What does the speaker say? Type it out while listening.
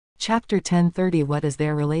Chapter 10:30. What is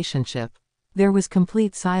their relationship? There was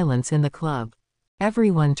complete silence in the club.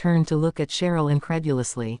 Everyone turned to look at Cheryl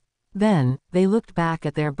incredulously. Then, they looked back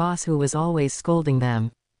at their boss who was always scolding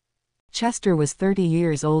them. Chester was 30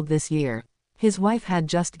 years old this year. His wife had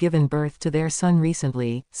just given birth to their son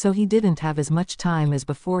recently, so he didn't have as much time as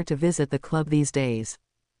before to visit the club these days.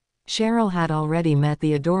 Cheryl had already met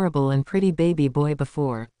the adorable and pretty baby boy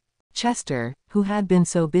before. Chester, who had been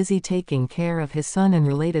so busy taking care of his son and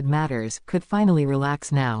related matters, could finally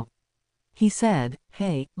relax now. He said,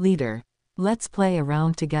 "Hey, leader. Let's play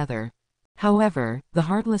around together." However, the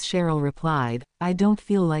heartless Cheryl replied, "I don't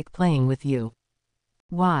feel like playing with you."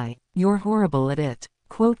 "Why? You're horrible at it."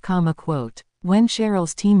 Quote. When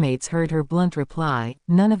Cheryl's teammates heard her blunt reply,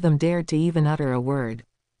 none of them dared to even utter a word.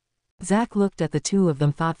 Zach looked at the two of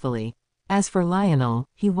them thoughtfully. As for Lionel,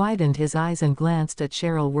 he widened his eyes and glanced at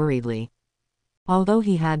Cheryl worriedly. Although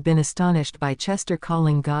he had been astonished by Chester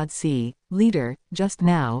calling God C. leader just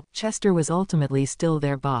now, Chester was ultimately still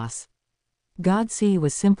their boss. God C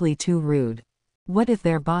was simply too rude. What if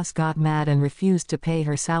their boss got mad and refused to pay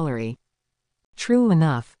her salary? True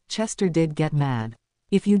enough, Chester did get mad.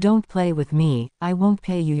 "If you don't play with me, I won't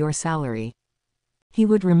pay you your salary." He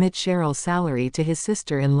would remit Cheryl's salary to his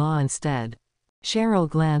sister-in-law instead. Cheryl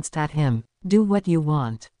glanced at him. "Do what you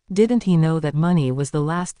want." Didn't he know that money was the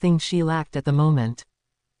last thing she lacked at the moment?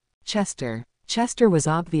 Chester was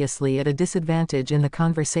obviously at a disadvantage in the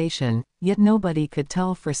conversation, yet nobody could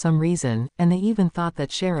tell for some reason, and they even thought that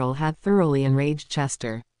Cheryl had thoroughly enraged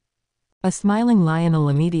Chester. A smiling Lionel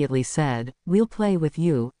immediately said, "We'll play with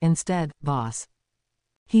you, instead, boss."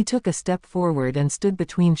 He took a step forward and stood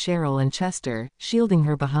between Cheryl and Chester, shielding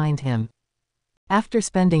her behind him. After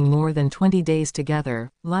spending more than 20 days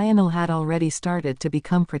together, Lionel had already started to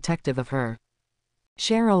become protective of her.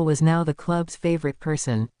 Cheryl was now the club's favorite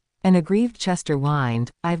person. An aggrieved Chester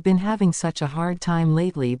whined, "I've been having such a hard time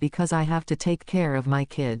lately because I have to take care of my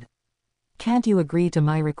kid. Can't you agree to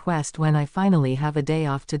my request when I finally have a day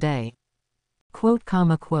off today?" Quote.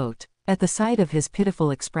 At the sight of his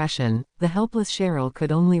pitiful expression, the helpless Cheryl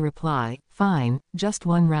could only reply, "Fine, just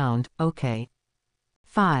one round, okay."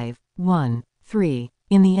 5-1-3.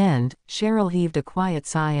 In the end, Cheryl heaved a quiet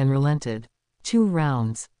sigh and relented. 2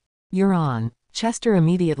 rounds. "You're on." Chester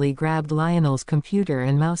immediately grabbed Lionel's computer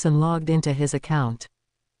and mouse and logged into his account.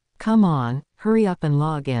 "Come on, hurry up and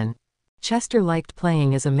log in." Chester liked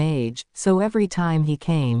playing as a mage, so every time he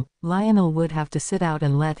came, Lionel would have to sit out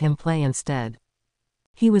and let him play instead.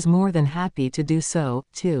 He was more than happy to do so,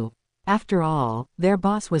 too. After all, their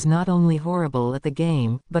boss was not only horrible at the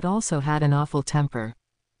game, but also had an awful temper.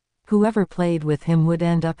 Whoever played with him would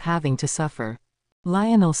end up having to suffer.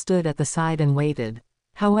 Lionel stood at the side and waited.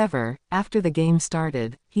 However, after the game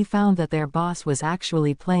started, he found that their boss was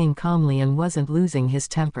actually playing calmly and wasn't losing his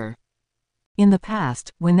temper. In the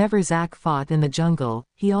past, whenever Zach fought in the jungle,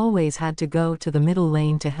 he always had to go to the middle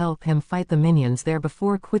lane to help him fight the minions there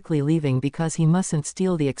before quickly leaving because he mustn't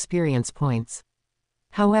steal the experience points.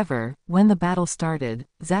 However, when the battle started,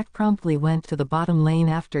 Zach promptly went to the bottom lane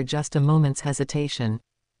after just a moment's hesitation.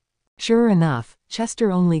 Sure enough,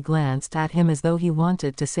 Chester only glanced at him as though he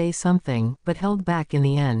wanted to say something, but held back in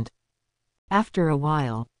the end. After a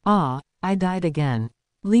while, I died again.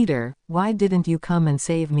 Leader, why didn't you come and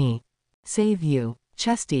save me?" "Save you?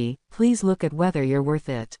 Chesty, please look at whether you're worth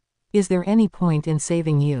it. Is there any point in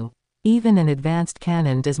saving you? Even an advanced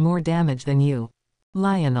cannon does more damage than you."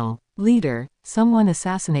 Lionel, "Leader, someone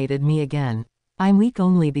assassinated me again. I'm weak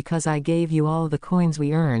only because I gave you all the coins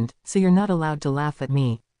we earned, so you're not allowed to laugh at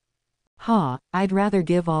me." I'd rather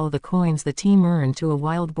give all the coins the team earned to a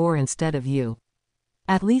wild boar instead of you.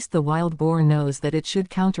 At least the wild boar knows that it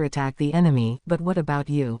should counterattack the enemy, but what about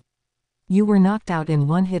you? You were knocked out in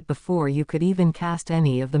one hit before you could even cast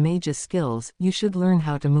any of the mage's skills. You should learn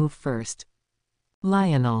how to move first."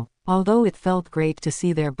 Lionel, although it felt great to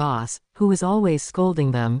see their boss, who was always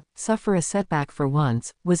scolding them, suffer a setback for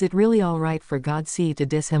once, was it really alright for God C to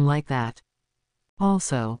diss him like that?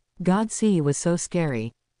 Also, God C was so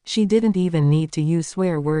scary. She didn't even need to use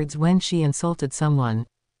swear words when she insulted someone.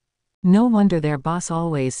 No wonder their boss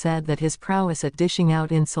always said that his prowess at dishing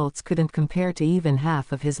out insults couldn't compare to even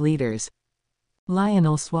half of his leaders.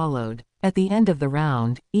 Lionel swallowed. At the end of the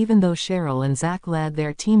round, even though Cheryl and Zach led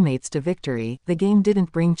their teammates to victory, the game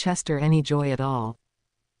didn't bring Chester any joy at all.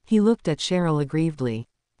 He looked at Cheryl aggrievedly.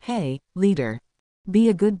 "Hey, leader. Be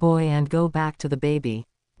a good boy and go back to the baby.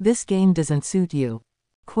 This game doesn't suit you."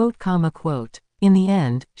 Quote. In the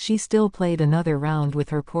end, she still played another round with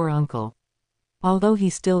her poor uncle. Although he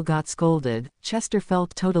still got scolded, Chester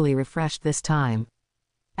felt totally refreshed this time.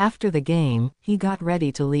 After the game, he got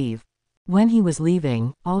ready to leave. When he was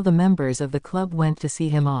leaving, all the members of the club went to see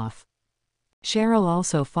him off. Cheryl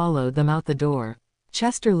also followed them out the door.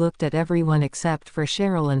 Chester looked at everyone except for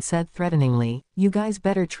Cheryl and said threateningly, "You guys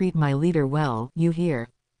better treat my leader well, you hear?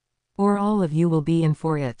 Or all of you will be in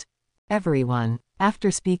for it." Everyone. After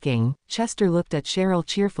speaking, Chester looked at Cheryl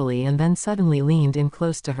cheerfully and then suddenly leaned in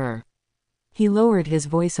close to her. He lowered his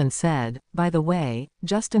voice and said, "By the way,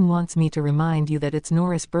 Justin wants me to remind you that it's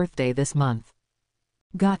Nora's birthday this month."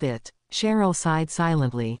 "Got it." Cheryl sighed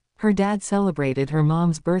silently. Her dad celebrated her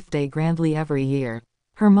mom's birthday grandly every year.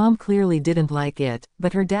 Her mom clearly didn't like it,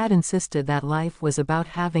 but her dad insisted that life was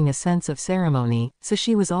about having a sense of ceremony, so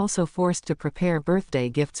she was also forced to prepare birthday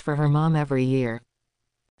gifts for her mom every year.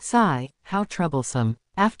 Sigh, how troublesome.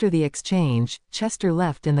 After the exchange, Chester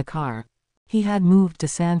left in the car. He had moved to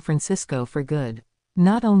San Francisco for good.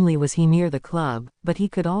 Not only was he near the club, but he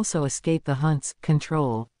could also escape the hunt's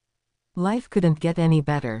control. Life couldn't get any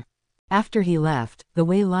better. After he left, the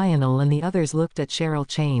way Lionel and the others looked at Cheryl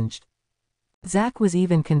changed. Zach was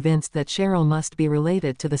even convinced that Cheryl must be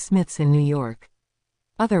related to the Smiths in New York.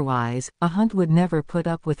 Otherwise, a Hunt would never put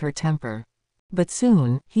up with her temper. But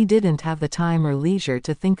soon, he didn't have the time or leisure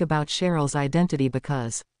to think about Cheryl's identity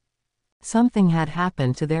because something had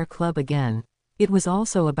happened to their club again. It was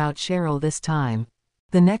also about Cheryl this time.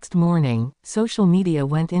 The next morning, social media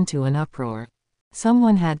went into an uproar.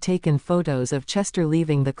 Someone had taken photos of Chester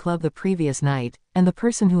leaving the club the previous night, and the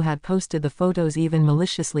person who had posted the photos even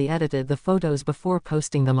maliciously edited the photos before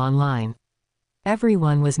posting them online.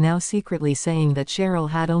 Everyone was now secretly saying that Cheryl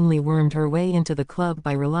had only wormed her way into the club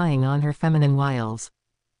by relying on her feminine wiles.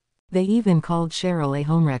 They even called Cheryl a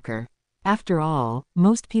homewrecker. After all,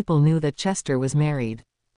 most people knew that Chester was married.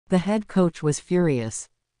 The head coach was furious.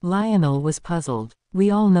 Lionel was puzzled.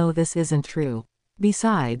 "We all know this isn't true.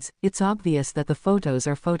 Besides, it's obvious that the photos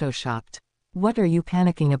are photoshopped. What are you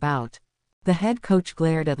panicking about?" The head coach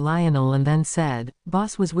glared at Lionel and then said,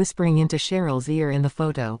 "Boss was whispering into Cheryl's ear in the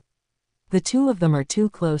photo. The two of them are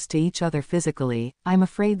too close to each other physically. I'm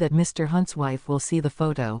afraid that Mr. Hunt's wife will see the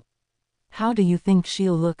photo." "How do you think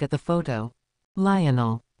she'll look at the photo?"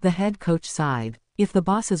 "Lionel." The head coach sighed. "If the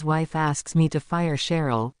boss's wife asks me to fire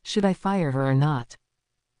Cheryl, should I fire her or not?"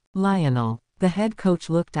 "Lionel." The head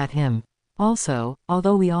coach looked at him. "Also,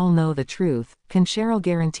 although we all know the truth, can Cheryl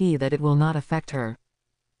guarantee that it will not affect her?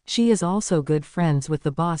 She is also good friends with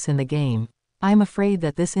the boss in the game. I'm afraid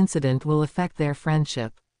that this incident will affect their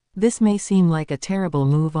friendship. This may seem like a terrible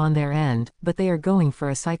move on their end, but they are going for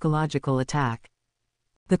a psychological attack.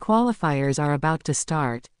 The qualifiers are about to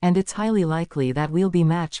start, and it's highly likely that we'll be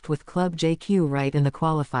matched with Club JQ right in the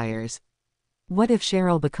qualifiers. What if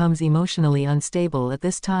Cheryl becomes emotionally unstable at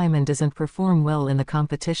this time and doesn't perform well in the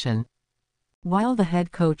competition?" While the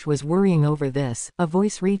head coach was worrying over this, a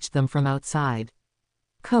voice reached them from outside.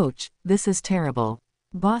 "Coach, this is terrible.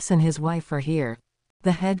 Boss and his wife are here."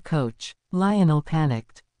 The head coach. Lionel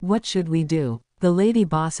panicked. "What should we do? The lady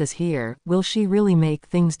boss is here. Will she really make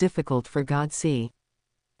things difficult for God C?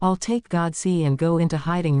 I'll take God C and go into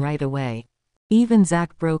hiding right away." Even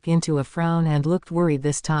Zach broke into a frown and looked worried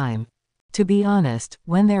this time. To be honest,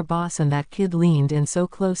 when their boss and that kid leaned in so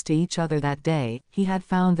close to each other that day, he had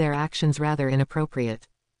found their actions rather inappropriate.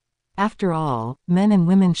 After all, men and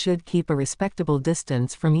women should keep a respectable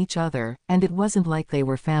distance from each other, and it wasn't like they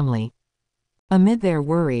were family. Amid their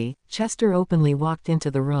worry, Chester openly walked into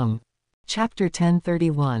the room. Chapter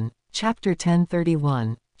 1031. Chapter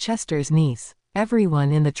 1031. Chester's niece.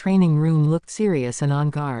 Everyone in the training room looked serious and on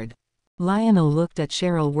guard. Lionel looked at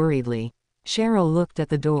Cheryl worriedly. Cheryl looked at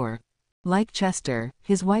the door. Like Chester,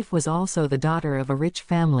 his wife was also the daughter of a rich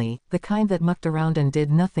family, the kind that mucked around and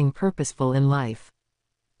did nothing purposeful in life.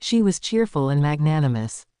 She was cheerful and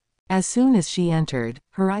magnanimous. As soon as she entered,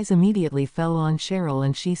 her eyes immediately fell on Cheryl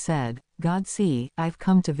and she said, "God C, I've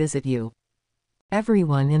come to visit you."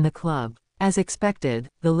 Everyone in the club. As expected,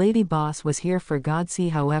 the lady boss was here for God C.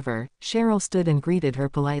 However, Cheryl stood and greeted her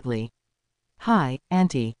politely. "Hi,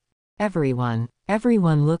 Auntie."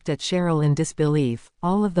 Everyone looked at Cheryl in disbelief,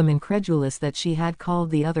 all of them incredulous that she had called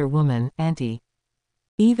the other woman, Auntie.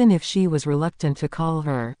 Even if she was reluctant to call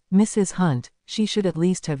her Mrs. Hunt, she should at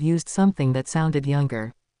least have used something that sounded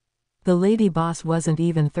younger. The lady boss wasn't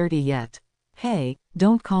even 30 yet. "Hey,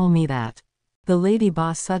 don't call me that." The lady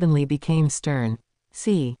boss suddenly became stern.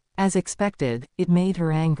 See, as expected, it made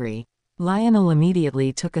her angry. Lionel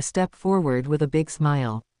immediately took a step forward with a big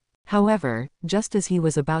smile. However, just as he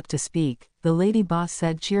was about to speak, the lady boss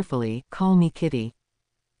said cheerfully, "Call me Kitty."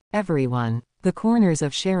 Everyone. The corners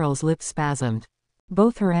of Cheryl's lips spasmed.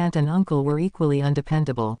 Both her aunt and uncle were equally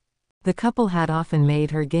undependable. The couple had often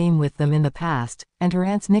made her game with them in the past, and her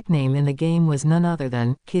aunt's nickname in the game was none other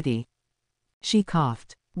than Kitty. She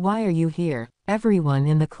coughed. Why are you here? Everyone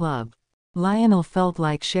in the club. Lionel felt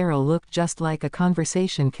like Cheryl looked just like a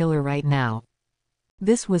conversation killer right now.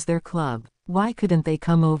 This was their club. Why couldn't they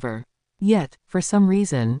come over? Yet, for some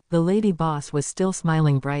reason, the lady boss was still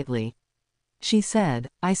smiling brightly. She said,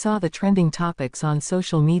 I saw the trending topics on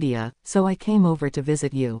social media, so I came over to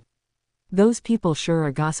visit you. Those people sure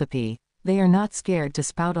are gossipy. They are not scared to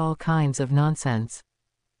spout all kinds of nonsense.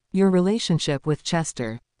 Your relationship with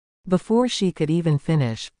Chester. Before she could even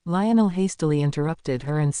finish, Lionel hastily interrupted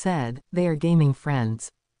her and said, they are gaming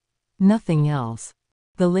friends. Nothing else.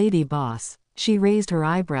 The lady boss. She raised her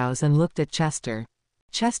eyebrows and looked at Chester.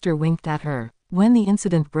 Chester winked at her. When the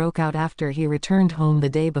incident broke out after he returned home the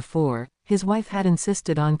day before, his wife had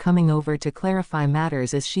insisted on coming over to clarify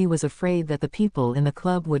matters as she was afraid that the people in the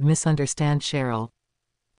club would misunderstand Cheryl.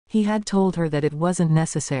 He had told her that it wasn't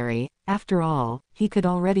necessary. After all, he could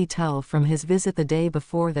already tell from his visit the day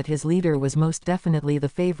before that his leader was most definitely the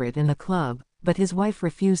favorite in the club, but his wife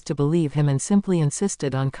refused to believe him and simply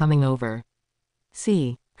insisted on coming over.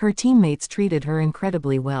 See, her teammates treated her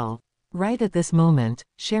incredibly well. Right at this moment,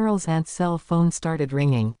 Cheryl's aunt's cell phone started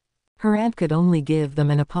ringing. Her aunt could only give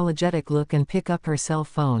them an apologetic look and pick up her cell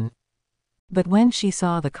phone. But when she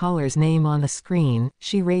saw the caller's name on the screen,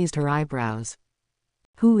 she raised her eyebrows.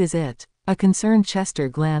 Who is it? A concerned Chester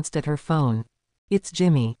glanced at her phone. It's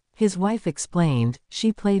Jimmy. His wife explained,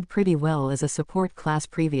 she played pretty well as a support class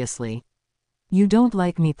previously. You don't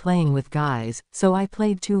like me playing with guys, so I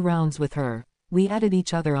played 2 rounds with her. We added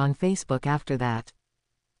each other on Facebook after that.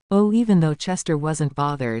 Oh, even though Chester wasn't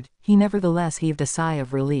bothered, he nevertheless heaved a sigh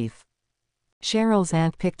of relief. Cheryl's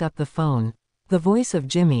aunt picked up the phone. The voice of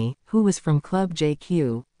Jimmy, who was from Club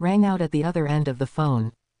JQ, rang out at the other end of the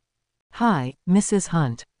phone. Hi, Mrs.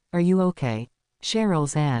 Hunt. Are you okay?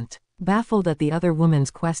 Cheryl's aunt. Baffled at the other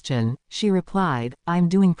woman's question, she replied, I'm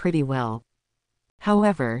doing pretty well.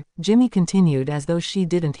 However, Jimmy continued as though she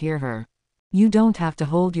didn't hear her. You don't have to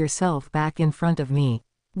hold yourself back in front of me.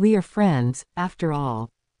 We are friends, after all.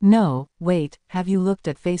 No, wait, have you looked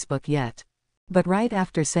at Facebook yet? But right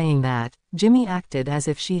after saying that, Jimmy acted as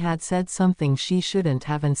if she had said something she shouldn't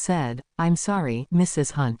have and said, I'm sorry,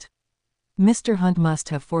 Mrs. Hunt. Mr. Hunt must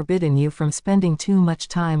have forbidden you from spending too much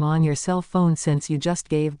time on your cell phone since you just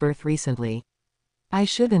gave birth recently. I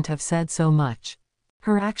shouldn't have said so much.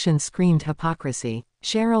 Her actions screamed hypocrisy.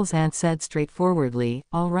 Cheryl's aunt said straightforwardly,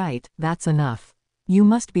 all right, that's enough. You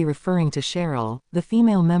must be referring to Cheryl, the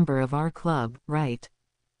female member of our club, right?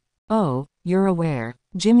 Oh, you're aware.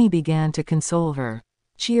 Jimmy began to console her.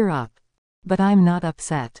 Cheer up. But I'm not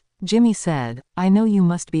upset. Jimmy said, I know you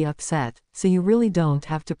must be upset, so you really don't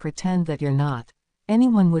have to pretend that you're not.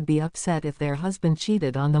 Anyone would be upset if their husband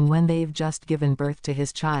cheated on them when they've just given birth to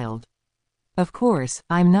his child. Of course,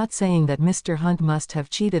 I'm not saying that Mr. Hunt must have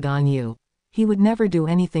cheated on you. He would never do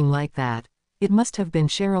anything like that. It must have been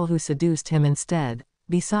Cheryl who seduced him instead.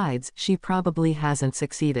 Besides, she probably hasn't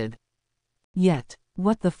succeeded yet.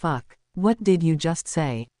 What the fuck? What did you just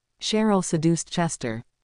say? Cheryl seduced Chester.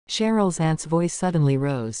 Cheryl's aunt's voice suddenly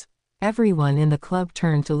rose. Everyone in the club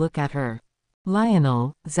turned to look at her.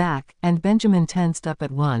 Lionel, Zach, and Benjamin tensed up at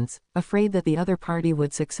once, afraid that the other party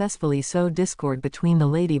would successfully sow discord between the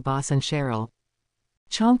lady boss and Cheryl.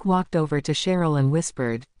 Chonk walked over to Cheryl and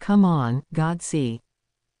whispered, come on, God see.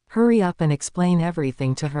 Hurry up and explain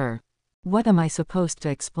everything to her. What am I supposed to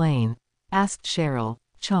explain? Asked Cheryl.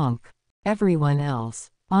 Chonk. Everyone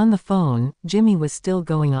else. On the phone, Jimmy was still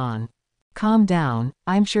going on. Calm down,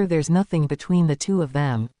 I'm sure there's nothing between the two of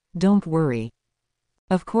them, don't worry.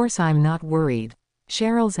 Of course I'm not worried.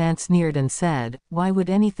 Cheryl's aunt sneered and said, why would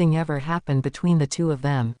anything ever happen between the two of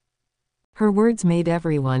them? Her words made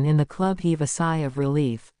everyone in the club heave a sigh of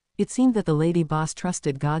relief. It seemed that the lady boss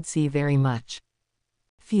trusted Godsey very much.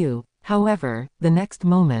 Phew. However, the next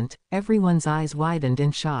moment, everyone's eyes widened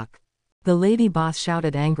in shock. The lady boss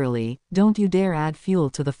shouted angrily, don't you dare add fuel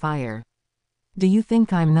to the fire. Do you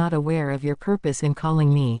think I'm not aware of your purpose in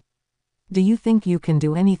calling me? Do you think you can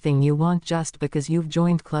do anything you want just because you've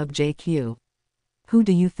joined Club JQ? Who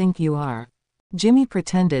do you think you are? Jimmy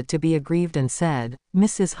pretended to be aggrieved and said,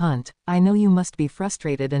 Mrs. Hunt, I know you must be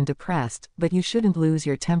frustrated and depressed, but you shouldn't lose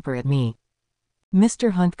your temper at me.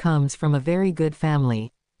 Mr. Hunt comes from a very good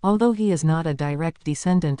family. Although he is not a direct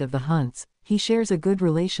descendant of the Hunts, he shares a good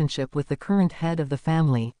relationship with the current head of the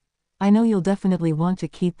family. I know you'll definitely want to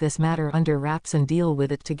keep this matter under wraps and deal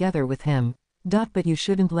with it together with him. But you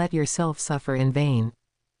shouldn't let yourself suffer in vain.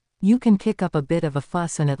 You can kick up a bit of a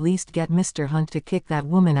fuss and at least get Mr. Hunt to kick that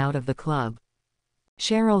woman out of the club.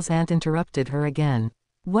 Cheryl's aunt interrupted her again.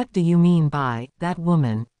 What do you mean by that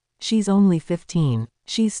woman? She's only 15.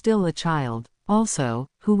 She's still a child. Also,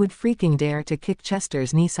 who would freaking dare to kick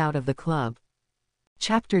Chester's niece out of the club?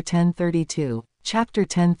 Chapter 1032. Chapter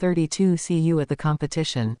 1032. See you at the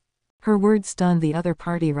competition. Her words stunned the other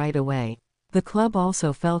party right away. The club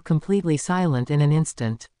also fell completely silent in an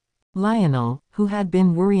instant. Lionel, who had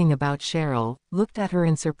been worrying about Cheryl, looked at her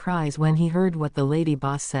in surprise when he heard what the lady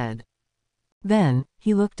boss said. Then,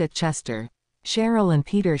 he looked at Chester. Cheryl and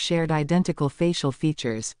Peter shared identical facial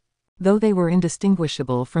features. Though they were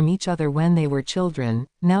indistinguishable from each other when they were children,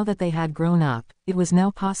 now that they had grown up, it was now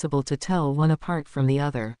possible to tell one apart from the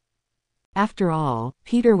other. After all,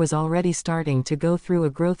 Peter was already starting to go through a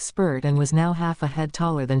growth spurt and was now half a head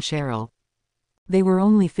taller than Cheryl. They were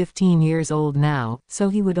only 15 years old now, so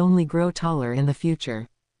he would only grow taller in the future.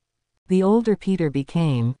 The older Peter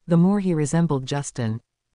became, the more he resembled Justin.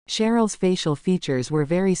 Cheryl's facial features were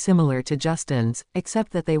very similar to Justin's,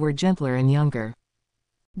 except that they were gentler and younger.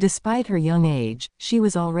 Despite her young age, she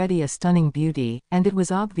was already a stunning beauty, and it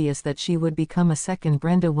was obvious that she would become a second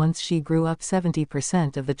Brenda once she grew up.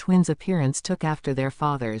 70% of the twins' appearance took after their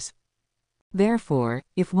fathers. Therefore,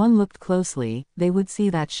 if one looked closely, they would see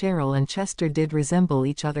that Cheryl and Chester did resemble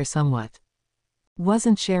each other somewhat.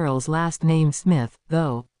 Wasn't Cheryl's last name Smith,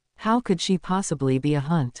 though? How could she possibly be a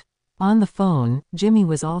Hunt? On the phone, Jimmy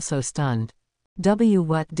was also stunned.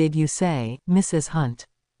 What did you say, Mrs. Hunt?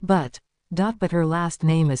 But her last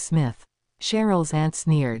name is Smith. Cheryl's aunt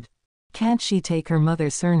sneered. Can't she take her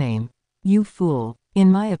mother's surname? You fool.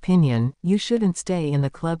 In my opinion, you shouldn't stay in the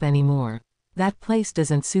club anymore. That place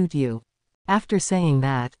doesn't suit you. After saying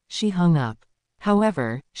that, she hung up.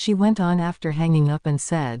 However, she went on after hanging up and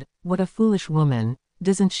said, what a foolish woman,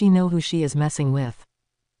 doesn't she know who she is messing with?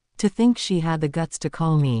 To think she had the guts to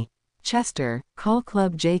call me. Chester, call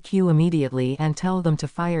Club JQ immediately and tell them to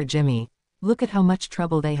fire Jimmy. Look at how much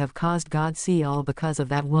trouble they have caused, God see all because of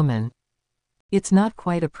that woman. It's not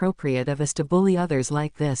quite appropriate of us to bully others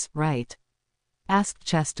like this, right? Asked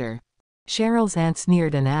Chester. Cheryl's aunt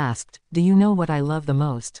sneered and asked, do you know what I love the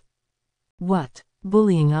most? What?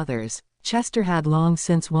 Bullying others. Chester had long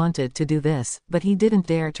since wanted to do this, but he didn't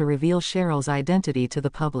dare to reveal Cheryl's identity to the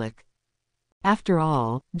public. After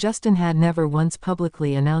all, Justin had never once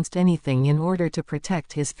publicly announced anything in order to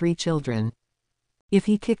protect his 3 children. If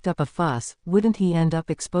he kicked up a fuss, wouldn't he end up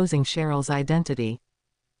exposing Cheryl's identity?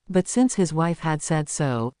 But since his wife had said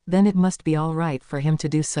so, then it must be all right for him to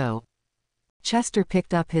do so. Chester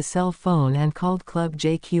picked up his cell phone and called Club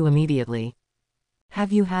JQ immediately.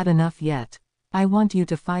 Have you had enough yet? I want you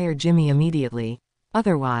to fire Jimmy immediately.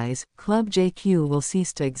 Otherwise, Club JQ will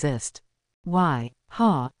cease to exist. Why?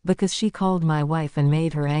 Because she called my wife and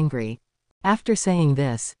made her angry. After saying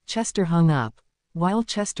this, Chester hung up. While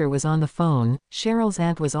Chester was on the phone, Cheryl's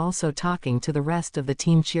aunt was also talking to the rest of the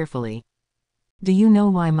team cheerfully. Do you know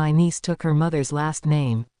why my niece took her mother's last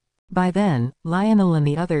name? By then, Lionel and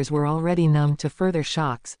the others were already numb to further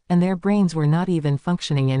shocks, and their brains were not even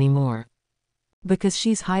functioning anymore. Because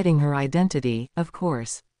she's hiding her identity, of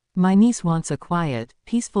course. My niece wants a quiet,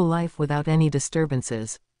 peaceful life without any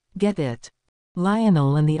disturbances. Get it?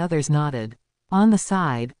 Lionel and the others nodded. On the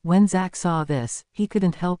side, when Zach saw this, he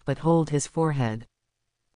couldn't help but hold his forehead.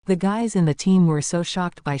 The guys in the team were so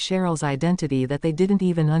shocked by Cheryl's identity that they didn't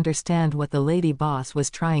even understand what the lady boss was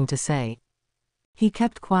trying to say. He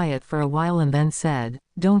kept quiet for a while and then said,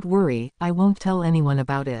 don't worry, I won't tell anyone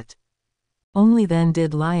about it. Only then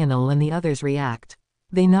did Lionel and the others react.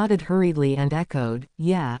 They nodded hurriedly and echoed,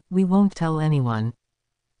 yeah, we won't tell anyone.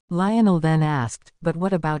 Lionel then asked, but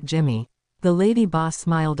what about Jimmy? The lady boss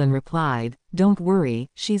smiled and replied, don't worry,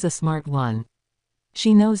 she's a smart one.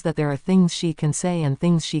 She knows that there are things she can say and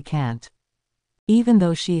things she can't. Even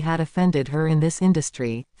though she had offended her in this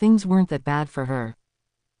industry, things weren't that bad for her.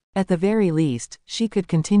 At the very least, she could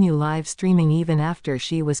continue live streaming even after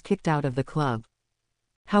she was kicked out of the club.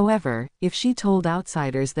 However, if she told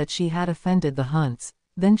outsiders that she had offended the Hunts,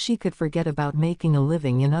 then she could forget about making a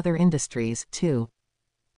living in other industries, too.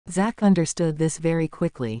 Zach understood this very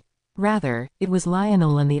quickly. Rather, it was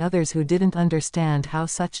Lionel and the others who didn't understand how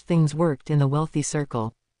such things worked in the wealthy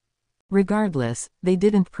circle. Regardless, they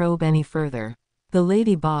didn't probe any further. The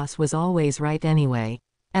lady boss was always right anyway.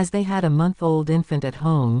 As they had a month-old infant at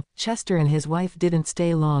home, Chester and his wife didn't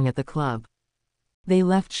stay long at the club. They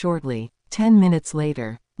left shortly. 10 minutes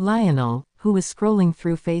later, Lionel, who was scrolling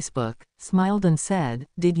through Facebook, smiled and said,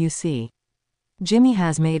 did you see? Jimmy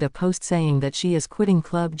has made a post saying that she is quitting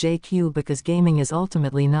Club JQ because gaming is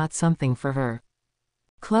ultimately not something for her.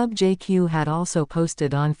 Club JQ had also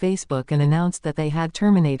posted on Facebook and announced that they had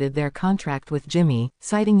terminated their contract with Jimmy,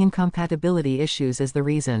 citing incompatibility issues as the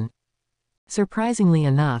reason. Surprisingly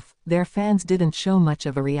enough, their fans didn't show much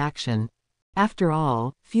of a reaction. After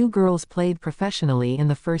all, few girls played professionally in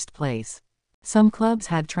the first place. Some clubs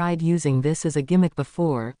had tried using this as a gimmick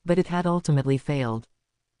before, but it had ultimately failed.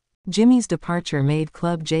 Jimmy's departure made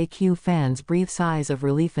Club JQ fans breathe sighs of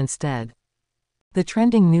relief instead. The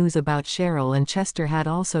trending news about Cheryl and Chester had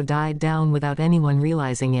also died down without anyone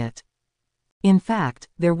realizing it. In fact,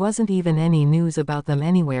 there wasn't even any news about them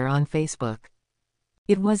anywhere on Facebook.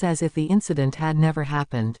 It was as if the incident had never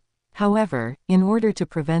happened. However, in order to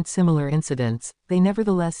prevent similar incidents, they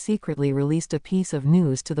nevertheless secretly released a piece of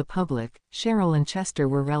news to the public. Cheryl and Chester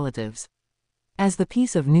were relatives. As the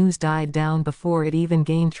piece of news died down before it even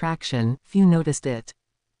gained traction, few noticed it.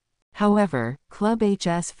 However, Club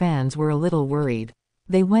HS fans were a little worried.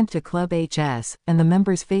 They went to Club HS and the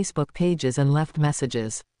members' Facebook pages and left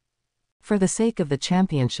messages. For the sake of the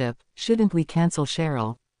championship, shouldn't we cancel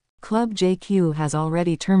Cheryl? Club JQ has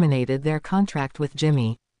already terminated their contract with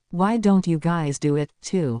Jimmy. Why don't you guys do it,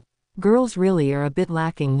 too? Girls really are a bit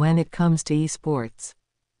lacking when it comes to esports.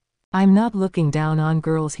 I'm not looking down on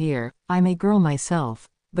girls here, I'm a girl myself,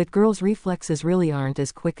 but girls' reflexes really aren't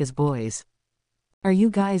as quick as boys. Are you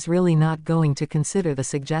guys really not going to consider the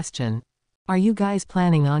suggestion? Are you guys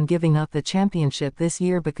planning on giving up the championship this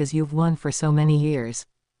year because you've won for so many years?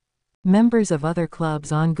 Members of other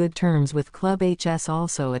clubs on good terms with Club HS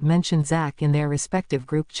also had mentioned Zach in their respective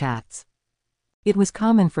group chats. It was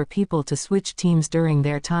common for people to switch teams during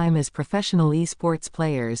their time as professional esports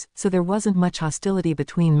players, so there wasn't much hostility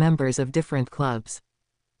between members of different clubs.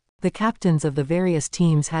 The captains of the various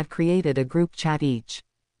teams had created a group chat each.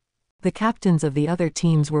 The captains of the other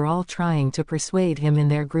teams were all trying to persuade him in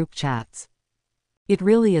their group chats. It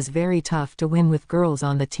really is very tough to win with girls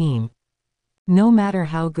on the team. No matter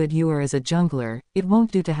how good you are as a jungler, it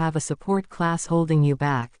won't do to have a support class holding you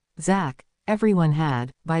back. Zach, everyone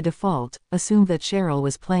had, by default, assumed that Cheryl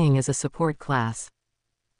was playing as a support class.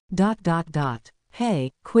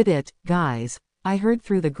 Hey, quit it, guys. I heard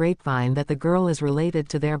through the grapevine that the girl is related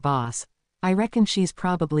to their boss. I reckon she's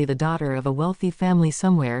probably the daughter of a wealthy family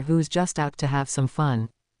somewhere who's just out to have some fun.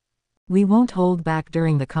 We won't hold back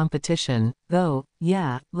during the competition, though.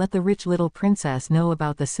 Yeah, let the rich little princess know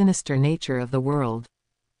about the sinister nature of the world.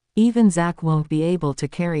 Even Zach won't be able to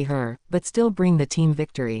carry her, but still bring the team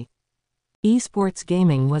victory. Esports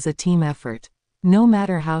gaming was a team effort. No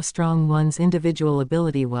matter how strong one's individual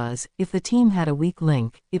ability was, if the team had a weak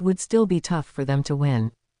link, it would still be tough for them to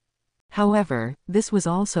win. However, this was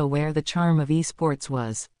also where the charm of esports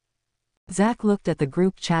was. Zach looked at the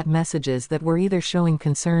group chat messages that were either showing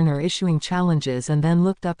concern or issuing challenges and then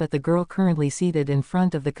looked up at the girl currently seated in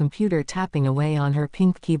front of the computer tapping away on her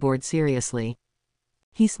pink keyboard seriously.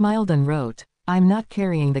 He smiled and wrote, "I'm not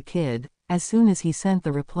carrying the kid." As soon as he sent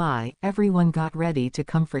the reply, everyone got ready to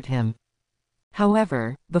comfort him.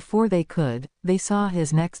 However, before they could, they saw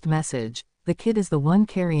his next message. The kid is the one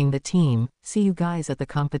carrying the team. See you guys at the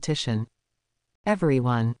competition.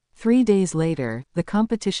 Everyone. 3 days later, the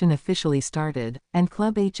competition officially started, and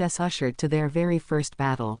Club HS ushered to their very first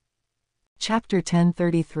battle. Chapter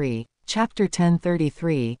 1033. Chapter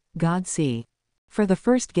 1033, God See. For the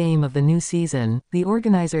first game of the new season, the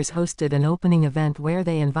organizers hosted an opening event where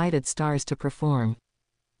they invited stars to perform.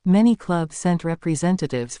 Many clubs sent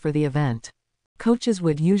representatives for the event. Coaches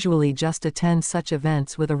would usually just attend such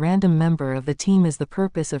events with a random member of the team, as the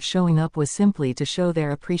purpose of showing up was simply to show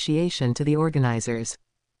their appreciation to the organizers.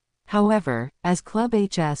 However, as Club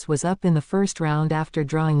HS was up in the first round after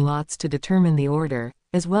drawing lots to determine the order,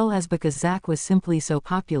 as well as because Zach was simply so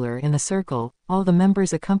popular in the circle, all the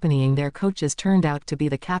members accompanying their coaches turned out to be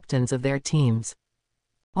the captains of their teams.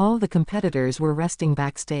 All the competitors were resting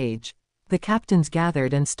backstage. The captains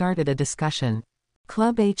gathered and started a discussion.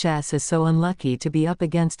 Club HS is so unlucky to be up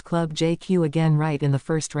against Club JQ again right in the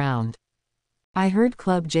first round. I heard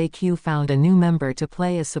Club JQ found a new member to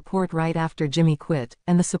play as support right after Jimmy quit,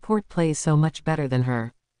 and the support plays so much better than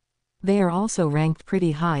her. They are also ranked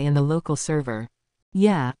pretty high in the local server.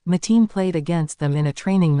 Yeah, my team played against them in a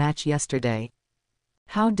training match yesterday.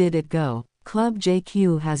 How did it go? Club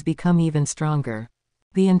JQ has become even stronger.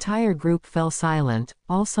 The entire group fell silent,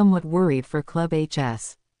 all somewhat worried for Club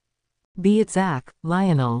HS. Be it Zach,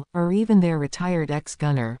 Lionel, or even their retired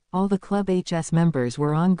ex-gunner, all the Club HS members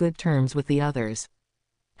were on good terms with the others.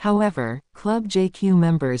 However, Club JQ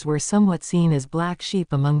members were somewhat seen as black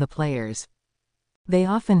sheep among the players. They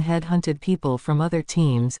often headhunted people from other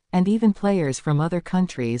teams, and even players from other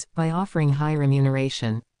countries, by offering high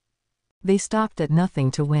remuneration. They stopped at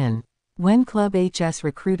nothing to win. When Club HS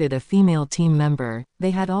recruited a female team member,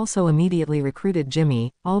 they had also immediately recruited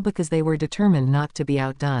Jimmy, all because they were determined not to be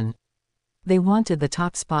outdone. They wanted the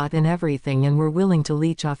top spot in everything and were willing to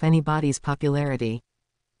leech off anybody's popularity.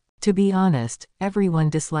 To be honest,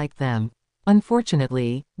 everyone disliked them.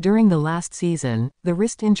 Unfortunately, during the last season, the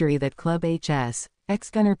wrist injury that Club HS,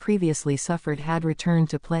 ex-gunner previously suffered had returned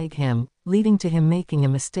to plague him, leading to him making a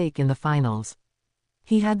mistake in the finals.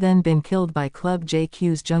 He had then been killed by Club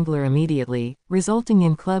JQ's jungler immediately, resulting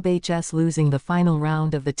in Club HS losing the final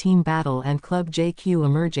round of the team battle and Club JQ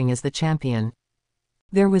emerging as the champion.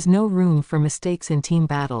 There was no room for mistakes in team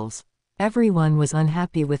battles. Everyone was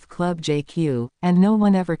unhappy with Club JQ, and no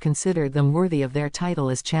one ever considered them worthy of their title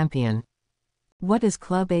as champion. What is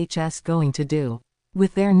Club HS going to do?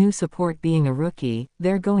 With their new support being a rookie,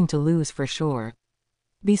 they're going to lose for sure.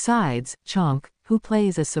 Besides, Chonk, who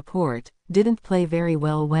plays as support, didn't play very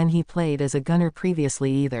well when he played as a gunner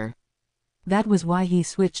previously either. That was why he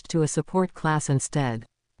switched to a support class instead.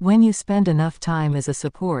 When you spend enough time as a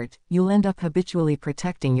support, you'll end up habitually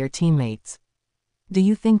protecting your teammates. Do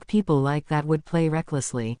you think people like that would play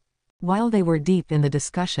recklessly? While they were deep in the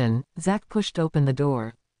discussion, Zack pushed open the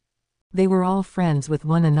door. They were all friends with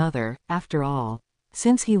one another, after all.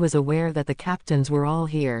 Since he was aware that the captains were all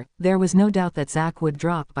here, there was no doubt that Zack would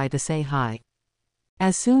drop by to say hi.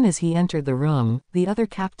 As soon as he entered the room, the other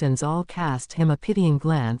captains all cast him a pitying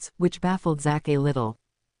glance, which baffled Zack a little.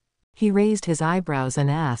 He raised his eyebrows and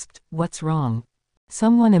asked, "What's wrong?"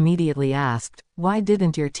 Someone immediately asked, "Why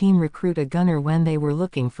didn't your team recruit a gunner when they were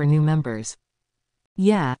looking for new members?"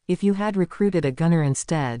 Yeah, if you had recruited a gunner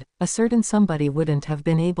instead, a certain somebody wouldn't have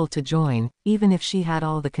been able to join, even if she had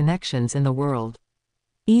all the connections in the world.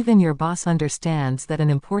 Even your boss understands that an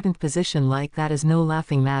important position like that is no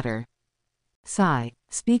laughing matter. Sigh.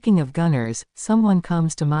 Speaking of gunners, someone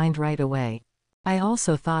comes to mind right away. I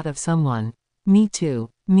also thought of someone. Me too.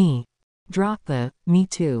 Me. Drop the, me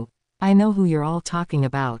too. I know who you're all talking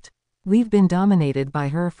about. We've been dominated by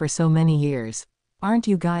her for so many years. Aren't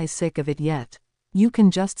you guys sick of it yet? You can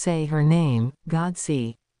just say her name,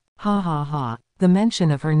 Godsey. Ha ha ha. The mention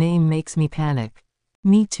of her name makes me panic.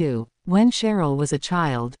 Me too. When Cheryl was a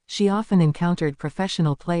child, she often encountered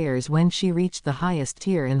professional players when she reached the highest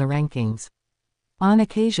tier in the rankings. On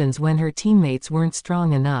occasions when her teammates weren't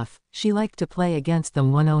strong enough, she liked to play against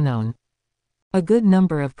them one-on-one. A good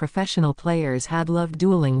number of professional players had loved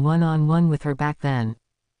dueling one-on-one with her back then.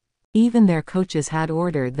 Even their coaches had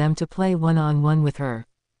ordered them to play one-on-one with her.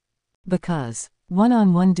 Because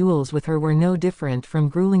one-on-one duels with her were no different from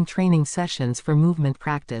grueling training sessions for movement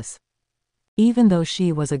practice. Even though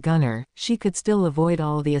she was a gunner, she could still avoid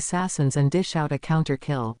all the assassins and dish out a counter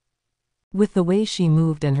kill. With the way she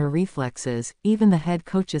moved and her reflexes, even the head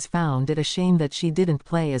coaches found it a shame that she didn't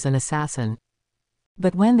play as an assassin.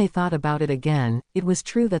 But when they thought about it again, it was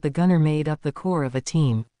true that the gunner made up the core of a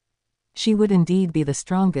team. She would indeed be the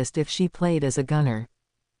strongest if she played as a gunner.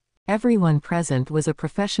 Everyone present was a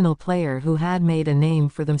professional player who had made a name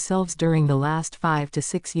for themselves during the last 5 to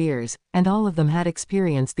 6 years, and all of them had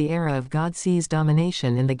experienced the era of Godsey's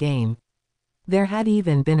domination in the game. There had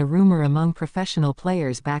even been a rumor among professional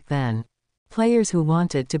players back then. Players who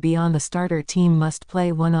wanted to be on the starter team must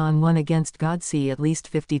play one-on-one against Godsey at least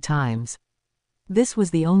 50 times. This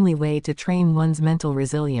was the only way to train one's mental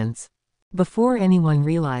resilience. Before anyone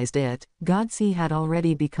realized it, Godsey had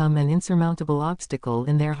already become an insurmountable obstacle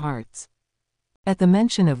in their hearts. At the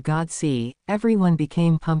mention of Godsey, everyone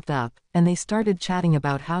became pumped up, and they started chatting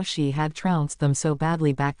about how she had trounced them so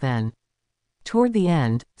badly back then. Toward the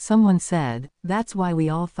end, someone said, "That's why we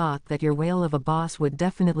all thought that your whale of a boss would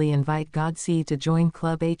definitely invite Godsey to join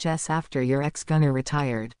Club HS after your ex-gunner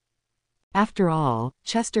retired." After all,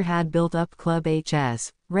 Chester had built up Club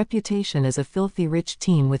HS' reputation as a filthy rich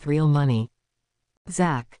team with real money.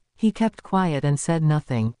 Zack. He kept quiet and said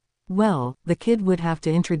nothing. Well, the kid would have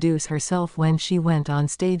to introduce herself when she went on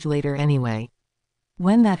stage later anyway.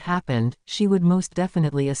 When that happened, she would most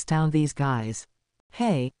definitely astound these guys.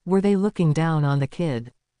 Hey, were they looking down on the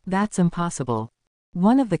kid? That's impossible.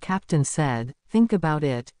 One of the captains said, "Think about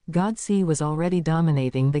it, Godsey was already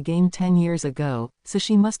dominating the game 10 years ago, so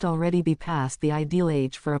she must already be past the ideal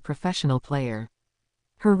age for a professional player.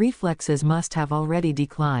 Her reflexes must have already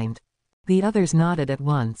declined." The others nodded at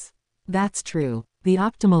once. That's true. The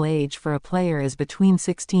optimal age for a player is between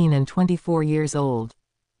 16 and 24 years old.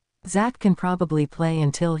 Zack can probably play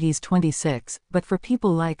until he's 26, but for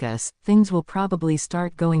people like us, things will probably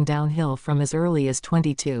start going downhill from as early as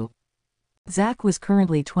 22. Zack was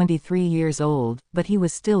currently 23 years old, but he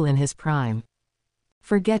was still in his prime.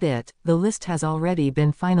 Forget it, the list has already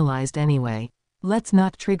been finalized anyway. Let's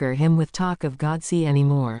not trigger him with talk of Godsey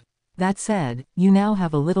anymore. That said, you now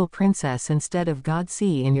have a little princess instead of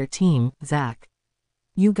Godsey in your team, Zack.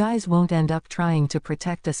 You guys won't end up trying to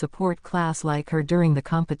protect a support class like her during the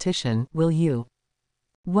competition, will you?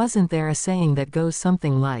 Wasn't there a saying that goes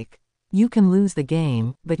something like, "You can lose the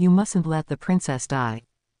game, but you mustn't let the princess die"?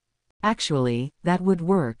 Actually, that would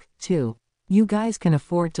work, too. You guys can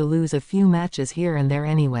afford to lose a few matches here and there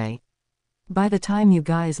anyway. By the time you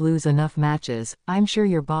guys lose enough matches, I'm sure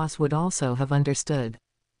your boss would also have understood.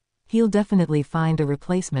 He'll definitely find a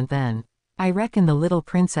replacement then. I reckon the little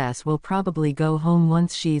princess will probably go home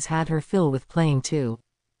once she's had her fill with playing too.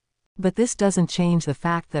 But this doesn't change the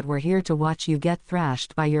fact that we're here to watch you get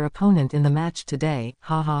thrashed by your opponent in the match today,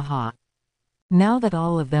 ha ha ha. Now that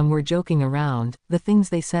all of them were joking around, the things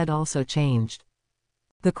they said also changed.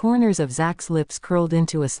 The corners of Zach's lips curled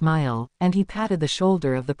into a smile, and he patted the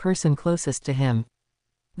shoulder of the person closest to him.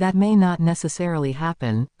 That may not necessarily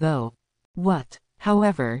happen, though. What?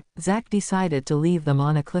 However, Zach decided to leave them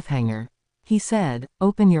on a cliffhanger. He said,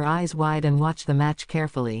 "Open your eyes wide and watch the match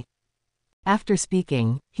carefully." After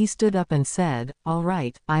speaking, he stood up and said, "All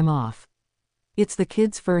right, I'm off. It's the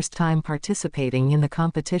kid's first time participating in the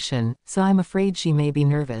competition, so I'm afraid she may be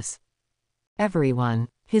nervous." Everyone.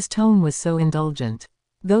 His tone was so indulgent.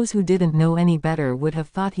 Those who didn't know any better would have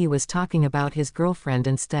thought he was talking about his girlfriend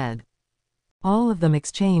instead. All of them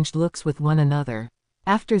exchanged looks with one another.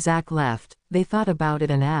 After Zach left, they thought about it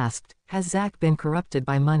and asked, "Has Zach been corrupted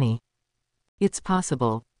by money?" It's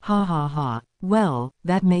possible. Ha ha ha. Well,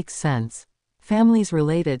 that makes sense. Families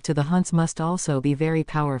related to the Hunts must also be very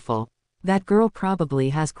powerful. That girl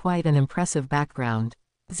probably has quite an impressive background.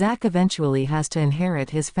 Zach eventually has to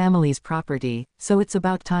inherit his family's property, so it's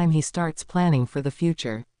about time he starts planning for the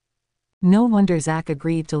future. No wonder Zach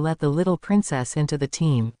agreed to let the little princess into the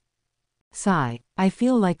team. Sigh. I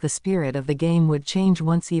feel like the spirit of the game would change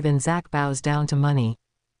once even Zach bows down to money.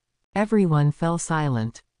 Everyone fell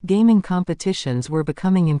silent. Gaming competitions were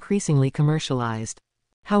becoming increasingly commercialized.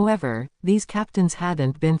 However, these captains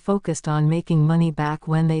hadn't been focused on making money back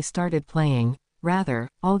when they started playing, rather,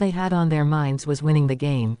 all they had on their minds was winning the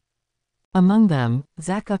game. Among them,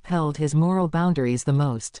 Zach upheld his moral boundaries the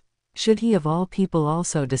most. Should he of all people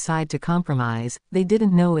also decide to compromise, they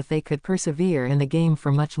didn't know if they could persevere in the game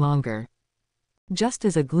for much longer. Just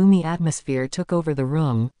as a gloomy atmosphere took over the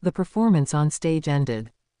room, the performance on stage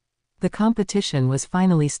ended. The competition was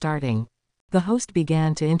finally starting. The host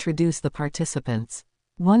began to introduce the participants.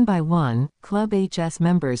 One by one, Club HS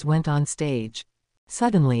members went on stage.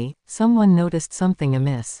 Suddenly, someone noticed something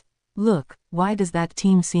amiss. Look, why does that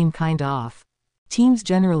team seem kinda off? Teams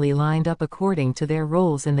generally lined up according to their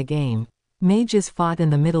roles in the game. Mages fought in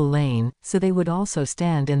the middle lane, so they would also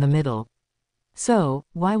stand in the middle. So,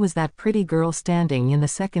 why was that pretty girl standing in the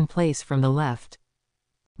second place from the left?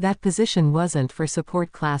 That position wasn't for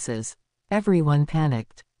support classes. Everyone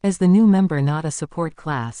panicked. As the new member, not a support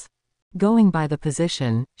class. Going by the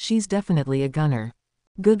position, she's definitely a gunner.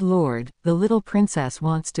 Good lord, the little princess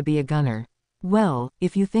wants to be a gunner. Well,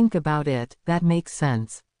 if you think about it, that makes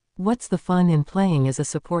sense. What's the fun in playing as a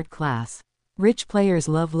support class? Rich players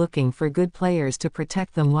love looking for good players to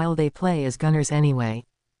protect them while they play as gunners anyway.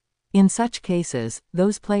 In such cases,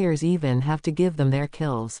 those players even have to give them their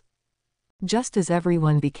kills. Just as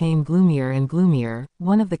everyone became gloomier and gloomier,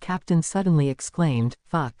 one of the captains suddenly exclaimed,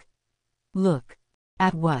 "Fuck. Look."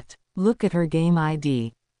 At what? Look at her game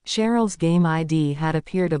ID. Cheryl's game ID had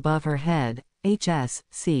appeared above her head.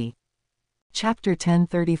 HSC. Chapter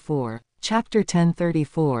 1034. Chapter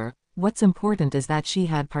 1034. What's important is that she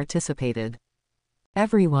had participated.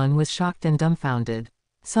 Everyone was shocked and dumbfounded.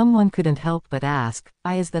 Someone couldn't help but ask,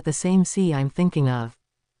 is that the same C I'm thinking of?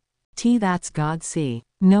 That's God C.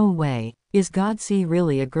 No way. Is God C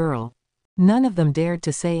really a girl? None of them dared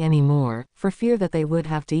to say any more, for fear that they would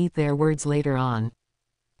have to eat their words later on.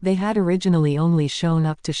 They had originally only shown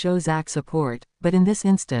up to show Zach support, but in this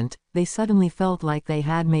instant, they suddenly felt like they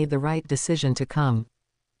had made the right decision to come.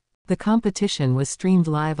 The competition was streamed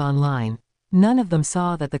live online. None of them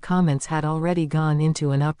saw that the comments had already gone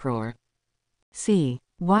into an uproar. See,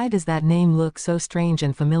 why does that name look so strange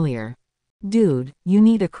and familiar? Dude, you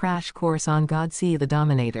need a crash course on God C the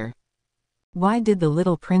Dominator. Why did the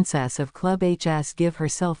little princess of Club HS give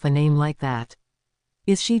herself a name like that?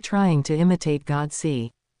 Is she trying to imitate God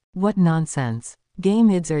C? What nonsense.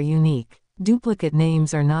 Game IDs are unique. Duplicate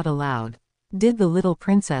names are not allowed. Did the little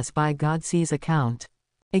princess buy God C's account?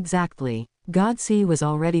 Exactly. God C was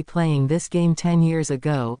already playing this game 10 years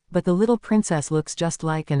ago, but the little princess looks just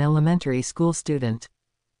like an elementary school student.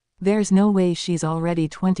 There's no way she's already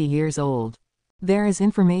 20 years old. There is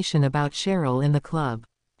information about Cheryl in the club.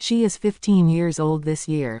 She is 15 years old this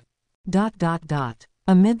year.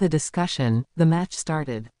 Amid the discussion, the match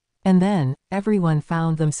started. And then, everyone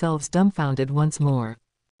found themselves dumbfounded once more.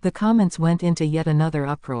 The comments went into yet another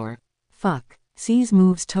uproar. Fuck. C's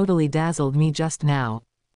moves totally dazzled me just now.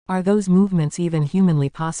 Are those movements even humanly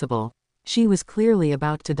possible? She was clearly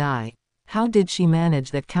about to die. How did she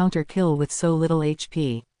manage that counter kill with so little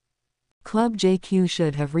HP? Club JQ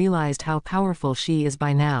should have realized how powerful she is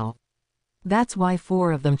by now. That's why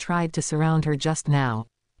 4 of them tried to surround her just now.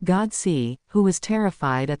 God C, who was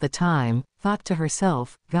terrified at the time, thought to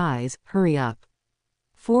herself, guys, hurry up.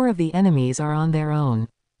 4 of the enemies are on their own.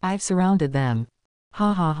 I've surrounded them.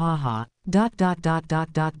 Ha ha ha ha. ...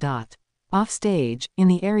 Off stage, in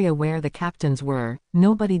the area where the captains were,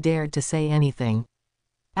 nobody dared to say anything.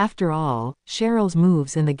 After all, Cheryl's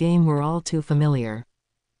moves in the game were all too familiar.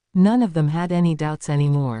 None of them had any doubts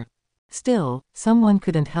anymore. Still, someone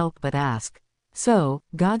couldn't help but ask. So,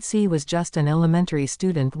 God C was just an elementary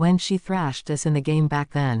student when she thrashed us in the game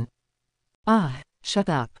back then. Ah, shut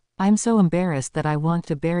up. I'm so embarrassed that I want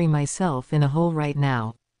to bury myself in a hole right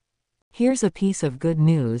now. Here's a piece of good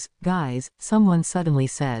news, guys, someone suddenly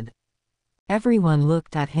said. Everyone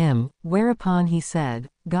looked at him, whereupon he said,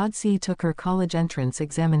 God C took her college entrance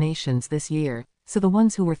examinations this year, so the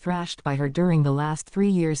ones who were thrashed by her during the last 3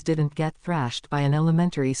 years didn't get thrashed by an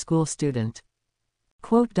elementary school student.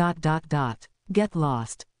 Quote. Get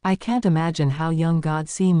lost. I can't imagine how young God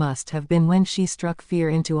C must have been when she struck fear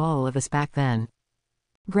into all of us back then.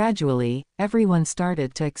 Gradually, everyone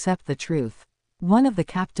started to accept the truth. One of the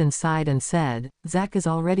captains sighed and said, Zach is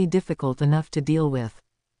already difficult enough to deal with.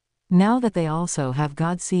 Now that they also have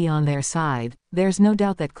God C on their side, there's no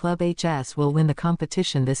doubt that Club HS will win the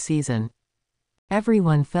competition this season.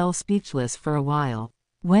 Everyone fell speechless for a while.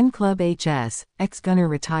 When Club HS, ex-gunner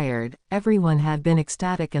retired, everyone had been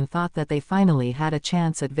ecstatic and thought that they finally had a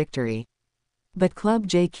chance at victory. But Club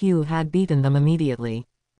JQ had beaten them immediately.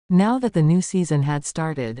 Now that the new season had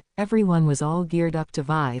started, everyone was all geared up to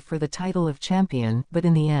vie for the title of champion, but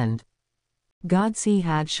in the end, God C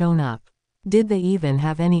had shown up. Did they even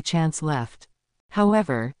have any chance left?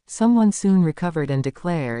 However, someone soon recovered and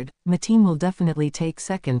declared, my team will definitely take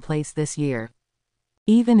second place this year.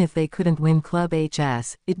 Even if they couldn't win Club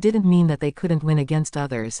HS, it didn't mean that they couldn't win against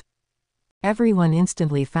others. Everyone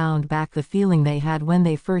instantly found back the feeling they had when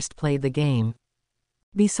they first played the game.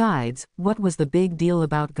 Besides, what was the big deal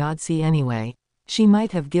about God C anyway? She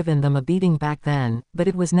might have given them a beating back then, but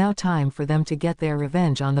it was now time for them to get their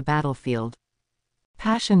revenge on the battlefield.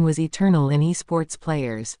 Passion was eternal in esports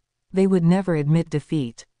players. They would never admit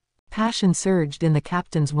defeat. Passion surged in the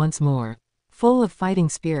captains once more. Full of fighting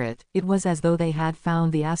spirit, it was as though they had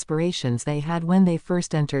found the aspirations they had when they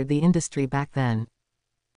first entered the industry back then.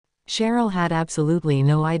 Cheryl had absolutely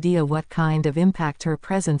no idea what kind of impact her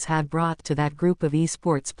presence had brought to that group of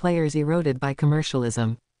esports players eroded by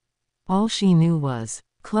commercialism. All she knew was,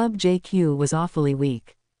 Club JQ was awfully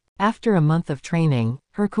weak. After a month of training,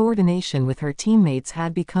 her coordination with her teammates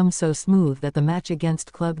had become so smooth that the match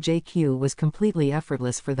against Club JQ was completely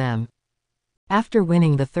effortless for them. After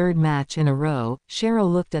winning the 3rd match in a row,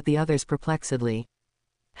 Cheryl looked at the others perplexedly.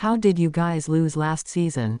 How did you guys lose last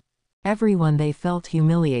season? Everyone they felt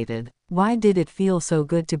humiliated. Why did it feel so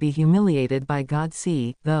good to be humiliated by God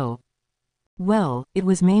C, though? Well, it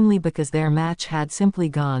was mainly because their match had simply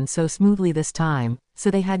gone so smoothly this time,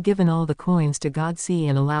 so they had given all the coins to God C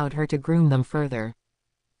and allowed her to groom them further.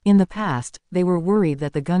 In the past, they were worried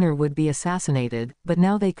that the gunner would be assassinated, but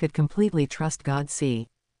now they could completely trust God C.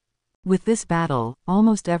 With this battle,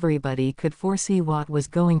 almost everybody could foresee what was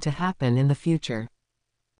going to happen in the future.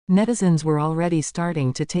 Netizens were already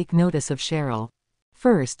starting to take notice of Cheryl.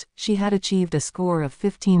 First, she had achieved a score of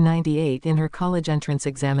 1598 in her college entrance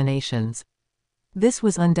examinations. This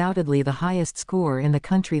was undoubtedly the highest score in the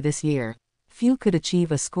country this year. Few could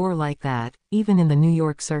achieve a score like that, even in the New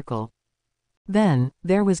York circle. Then,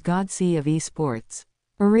 there was God C of esports.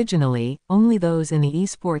 Originally, only those in the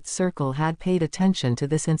esports circle had paid attention to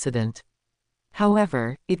this incident.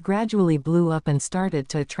 However, it gradually blew up and started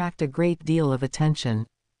to attract a great deal of attention.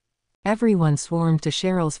 Everyone swarmed to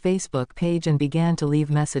Cheryl's Facebook page and began to leave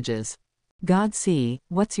messages. God C,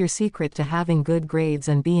 what's your secret to having good grades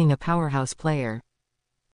and being a powerhouse player?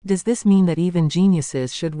 Does this mean that even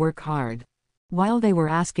geniuses should work hard? While they were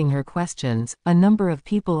asking her questions, a number of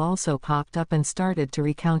people also popped up and started to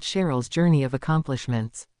recount Cheryl's journey of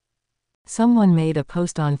accomplishments. Someone made a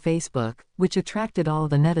post on Facebook, which attracted all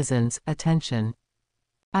the netizens' attention.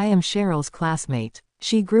 I am Cheryl's classmate.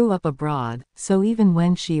 She grew up abroad, so even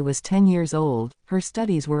when she was 10 years old, her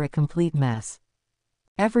studies were a complete mess.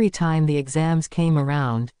 Every time the exams came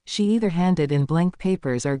around, she either handed in blank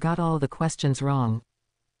papers or got all the questions wrong.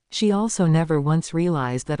 She also never once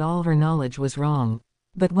realized that all her knowledge was wrong.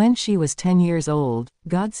 But when she was 10 years old,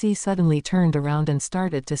 God C suddenly turned around and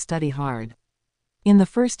started to study hard. In the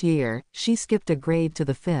first year, she skipped a grade to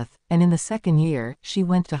the 5th, and in the second year, she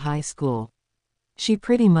went to high school. She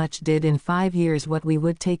pretty much did in 5 years what we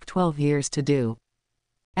would take 12 years to do.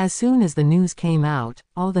 As soon as the news came out,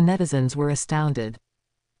 all the netizens were astounded.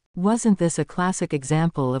 Wasn't this a classic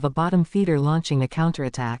example of a bottom feeder launching a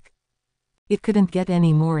counterattack? It couldn't get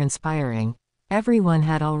any more inspiring. Everyone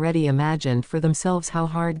had already imagined for themselves how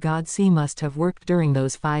hard God C must have worked during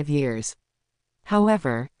those 5 years.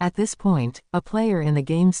 However, at this point, a player in the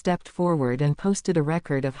game stepped forward and posted a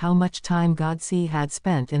record of how much time God C had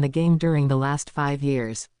spent in the game during the last 5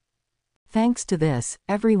 years. Thanks to this,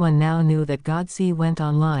 everyone now knew that God C went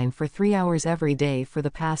online for 3 hours every day for the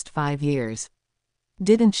past 5 years.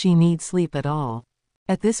 Didn't she need sleep at all?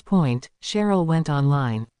 At this point, Cheryl went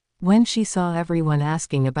online. When she saw everyone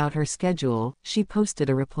asking about her schedule, she posted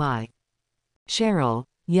a reply. Cheryl,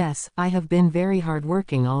 yes, I have been very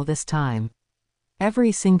hardworking all this time.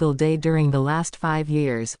 Every single day during the last 5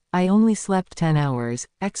 years, I only slept 10 hours,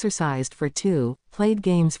 exercised for 2, played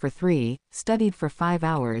games for 3, studied for 5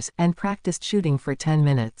 hours, and practiced shooting for 10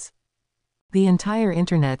 minutes. The entire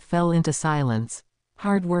internet fell into silence.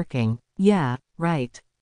 Hardworking. Yeah, right.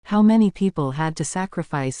 How many people had to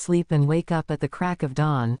sacrifice sleep and wake up at the crack of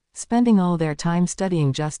dawn, spending all their time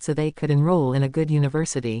studying just so they could enroll in a good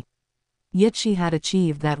university? Yet she had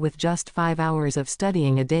achieved that with just 5 hours of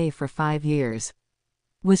studying a day for 5 years.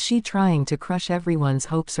 Was she trying to crush everyone's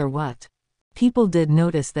hopes or what? People did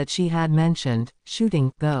notice that she had mentioned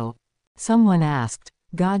shooting, though. Someone asked,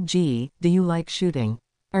 God G, do you like shooting?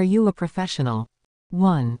 Are you a professional?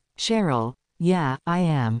 1. Cheryl, yeah, I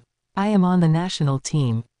am. I am on the national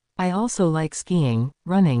team. I also like skiing,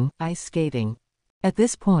 running, ice skating. At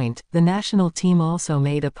this point, the national team also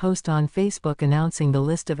made a post on Facebook announcing the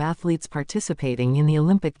list of athletes participating in the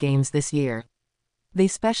Olympic Games this year. They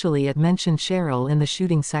specially had mentioned Cheryl in the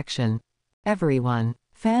shooting section. Everyone,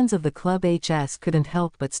 fans of the Club HS, couldn't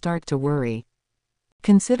help but start to worry.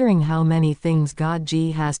 Considering how many things God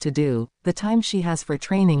G has to do, the time she has for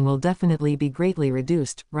training will definitely be greatly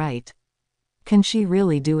reduced, right? Can she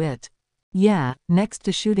really do it? Yeah, next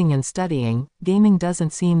to shooting and studying, gaming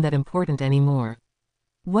doesn't seem that important anymore.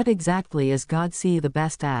 What exactly is God C the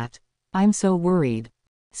best at? I'm so worried.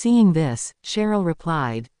 Seeing this, Cheryl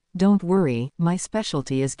replied, don't worry, my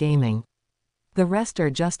specialty is gaming. The rest are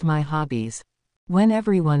just my hobbies. When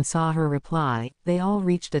everyone saw her reply, they all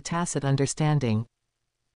reached a tacit understanding.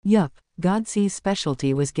 Yup, God C's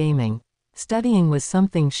specialty was gaming. Studying was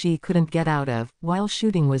something she couldn't get out of, while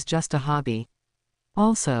shooting was just a hobby.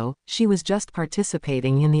 Also, she was just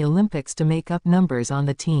participating in the Olympics to make up numbers on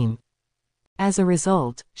the team. As a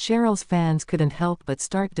result, Cheryl's fans couldn't help but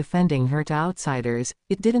start defending her to outsiders.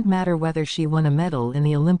 It didn't matter whether she won a medal in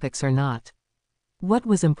the Olympics or not. What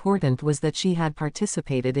was important was that she had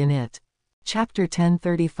participated in it. Chapter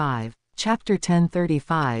 1035. Chapter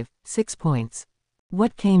 1035, 6 points.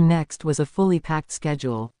 What came next was a fully packed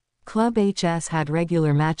schedule. Club HS had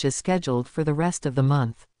regular matches scheduled for the rest of the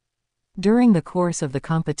month. During the course of the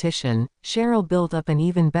competition, Cheryl built up an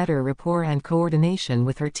even better rapport and coordination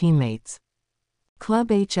with her teammates.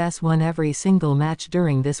 Club HS won every single match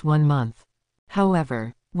during this 1 month.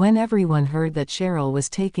 However, when everyone heard that Cheryl was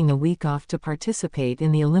taking a week off to participate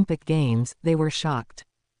in the Olympic Games, they were shocked.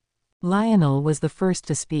 Lionel was the first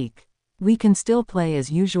to speak. We can still play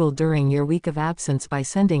as usual during your week of absence by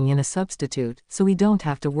sending in a substitute, so we don't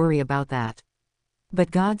have to worry about that.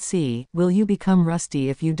 But God C, will you become rusty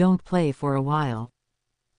if you don't play for a while?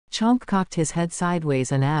 Chonk cocked his head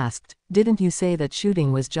sideways and asked, didn't you say that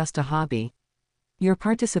shooting was just a hobby? Your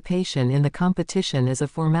participation in the competition is a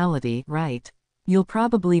formality, right? You'll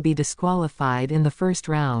probably be disqualified in the first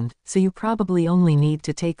round, so you probably only need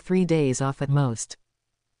to take 3 days off at most.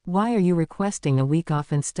 Why are you requesting a week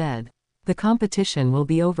off instead? The competition will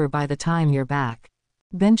be over by the time you're back.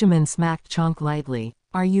 Benjamin smacked Chonk lightly.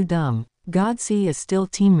 Are you dumb? God C is still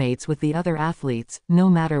teammates with the other athletes, no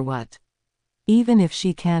matter what. Even if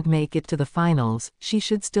she can't make it to the finals, she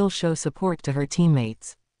should still show support to her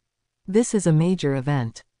teammates. This is a major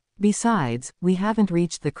event. Besides, we haven't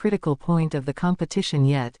reached the critical point of the competition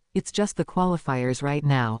yet, it's just the qualifiers right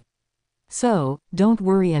now. So, don't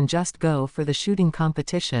worry and just go for the shooting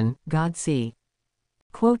competition, God C.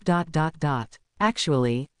 Quote.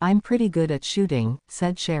 Actually, I'm pretty good at shooting,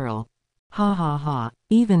 said Cheryl. Ha ha ha.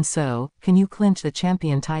 Even so, can you clinch the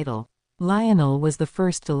champion title? Lionel was the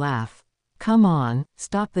first to laugh. Come on,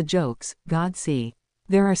 stop the jokes, God C.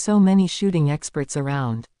 There are so many shooting experts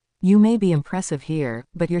around. You may be impressive here,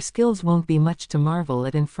 but your skills won't be much to marvel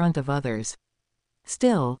at in front of others.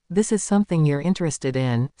 Still, this is something you're interested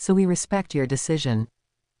in, so we respect your decision.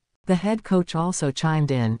 The head coach also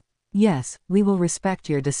chimed in. Yes, we will respect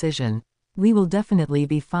your decision. We will definitely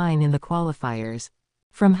be fine in the qualifiers.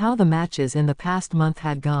 From how the matches in the past month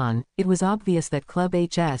had gone, it was obvious that Club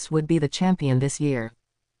HS would be the champion this year.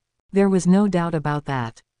 There was no doubt about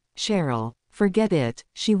that. Cheryl, forget it,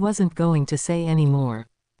 she wasn't going to say any more.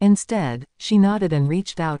 Instead, she nodded and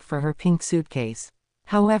reached out for her pink suitcase.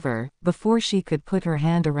 However, before she could put her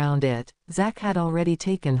hand around it, Zach had already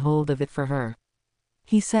taken hold of it for her.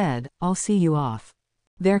 He said, "I'll see you off."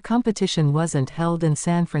 Their competition wasn't held in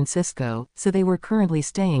San Francisco, so they were currently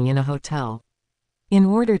staying in a hotel. In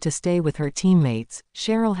order to stay with her teammates,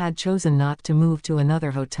 Cheryl had chosen not to move to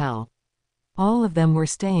another hotel. All of them were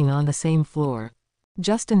staying on the same floor.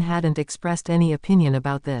 Justin hadn't expressed any opinion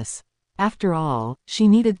about this. After all, she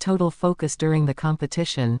needed total focus during the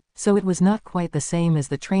competition, so it was not quite the same as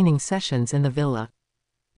the training sessions in the villa.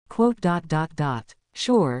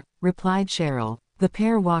 Sure, replied Cheryl. The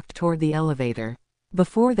pair walked toward the elevator.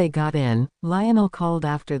 Before they got in, Lionel called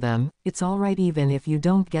after them, "It's alright even if you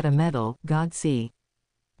don't get a medal, God see.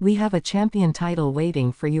 We have a champion title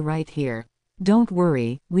waiting for you right here. Don't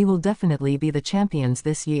worry, we will definitely be the champions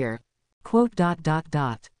this year."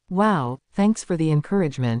 Wow, thanks for the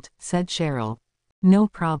encouragement, said Cheryl. No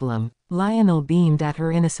problem. Lionel beamed at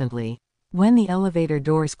her innocently. When the elevator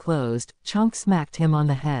doors closed, Chunk smacked him on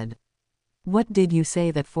the head. "What did you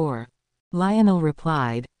say that for?" Lionel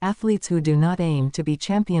replied, "Athletes who do not aim to be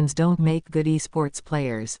champions don't make good esports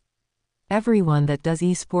players. Everyone that does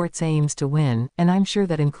esports aims to win, and I'm sure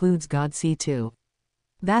that includes Godsey too.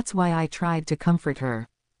 That's why I tried to comfort her."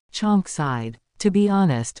 Chunk sighed. To be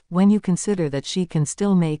honest, when you consider that she can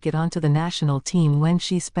still make it onto the national team when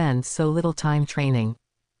she spends so little time training.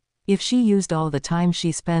 If she used all the time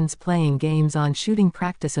she spends playing games on shooting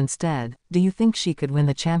practice instead, do you think she could win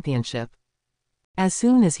the championship? As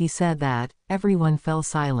soon as he said that, everyone fell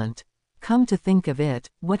silent. Come to think of it,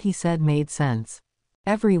 what he said made sense.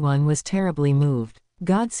 Everyone was terribly moved.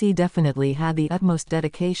 Godsey definitely had the utmost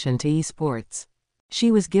dedication to esports. She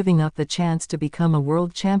was giving up the chance to become a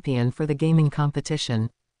world champion for the gaming competition.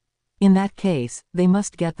 In that case, they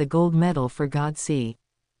must get the gold medal for Godsey.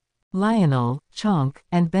 Lionel, Chunk,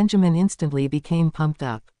 and Benjamin instantly became pumped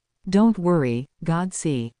up. "Don't worry,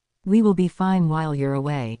 Godsey. We will be fine while you're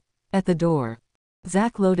away." At the door,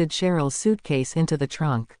 Zach loaded Cheryl's suitcase into the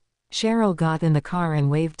trunk. Cheryl got in the car and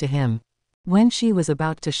waved to him. When she was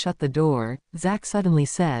about to shut the door, Zach suddenly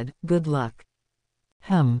said, "Good luck."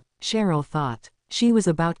 Cheryl thought. She was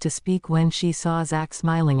about to speak when she saw Zach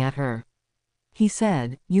smiling at her. He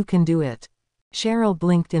said, "You can do it." Cheryl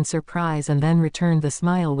blinked in surprise and then returned the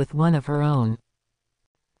smile with one of her own.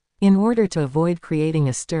 In order to avoid creating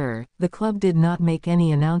a stir, the club did not make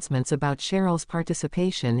any announcements about Cheryl's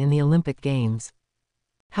participation in the Olympic Games.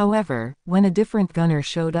 However, when a different gunner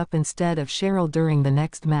showed up instead of Cheryl during the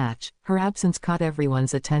next match, her absence caught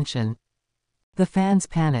everyone's attention. The fans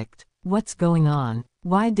panicked. What's going on?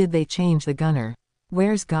 Why did they change the gunner?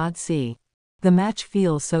 Where's Godsey? The match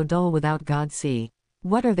feels so dull without Godsey.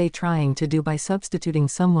 What are they trying to do by substituting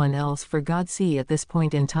someone else for Godsey at this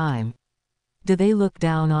point in time? Do they look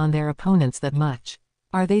down on their opponents that much?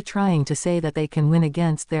 Are they trying to say that they can win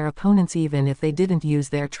against their opponents even if they didn't use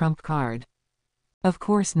their trump card? Of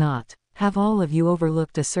course not. Have all of you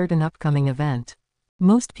overlooked a certain upcoming event?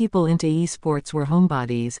 Most people into esports were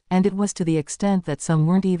homebodies, and it was to the extent that some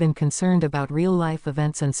weren't even concerned about real-life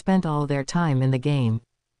events and spent all their time in the game.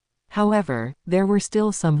 However, there were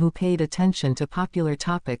still some who paid attention to popular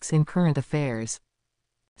topics in current affairs.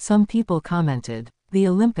 Some people commented, "The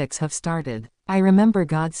Olympics have started. I remember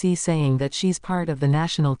Godsey saying that she's part of the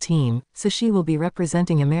national team, so she will be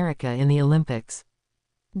representing America in the Olympics.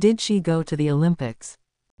 Did she go to the Olympics?"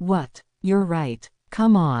 What? You're right.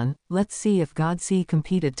 Come on, let's see if Godsey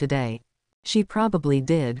competed today. She probably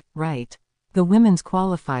did, right? The women's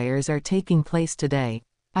qualifiers are taking place today.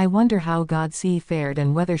 I wonder how Godsey fared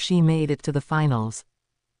and whether she made it to the finals.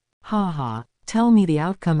 Haha, tell me the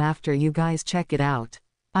outcome after you guys check it out.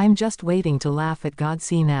 I'm just waiting to laugh at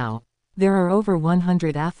Godsey now. There are over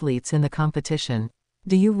 100 athletes in the competition.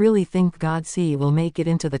 Do you really think Godsey will make it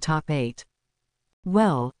into the top 8?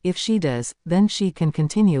 Well, if she does, then she can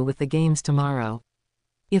continue with the games tomorrow.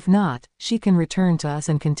 If not, she can return to us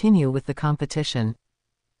and continue with the competition.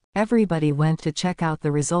 Everybody went to check out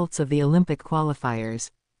the results of the Olympic qualifiers.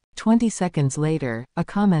 20 seconds later, a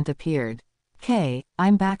comment appeared. "K,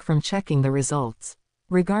 I'm back from checking the results.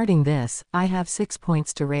 Regarding this, I have 6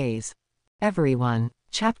 points to raise." Everyone.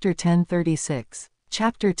 Chapter 1036.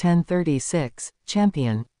 Chapter 1036,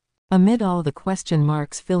 Champion. Amid all the question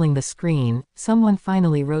marks filling the screen, someone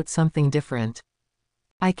finally wrote something different.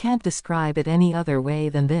 "I can't describe it any other way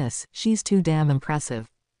than this, she's too damn impressive."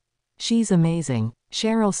 She's amazing.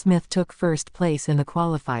 Cheryl Smith took first place in the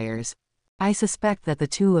qualifiers. I suspect that the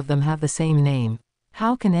two of them have the same name.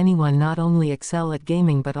 How can anyone not only excel at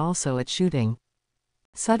gaming but also at shooting?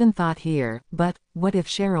 Sudden thought here, but what if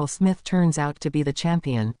Cheryl Smith turns out to be the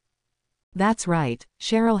champion? That's right,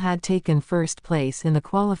 Cheryl had taken first place in the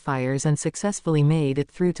qualifiers and successfully made it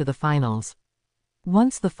through to the finals.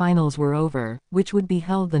 Once the finals were over, which would be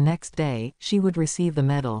held the next day, she would receive the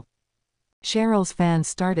medal. Cheryl's fans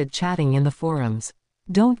started chatting in the forums.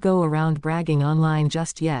 Don't go around bragging online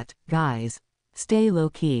just yet, guys. Stay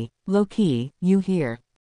low-key. Low-key, you hear?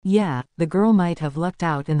 Yeah, the girl might have lucked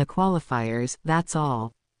out in the qualifiers, that's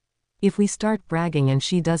all. If we start bragging and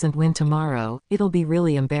she doesn't win tomorrow, it'll be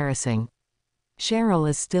really embarrassing. Cheryl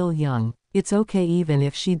is still young. It's okay even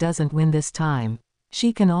if she doesn't win this time.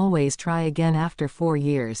 She can always try again after 4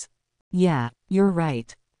 years. Yeah, you're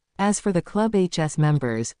right. As for the Club HS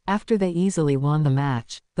members, after they easily won the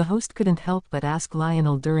match, the host couldn't help but ask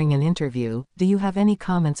Lionel during an interview, "Do you have any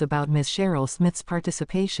comments about Ms. Cheryl Smith's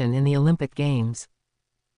participation in the Olympic Games?"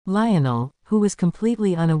 Lionel, who was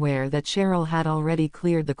completely unaware that Cheryl had already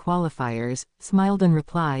cleared the qualifiers, smiled and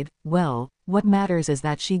replied, "Well, what matters is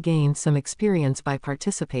that she gained some experience by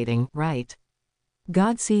participating, right?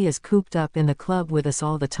 Godsey is cooped up in the club with us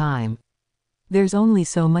all the time. There's only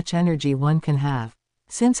so much energy one can have.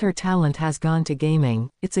 Since her talent has gone to gaming,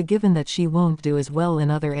 it's a given that she won't do as well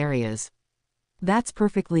in other areas. That's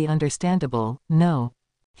perfectly understandable, no?"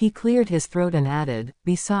 He cleared his throat and added,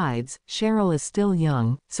 "Besides, Cheryl is still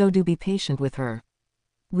young, so do be patient with her.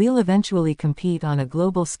 We'll eventually compete on a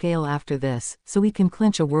global scale after this, so we can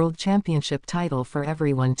clinch a world championship title for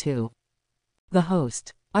everyone too." The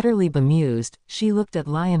host, utterly bemused, she looked at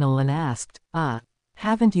Lionel and asked,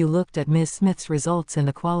 haven't you looked at Ms. Smith's results in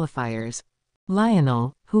the qualifiers?"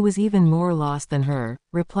 Lionel, who was even more lost than her,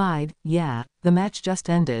 replied, "Yeah, the match just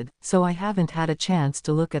ended, so I haven't had a chance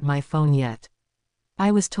to look at my phone yet.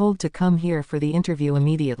 I was told to come here for the interview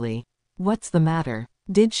immediately. What's the matter?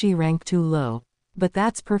 Did she rank too low? But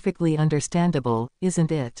that's perfectly understandable,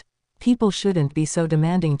 isn't it? People shouldn't be so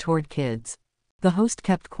demanding toward kids." The host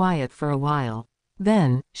kept quiet for a while.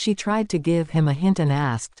 Then, she tried to give him a hint and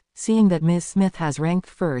asked, "Seeing that Ms. Smith has ranked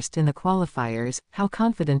first in the qualifiers, how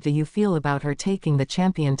confident do you feel about her taking the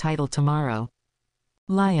champion title tomorrow?"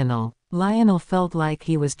 Lionel felt like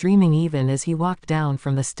he was dreaming even as he walked down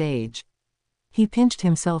from the stage. He pinched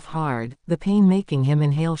himself hard, the pain making him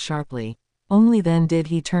inhale sharply. Only then did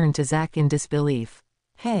he turn to Zach in disbelief.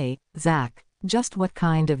 "Hey, Zach, just what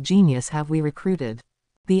kind of genius have we recruited?"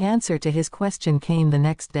 The answer to his question came the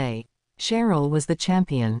next day. Cheryl was the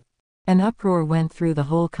champion. An uproar went through the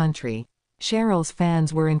whole country. Cheryl's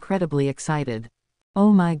fans were incredibly excited.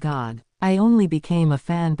 "Oh my God, I only became a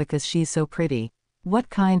fan because she's so pretty.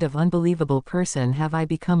 What kind of unbelievable person have I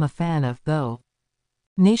become a fan of, though?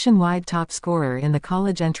 Nationwide top scorer in the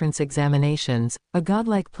college entrance examinations, a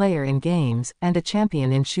godlike player in games, and a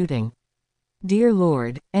champion in shooting. Dear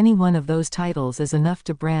Lord, any one of those titles is enough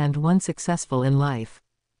to brand one successful in life.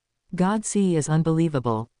 Godsey is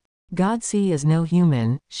unbelievable. Godsey is no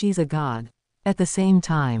human, she's a god." At the same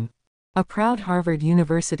time, a proud Harvard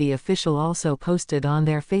University official also posted on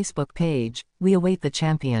their Facebook page, "We await the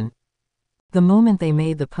champion." The moment they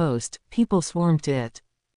made the post, people swarmed to it.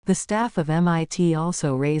 The staff of MIT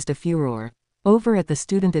also raised a furor. Over at the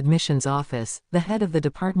student admissions office, the head of the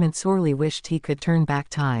department sorely wished he could turn back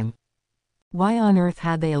time. Why on earth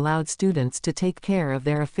had they allowed students to take care of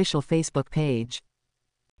their official Facebook page?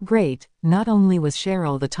 Great, not only was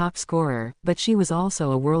Cheryl the top scorer, but she was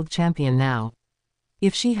also a world champion now.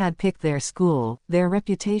 If she had picked their school, their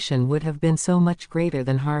reputation would have been so much greater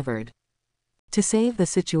than Harvard. To save the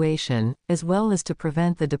situation, as well as to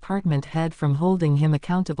prevent the department head from holding him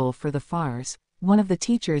accountable for the farce, one of the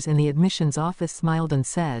teachers in the admissions office smiled and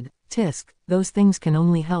said, "Tisk, those things can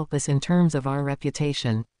only help us in terms of our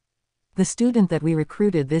reputation. The student that we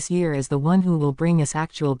recruited this year is the one who will bring us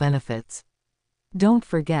actual benefits. Don't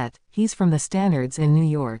forget, he's from the Stannards in New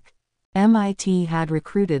York." MIT had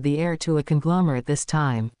recruited the heir to a conglomerate this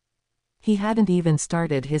time. He hadn't even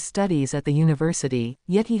started his studies at the university,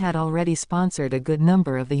 yet he had already sponsored a good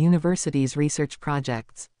number of the university's research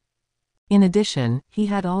projects. In addition, he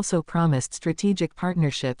had also promised strategic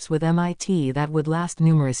partnerships with MIT that would last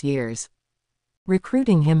numerous years.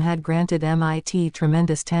 Recruiting him had granted MIT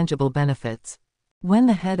tremendous tangible benefits. When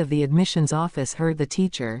the head of the admissions office heard the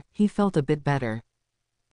teacher, he felt a bit better.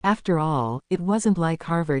 After all, it wasn't like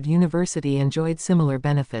Harvard University enjoyed similar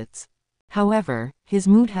benefits. However, his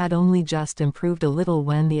mood had only just improved a little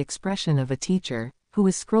when the expression of a teacher, who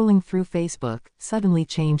was scrolling through Facebook, suddenly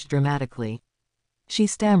changed dramatically. She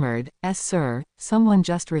stammered, sir, someone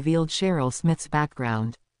just revealed Cheryl Smith's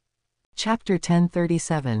background. Chapter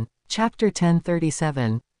 1037. Chapter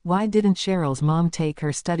 1037. Why didn't Cheryl's mom take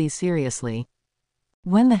her studies seriously?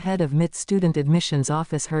 When the head of MIT's student admissions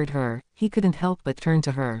office heard her, he couldn't help but turn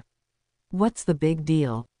to her. What's the big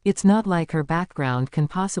deal? It's not like her background can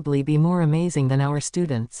possibly be more amazing than our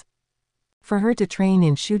students. For her to train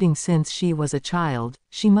in shooting since she was a child,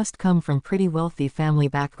 she must come from pretty wealthy family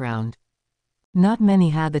background. Not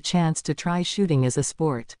many had the chance to try shooting as a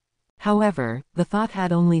sport. However, the thought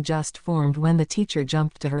had only just formed when the teacher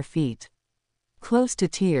jumped to her feet. Close to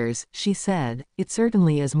tears, she said, "It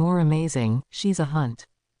certainly is more amazing, she's a hunt."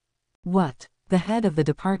 What? The head of the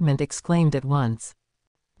department exclaimed at once.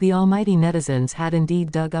 The almighty netizens had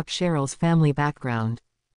indeed dug up Cheryl's family background.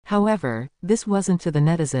 However, this wasn't to the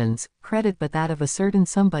netizens' credit but that of a certain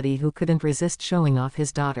somebody who couldn't resist showing off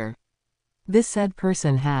his daughter. This said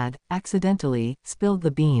person had, accidentally, spilled the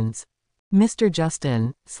beans. Mr.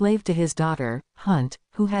 Justin, slave to his daughter, Hunt,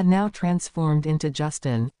 who had now transformed into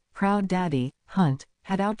Justin, proud daddy, Hunt,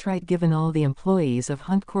 had outright given all the employees of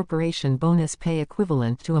Hunt Corporation bonus pay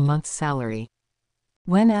equivalent to a month's salary.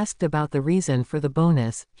 When asked about the reason for the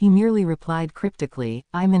bonus, he merely replied cryptically,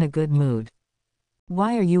 "I'm in a good mood."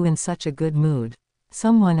 "Why are you in such a good mood?"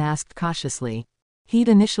 someone asked cautiously. He'd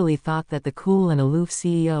initially thought that the cool and aloof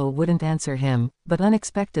CEO wouldn't answer him, but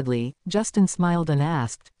unexpectedly, Justin smiled and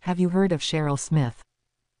asked, "Have you heard of Cheryl Smith?"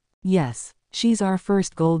 "Yes. She's our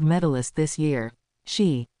first gold medalist this year."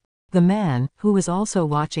 The man, who was also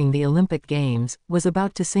watching the Olympic Games, was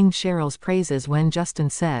about to sing Cheryl's praises when Justin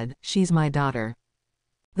said, "She's my daughter."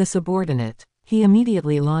 The subordinate. He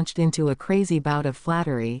immediately launched into a crazy bout of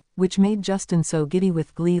flattery, which made Justin so giddy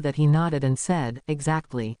with glee that he nodded and said,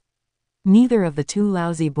 "Exactly. Neither of the two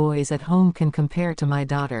lousy boys at home can compare to my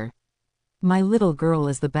daughter. My little girl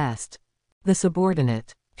is the best." The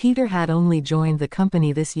subordinate. Peter had only joined the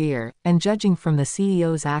company this year, and judging from the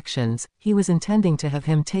CEO's actions, he was intending to have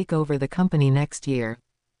him take over the company next year.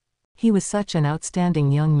 He was such an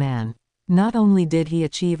outstanding young man. Not only did he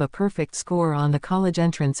achieve a perfect score on the college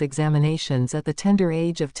entrance examinations at the tender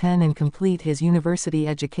age of 10 and complete his university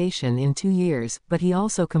education in 2 years, but he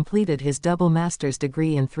also completed his double master's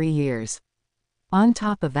degree in 3 years. On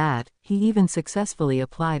top of that, he even successfully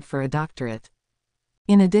applied for a doctorate.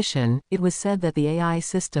 In addition, it was said that the AI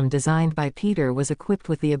system designed by Peter was equipped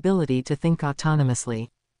with the ability to think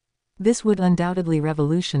autonomously. This would undoubtedly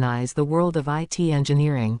revolutionize the world of IT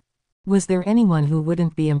engineering. Was there anyone who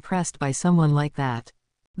wouldn't be impressed by someone like that?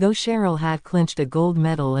 Though Cheryl had clinched a gold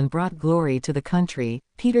medal and brought glory to the country,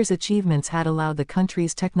 Peter's achievements had allowed the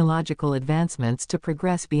country's technological advancements to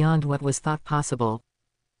progress beyond what was thought possible.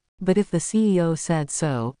 But if the CEO said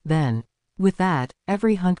so, then. With that,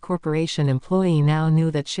 every Hunt Corporation employee now knew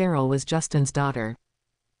that Cheryl was Justin's daughter.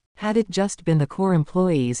 Had it just been the core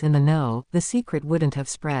employees in the know, the secret wouldn't have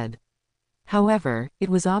spread. However, it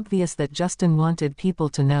was obvious that Justin wanted people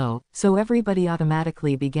to know, so everybody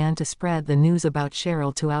automatically began to spread the news about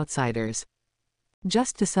Cheryl to outsiders.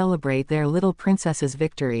 Just to celebrate their little princess's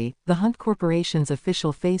victory, the Hunt Corporation's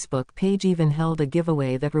official Facebook page even held a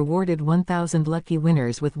giveaway that rewarded 1,000 lucky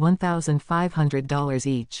winners with $1,500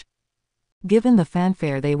 each. Given the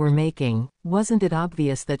fanfare they were making, wasn't it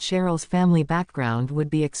obvious that Cheryl's family background would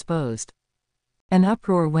be exposed? An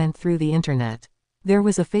uproar went through the internet. There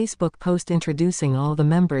was a Facebook post introducing all the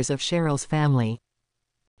members of Cheryl's family.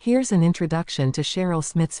 Here's an introduction to Cheryl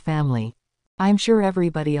Smith's family. I'm sure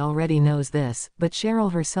everybody already knows this, but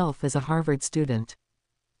Cheryl herself is a Harvard student.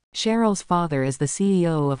 Cheryl's father is the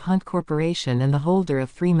CEO of Hunt Corporation and the holder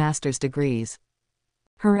of 3 master's degrees.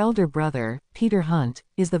 Her elder brother, Peter Hunt,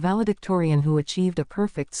 is the valedictorian who achieved a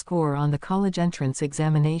perfect score on the college entrance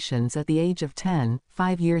examinations at the age of 10,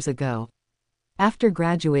 5 years ago. After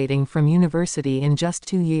graduating from university in just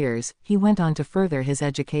 2 years, he went on to further his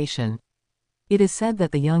education. It is said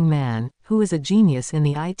that the young man, who is a genius in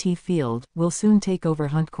the IT field, will soon take over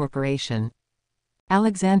Hunt Corporation.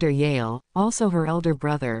 Alexander Yale, also her elder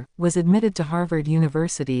brother, was admitted to Harvard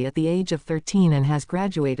University at the age of 13 and has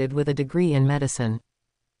graduated with a degree in medicine.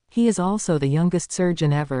 He is also the youngest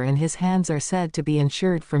surgeon ever and his hands are said to be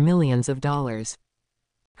insured for millions of dollars.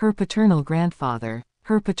 Her paternal grandfather,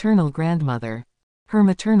 her paternal grandmother, her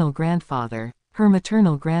maternal grandfather, her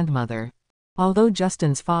maternal grandmother. Although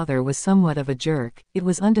Justin's father was somewhat of a jerk, it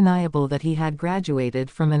was undeniable that he had graduated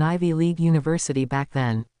from an Ivy League university back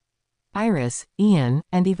then. Iris, Ian,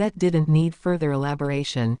 and Yvette didn't need further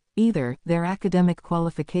elaboration, either. Their academic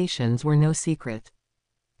qualifications were no secret.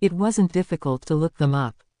 It wasn't difficult to look them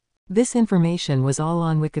up. This information was all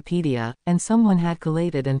on Wikipedia, and someone had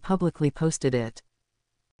collated and publicly posted it.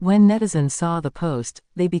 When netizens saw the post,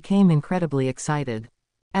 they became incredibly excited.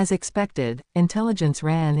 As expected, intelligence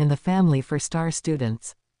ran in the family for star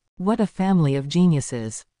students. What a family of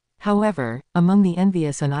geniuses. However, among the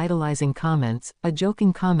envious and idolizing comments, a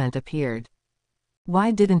joking comment appeared. Why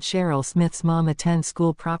didn't Cheryl Smith's mom attend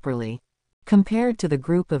school properly? Compared to the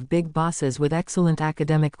group of big bosses with excellent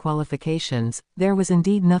academic qualifications, there was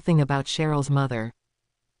indeed nothing about Cheryl's mother.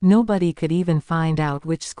 Nobody could even find out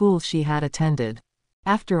which school she had attended.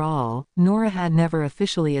 After all, Nora had never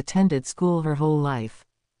officially attended school her whole life.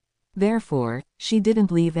 Therefore, she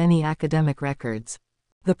didn't leave any academic records.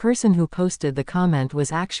 The person who posted the comment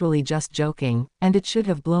was actually just joking, and it should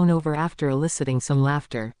have blown over after eliciting some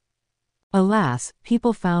laughter. Alas,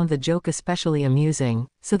 people found the joke especially amusing,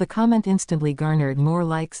 so the comment instantly garnered more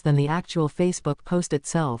likes than the actual Facebook post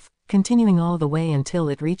itself, continuing all the way until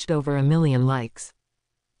it reached over 1 million likes.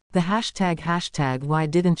 The hashtag why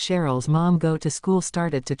didn't Cheryl's mom go to school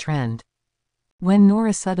started to trend. When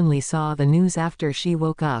Nora suddenly saw the news after she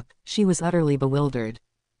woke up, she was utterly bewildered.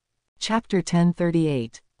 Chapter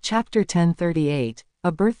 1038. Chapter 1038,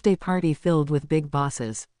 a birthday party filled with big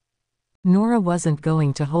bosses. Nora wasn't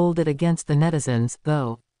going to hold it against the netizens,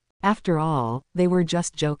 though. After all, they were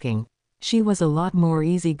just joking. She was a lot more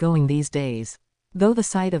easygoing these days. Though the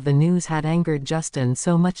sight of the news had angered Justin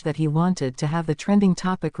so much that he wanted to have the trending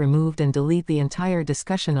topic removed and delete the entire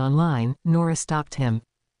discussion online, Nora stopped him.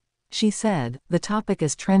 She said, "The topic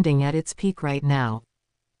is trending at its peak right now.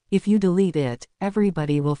 If you delete it,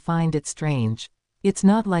 everybody will find it strange. It's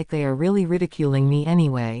not like they are really ridiculing me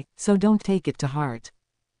anyway, so don't take it to heart."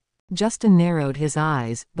 Justin narrowed his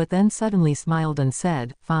eyes, but then suddenly smiled and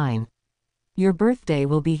said, "Fine. Your birthday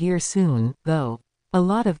will be here soon, though. A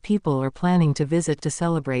lot of people are planning to visit to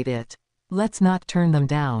celebrate it. Let's not turn them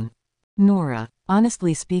down." Nora,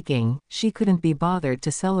 honestly speaking, she couldn't be bothered to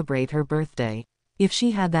celebrate her birthday. If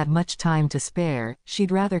she had that much time to spare, she'd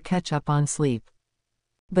rather catch up on sleep.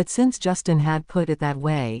 But since Justin had put it that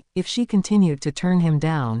way, if she continued to turn him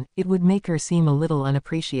down, it would make her seem a little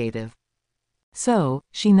unappreciative. So,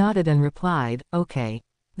 she nodded and replied, "Okay."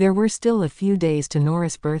 There were still a few days to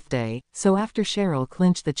Nora's birthday, so after Cheryl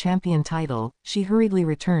clinched the champion title, she hurriedly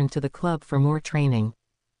returned to the club for more training.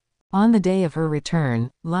 On the day of her return,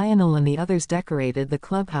 Lionel and the others decorated the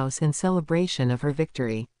clubhouse in celebration of her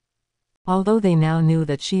victory. Although they now knew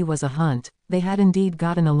that she was a hunt, they had indeed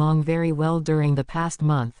gotten along very well during the past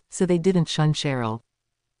month, so they didn't shun Cheryl.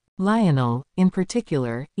 Lionel, in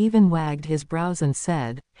particular, even wagged his brows and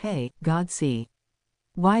said, "Hey, Godsey.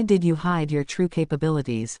 Why did you hide your true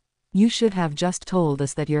capabilities? You should have just told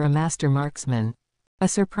us that you're a master marksman." A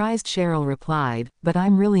surprised Cheryl replied, "But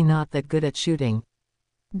I'm really not that good at shooting.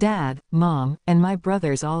 Dad, Mom, and my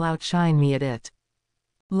brothers all outshine me at it."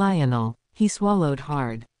 Lionel. He swallowed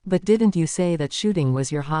hard. "But didn't you say that shooting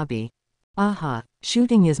was your hobby?" "Aha,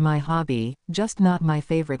 shooting is my hobby, just not my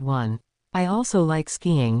favorite one. I also like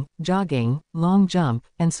skiing, jogging, long jump,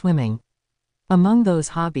 and swimming. Among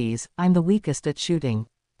those hobbies, I'm the weakest at shooting.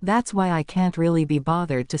 That's why I can't really be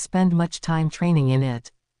bothered to spend much time training in it."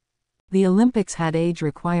 The Olympics had age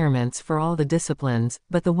requirements for all the disciplines,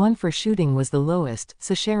 but the one for shooting was the lowest,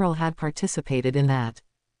 so Cheryl had participated in that.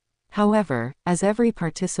 However, as every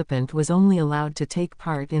participant was only allowed to take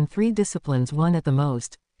part in 3 disciplines, one at the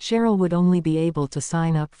most, Cheryl would only be able to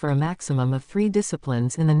sign up for a maximum of 3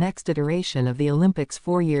 disciplines in the next iteration of the Olympics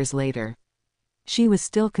 4 years later. She was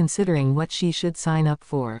still considering what she should sign up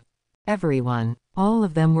for. Everyone, all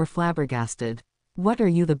of them were flabbergasted. "What are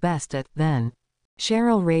you the best at, then?"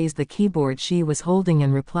 Cheryl raised the keyboard she was holding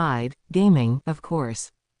and replied, "Gaming, of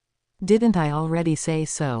course. Didn't I already say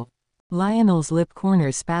so?" Lionel's lip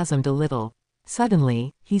corners spasmed a little.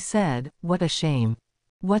 Suddenly, he said, "What a shame.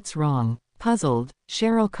 What's wrong?" Puzzled,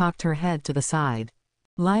 Cheryl cocked her head to the side.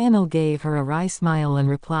 Lionel gave her a wry smile and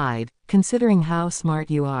replied, "Considering how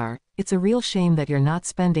smart you are, it's a real shame that you're not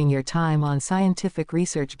spending your time on scientific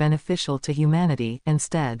research beneficial to humanity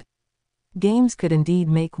instead. Games could indeed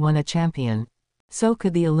make one a champion. So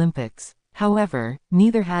could the Olympics. However,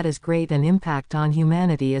 neither had as great an impact on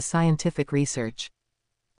humanity as scientific research."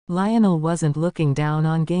 Lionel wasn't looking down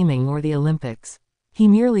on gaming or the Olympics. He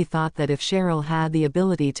merely thought that if Cheryl had the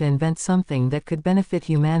ability to invent something that could benefit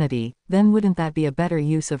humanity, then wouldn't that be a better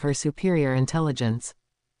use of her superior intelligence?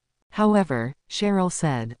 However, Cheryl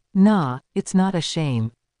said, "Nah, it's not a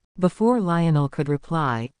shame." Before Lionel could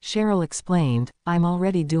reply, Cheryl explained, "I'm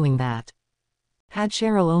already doing that." Had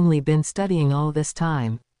Cheryl only been studying all this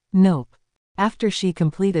time? Nope. After she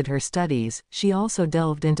completed her studies, she also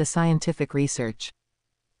delved into scientific research.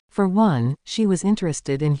 For one, she was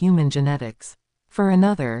interested in human genetics. For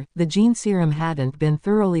another, the gene serum hadn't been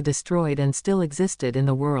thoroughly destroyed and still existed in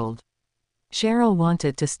the world. Cheryl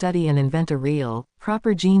wanted to study and invent a real,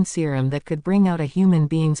 proper gene serum that could bring out a human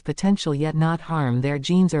being's potential yet not harm their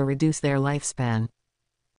genes or reduce their lifespan.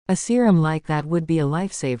 A serum like that would be a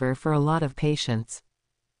lifesaver for a lot of patients.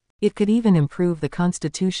 It could even improve the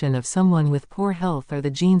constitution of someone with poor health or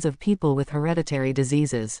the genes of people with hereditary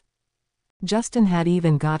diseases. Justin had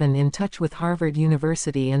even gotten in touch with Harvard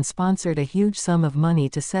University and sponsored a huge sum of money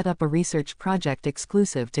to set up a research project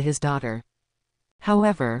exclusive to his daughter.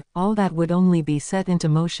 However, all that would only be set into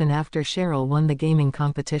motion after Cheryl won the gaming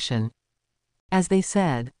competition. As they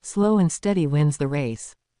said, slow and steady wins the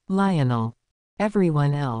race. Lionel.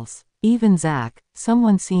 Everyone else, even Zach,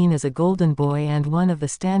 someone seen as a golden boy and one of the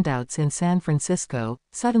standouts in San Francisco,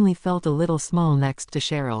 suddenly felt a little small next to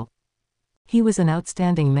Cheryl. He was an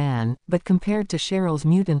outstanding man, but compared to Cheryl's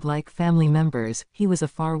mutant-like family members, he was a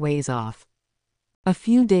far ways off. A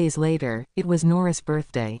few days later, it was Nora's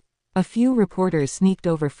birthday. A few reporters sneaked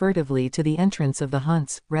over furtively to the entrance of the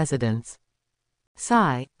Hunts' residence.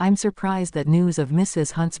 Sigh, I'm surprised that news of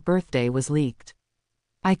Mrs. Hunt's birthday was leaked.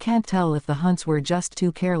 I can't tell if the Hunts were just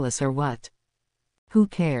too careless or what. Who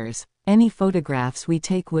cares? Any photographs we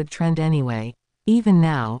take would trend anyway. Even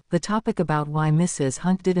now, the topic about why Mrs.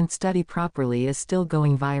 Hunt didn't study properly is still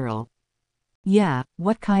going viral. Yeah,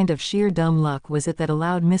 what kind of sheer dumb luck was it that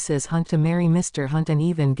allowed Mrs. Hunt to marry Mr. Hunt and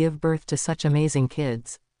even give birth to such amazing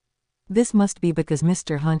kids? This must be because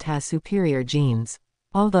Mr. Hunt has superior genes.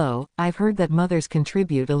 Although, I've heard that mothers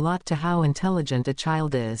contribute a lot to how intelligent a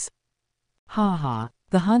child is. Ha ha,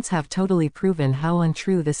 the Hunts have totally proven how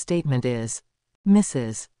untrue this statement is.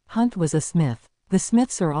 Mrs. Hunt was a Smith. The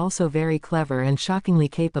Smiths are also very clever and shockingly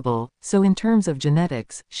capable, so in terms of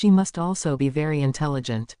genetics, she must also be very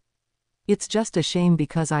intelligent. It's just a shame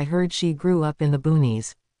because I heard she grew up in the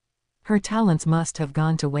boonies. Her talents must have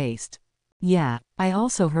gone to waste. Yeah, I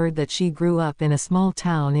also heard that she grew up in a small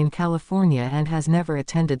town in California and has never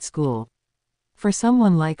attended school. For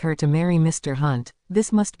someone like her to marry Mr. Hunt,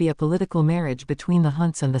 this must be a political marriage between the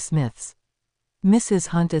Hunts and the Smiths. Mrs.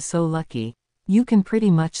 Hunt is so lucky. You can pretty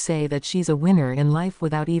much say that she's a winner in life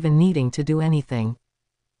without even needing to do anything.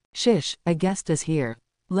 Shish, a guest is here.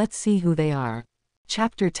 Let's see who they are.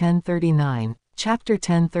 Chapter 1039. Chapter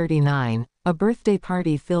 1039, a birthday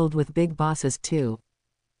party filled with big bosses too.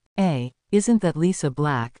 Isn't that Lisa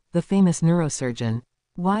Black, the famous neurosurgeon?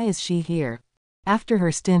 Why is she here? After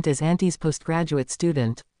her stint as Auntie's postgraduate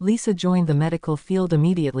student, Lisa joined the medical field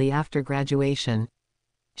immediately after graduation.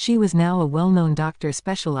 She was now a well-known doctor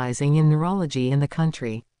specializing in neurology in the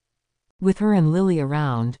country. With her and Lily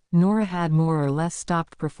around, Nora had more or less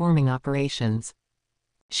stopped performing operations.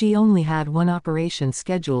 She only had one operation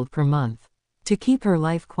scheduled per month. To keep her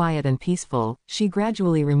life quiet and peaceful, she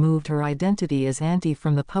gradually removed her identity as Auntie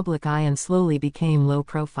from the public eye and slowly became low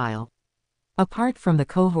profile. Apart from the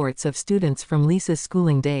cohorts of students from Lisa's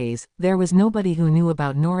schooling days, there was nobody who knew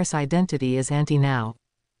about Nora's identity as Auntie now.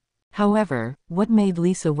 However, what made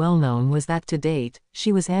Lisa well known was that to date,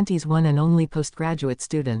 she was Auntie's one and only postgraduate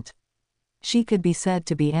student. She could be said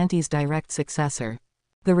to be Auntie's direct successor.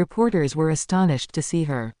 The reporters were astonished to see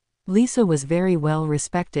her. Lisa was very well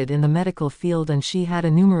respected in the medical field and she had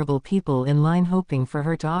innumerable people in line hoping for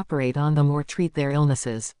her to operate on them or treat their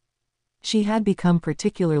illnesses. She had become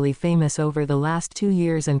particularly famous over the last 2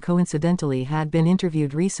 years and coincidentally had been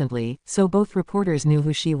interviewed recently, so both reporters knew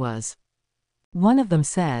who she was. One of them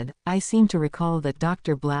said, "I seem to recall that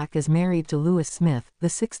Dr. Black is married to Louis Smith, the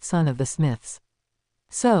 6th son of the Smiths.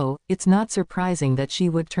 So, it's not surprising that she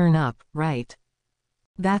would turn up, right?"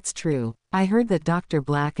 "That's true. I heard that Dr.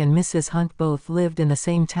 Black and Mrs. Hunt both lived in the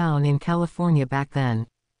same town in California back then.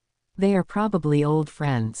 They are probably old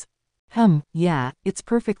friends." Yeah, it's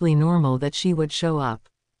perfectly normal that she would show up."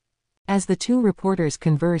 As the two reporters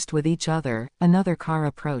conversed with each other, another car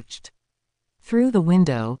approached. Through the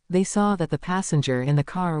window, they saw that the passenger in the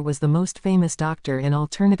car was the most famous doctor in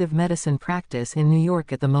alternative medicine practice in New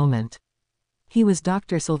York at the moment. He was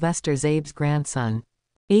Dr. Sylvester Zabe's grandson.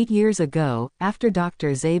 8 years ago, after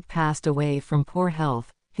Dr. Zabe passed away from poor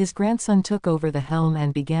health, his grandson took over the helm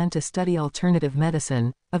and began to study alternative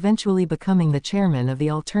medicine, eventually becoming the chairman of the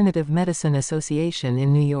Alternative Medicine Association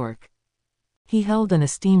in New York. He held an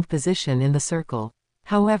esteemed position in the circle.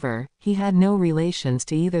 However, he had no relations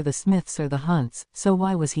to either the Smiths or the Hunts, so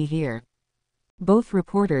why was he here? Both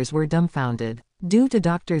reporters were dumbfounded. Due to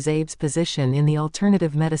Dr. Zabe's position in the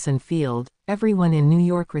alternative medicine field, everyone in New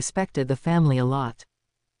York respected the family a lot.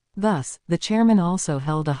 Thus, the chairman also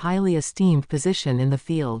held a highly esteemed position in the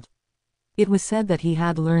field. It was said that he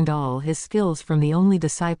had learned all his skills from the only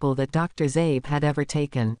disciple that Dr. Zabe had ever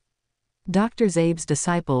taken. Dr. Zabe's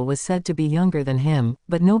disciple was said to be younger than him,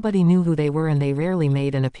 but nobody knew who they were and they rarely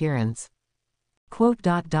made an appearance.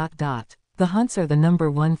 The Hunts are the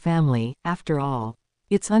 #1 family, after all.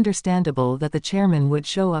 It's understandable that the chairman would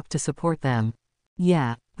show up to support them.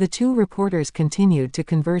 Yeah. The two reporters continued to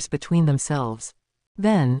converse between themselves.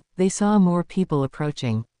 Then, they saw more people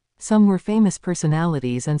approaching. Some were famous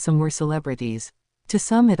personalities and some were celebrities. To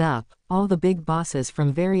sum it up, all the big bosses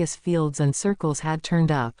from various fields and circles had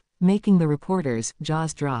turned up, making the reporters'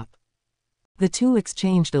 jaws drop. The two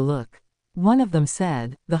exchanged a look. One of them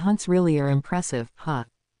said, "The Hunts really are impressive, huh?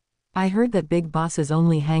 I heard that big bosses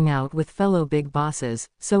only hang out with fellow big bosses,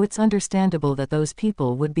 so it's understandable that those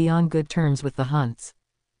people would be on good terms with the Hunts."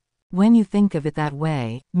 When you think of it that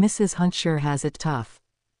way, Mrs. Hunt sure has it tough.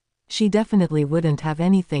 She definitely wouldn't have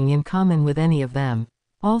anything in common with any of them.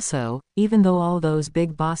 Also, even though all those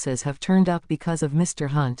big bosses have turned up because of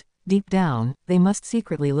Mr. Hunt, deep down, they must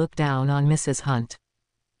secretly look down on Mrs. Hunt.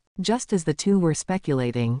 Just as the two were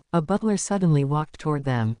speculating, a butler suddenly walked toward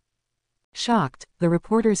them. Shocked, the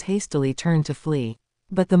reporters hastily turned to flee.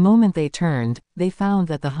 But the moment they turned, they found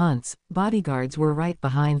that the Hunts' bodyguards were right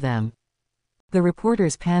behind them. The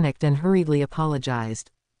reporters panicked and hurriedly apologized.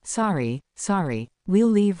 Sorry, we'll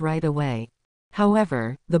leave right away."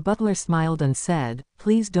 However, the butler smiled and said,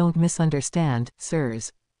 "Please don't misunderstand,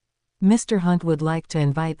 sirs. Mr. Hunt would like to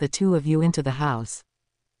invite the two of you into the house."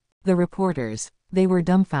 The reporters. They were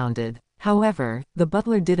dumbfounded. However, the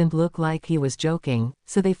butler didn't look like he was joking,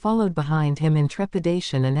 so they followed behind him in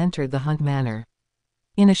trepidation and entered the Hunt manor.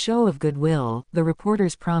 In a show of goodwill, the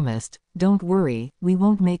reporters promised, "Don't worry, we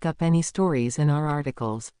won't make up any stories in our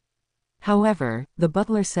articles." However, the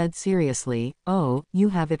butler said seriously, "Oh, you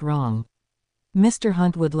have it wrong. Mr.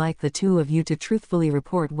 Hunt would like the two of you to truthfully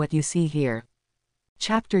report what you see here."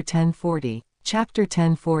 Chapter 1040. Chapter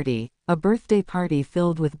 1040, A Birthday Party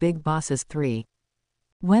Filled with Big Bosses 3.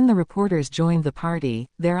 When the reporters joined the party,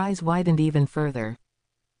 their eyes widened even further.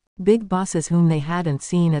 Big bosses whom they hadn't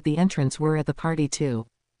seen at the entrance were at the party too.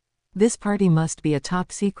 This party must be a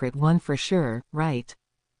top secret one for sure, right?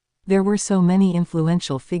 There were so many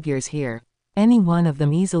influential figures here. Any one of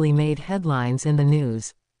them easily made headlines in the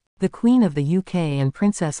news. The Queen of the UK and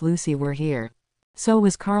Princess Lucy were here. So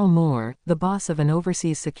was Karl Moore, the boss of an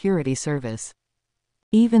overseas security service.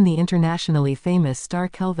 Even the internationally famous star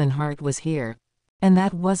Kelvin Hart was here. And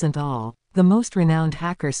that wasn't all. The most renowned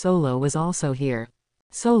hacker Solo was also here.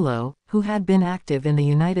 Solo, who had been active in the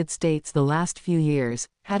United States the last few years,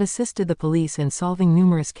 had assisted the police in solving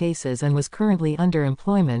numerous cases and was currently under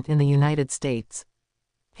employment in the United States.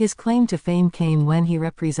 His claim to fame came when he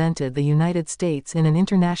represented the United States in an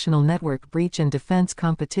international network breach and defense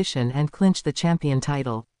competition and clinched the champion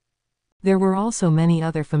title. There were also many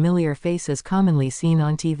other familiar faces commonly seen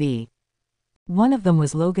on TV. One of them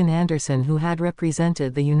was Logan Anderson, who had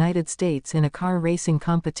represented the United States in a car racing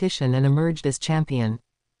competition and emerged as champion.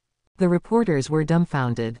 The reporters were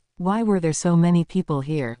dumbfounded. Why were there so many people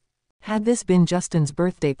here? Had this been Justin's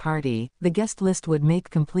birthday party, the guest list would make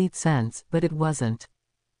complete sense, but it wasn't.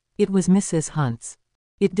 It was Mrs. Hunt's.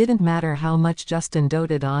 It didn't matter how much Justin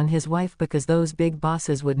doted on his wife because those big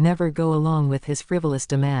bosses would never go along with his frivolous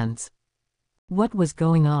demands. What was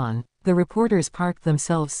going on? The reporters parked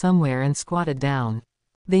themselves somewhere and squatted down.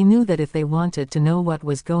 They knew that if they wanted to know what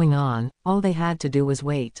was going on, all they had to do was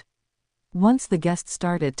wait. Once the guests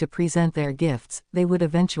started to present their gifts, they would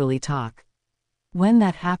eventually talk. When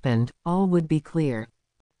that happened, all would be clear.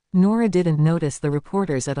 Nora didn't notice the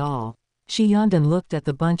reporters at all. She yawned and looked at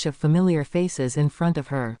the bunch of familiar faces in front of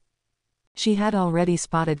her. She had already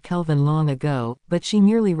spotted Kelvin long ago, but she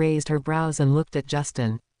merely raised her brows and looked at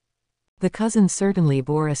Justin. The cousins certainly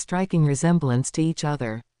bore a striking resemblance to each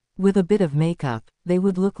other. With a bit of makeup, they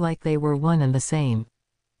would look like they were one and the same.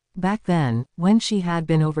 Back then, when she had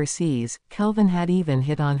been overseas, Kelvin had even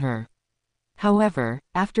hit on her. However,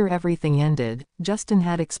 after everything ended, Justin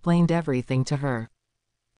had explained everything to her.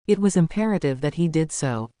 It was imperative that he did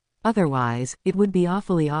so. Otherwise, it would be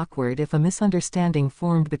awfully awkward if a misunderstanding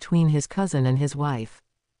formed between his cousin and his wife.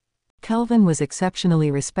 Kelvin was exceptionally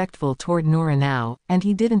respectful toward Nora now, and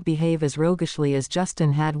he didn't behave as roguishly as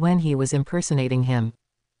Justin had when he was impersonating him.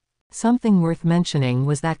 Something worth mentioning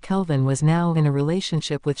was that Kelvin was now in a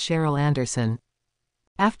relationship with Cheryl Anderson.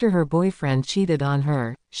 After her boyfriend cheated on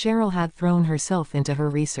her, Cheryl had thrown herself into her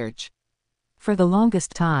research. For the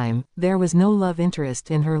longest time, there was no love interest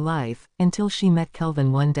in her life, until she met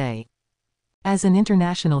Kelvin one day. As an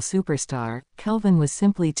international superstar, Kelvin was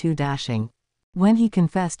simply too dashing. When he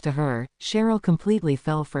confessed to her, Cheryl completely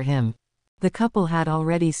fell for him. The couple had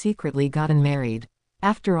already secretly gotten married.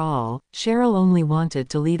 After all, Cheryl only wanted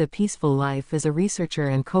to lead a peaceful life as a researcher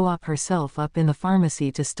and co-op herself up in the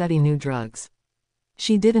pharmacy to study new drugs.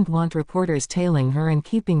 She didn't want reporters tailing her and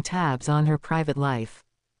keeping tabs on her private life.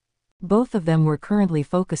 Both of them were currently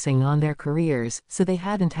focusing on their careers, so they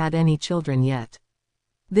hadn't had any children yet.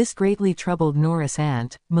 This greatly troubled Nora's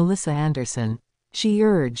aunt, Melissa Anderson. She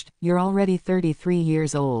urged, "You're already 33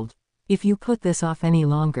 years old. If you put this off any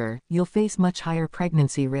longer, you'll face much higher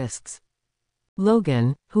pregnancy risks."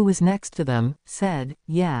 Logan, who was next to them, said,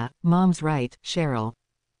 "Yeah, Mom's right, Cheryl.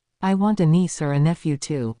 I want a niece or a nephew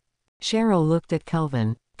too." Cheryl looked at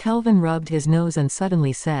Kelvin. Kelvin rubbed his nose and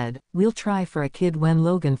suddenly said, "We'll try for a kid when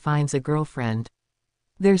Logan finds a girlfriend.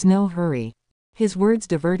 There's no hurry." His words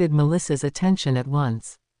diverted Melissa's attention at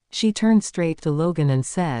once. She turned straight to Logan and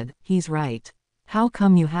said, "He's right. How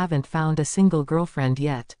come you haven't found a single girlfriend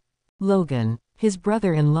yet?" Logan. His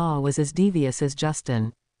brother-in-law was as devious as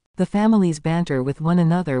Justin. The family's banter with one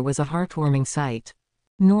another was a heartwarming sight.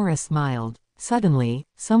 Nora smiled. Suddenly,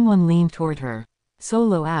 someone leaned toward her.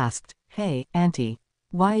 Solo asked, "Hey, Auntie.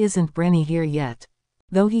 Why isn't Brenny here yet?"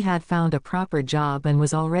 Though he had found a proper job and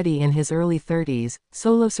was already in his early 30s,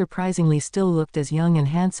 Solo surprisingly still looked as young and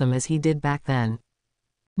handsome as he did back then.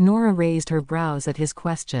 Nora raised her brows at his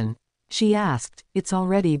question. She asked, "It's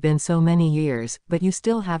already been so many years, but you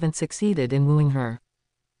still haven't succeeded in wooing her?"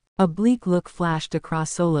 A bleak look flashed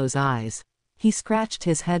across Solo's eyes. He scratched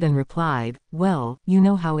his head and replied, "Well, you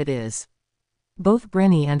know how it is. Both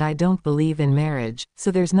Brenny and I don't believe in marriage,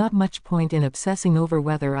 so there's not much point in obsessing over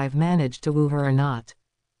whether I've managed to woo her or not.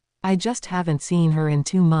 I just haven't seen her in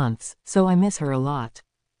 2 months, so I miss her a lot."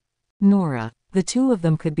 Nora. The two of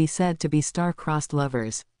them could be said to be star-crossed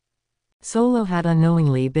lovers. Solo had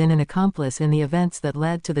unknowingly been an accomplice in the events that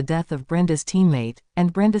led to the death of Brenda's teammate,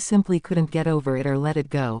 and Brenda simply couldn't get over it or let it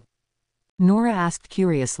go. Nora asked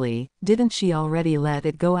curiously, "Didn't she already let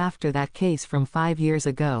it go after that case from 5 years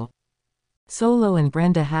ago?" Solo and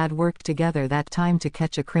Brenda had worked together that time to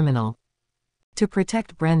catch a criminal. To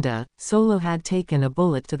protect Brenda, Solo had taken a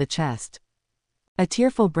bullet to the chest. A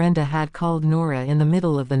tearful Brenda had called Nora in the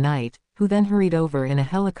middle of the night, who then hurried over in a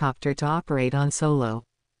helicopter to operate on Solo.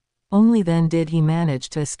 Only then did he manage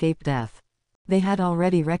to escape death. They had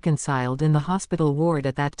already reconciled in the hospital ward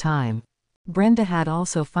at that time. Brenda had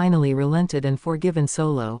also finally relented and forgiven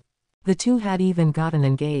Solo. The two had even gotten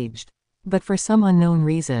engaged. But for some unknown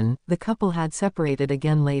reason, the couple had separated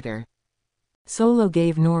again later. Solo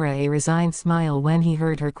gave Nora a resigned smile when he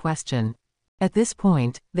heard her question. At this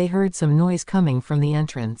point, they heard some noise coming from the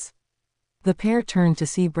entrance. The pair turned to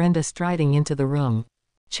see Brenda striding into the room.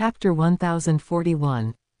 Chapter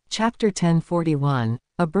 1041. Chapter 1041,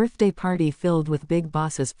 A Birthday Party Filled with Big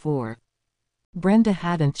Bosses 4. Brenda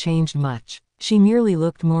hadn't changed much. She merely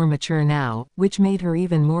looked more mature now, which made her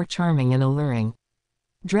even more charming and alluring.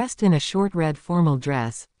 Dressed in a short red formal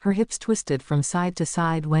dress, her hips twisted from side to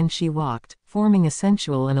side when she walked, forming a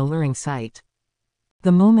sensual and alluring sight.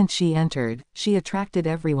 The moment she entered, she attracted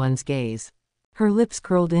everyone's gaze. Her lips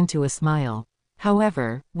curled into a smile.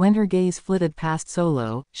 However, when her gaze flitted past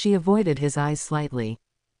Solo, she avoided his eyes slightly.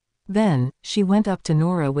 Then, she went up to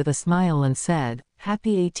Nora with a smile and said,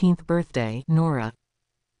 "Happy 18th birthday, Nora."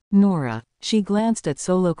 Nora. She glanced at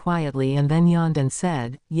Solo quietly and then yawned and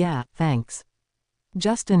said, "Yeah, thanks.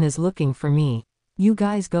 Justin is looking for me. You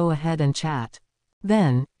guys go ahead and chat."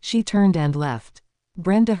 Then, she turned and left.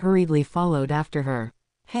 Brenda hurriedly followed after her.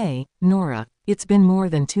 "Hey, Nora, it's been more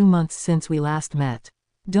than 2 months since we last met.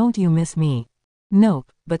 Don't you miss me?"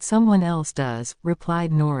 "Nope, but someone else does,"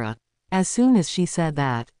 replied Nora. As soon as she said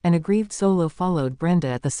that, an aggrieved Solo followed Brenda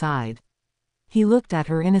at the side. He looked at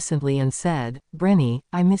her innocently and said, "Brenny,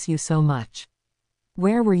 I miss you so much.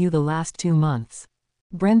 Where were you the last 2 months?"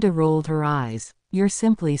 Brenda rolled her eyes. "You're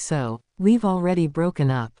simply so. We've already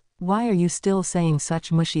broken up. Why are you still saying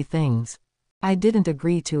such mushy things?" "I didn't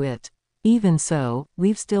agree to it. Even so,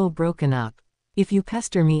 we've still broken up. If you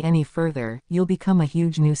pester me any further, you'll become a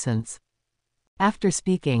huge nuisance." After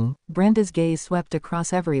speaking, Brenda's gaze swept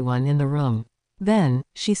across everyone in the room. Then,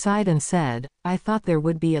 she sighed and said, "I thought there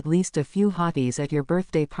would be at least a few hotties at your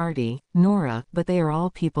birthday party, Nora, but they are all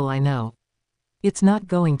people I know. It's not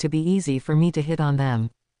going to be easy for me to hit on them."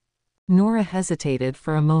 Nora hesitated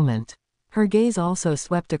for a moment. Her gaze also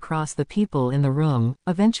swept across the people in the room,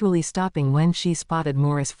 eventually stopping when she spotted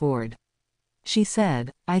Morris Ford. She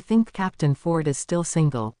said, "I think Captain Ford is still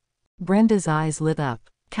single." Brenda's eyes lit up.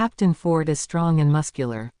 Captain Ford is strong and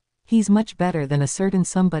muscular. He's much better than a certain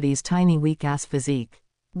somebody's tiny weak-ass physique.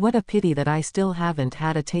 What a pity that I still haven't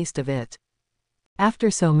had a taste of it. After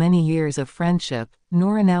so many years of friendship,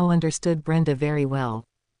 Nora now understood Brenda very well.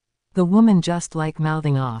 The woman just liked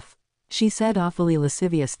mouthing off. She said awfully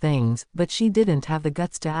lascivious things, but she didn't have the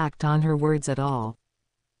guts to act on her words at all.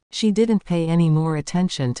 She didn't pay any more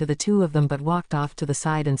attention to the two of them but walked off to the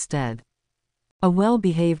side instead. A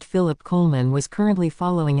well-behaved Philip Coleman was currently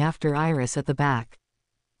following after Iris at the back.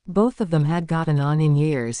 Both of them had gotten on in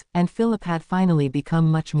years, and Philip had finally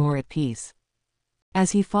become much more at peace.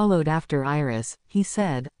 As he followed after Iris, he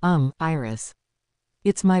said, Iris.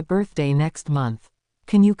 It's my birthday next month.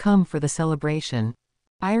 Can you come for the celebration?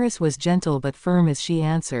 Iris was gentle but firm as she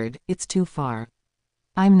answered, it's too far.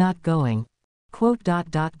 I'm not going.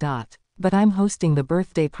 But I'm hosting the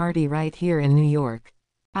birthday party right here in New York.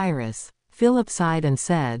 Iris. Philip sighed and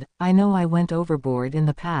said, I know I went overboard in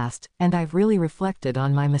the past, and I've really reflected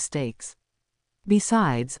on my mistakes.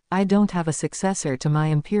 Besides, I don't have a successor to my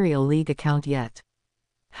Imperial League account yet.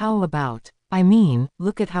 How about,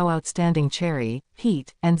 look at how outstanding Cherry,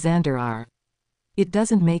 Pete, and Xander are. It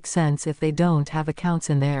doesn't make sense if they don't have accounts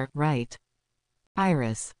in there, right?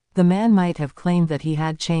 Iris. The man might have claimed that he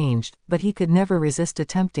had changed, but he could never resist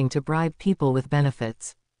attempting to bribe people with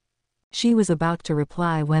benefits. She was about to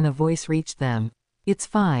reply when a voice reached them. It's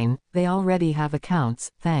fine, they already have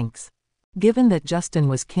accounts, thanks. Given that Justin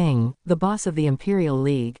was king, the boss of the Imperial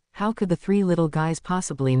League, how could the three little guys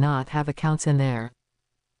possibly not have accounts in there?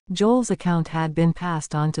 Joel's account had been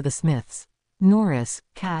passed on to the Smiths. Nora's,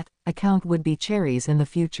 Cat, account would be Cherry's in the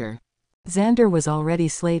future. Xander was already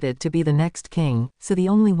slated to be the next king, so the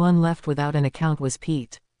only one left without an account was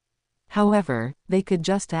Pete. However, they could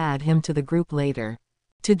just add him to the group later.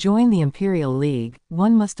 To join the Imperial League,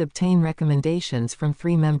 one must obtain recommendations from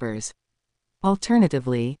 3 members.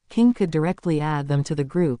 Alternatively, King could directly add them to the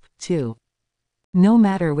group, too. No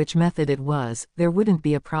matter which method it was, there wouldn't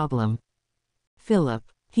be a problem. Philip.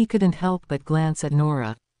 He couldn't help but glance at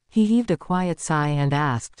Nora. He heaved a quiet sigh and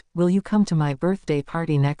asked, will you come to my birthday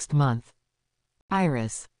party next month?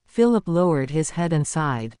 Iris. Philip lowered his head and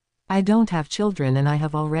sighed. I don't have children and I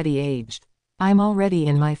have already aged. I'm already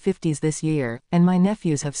in my 50s this year, and my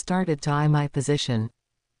nephews have started to eye my position.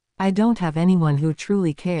 I don't have anyone who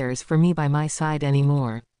truly cares for me by my side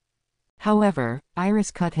anymore. However,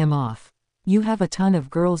 Iris cut him off. You have a ton of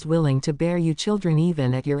girls willing to bear you children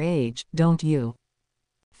even at your age, don't you?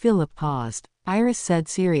 Philip paused. Iris said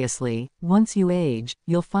seriously, once you age,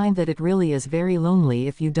 you'll find that it really is very lonely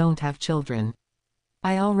if you don't have children.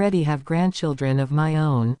 I already have grandchildren of my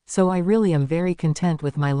own, so I really am very content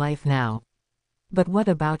with my life now. But what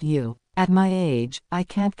about you? At my age, I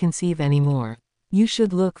can't conceive anymore. You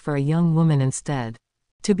should look for a young woman instead.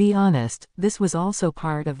 To be honest, this was also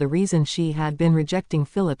part of the reason she had been rejecting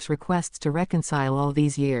Philip's requests to reconcile all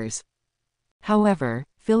these years. However,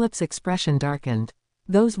 Philip's expression darkened.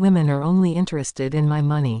 Those women are only interested in my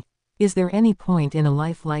money. Is there any point in a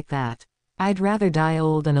life like that? I'd rather die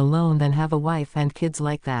old and alone than have a wife and kids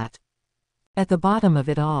like that. At the bottom of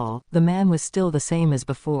it all, the man was still the same as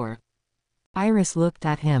before. Iris looked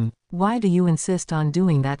at him. Why do you insist on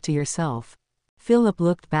doing that to yourself? Philip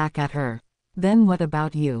looked back at her. Then what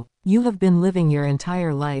about you? You have been living your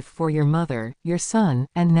entire life for your mother, your son,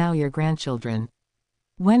 and now your grandchildren.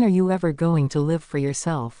 When are you ever going to live for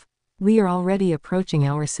yourself? We are already approaching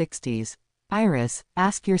our 60s. Iris,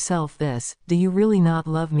 ask yourself this, do you really not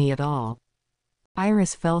love me at all?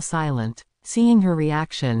 Iris fell silent. Seeing her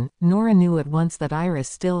reaction, Nora knew at once that Iris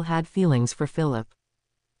still had feelings for Philip.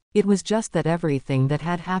 It was just that everything that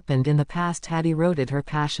had happened in the past had eroded her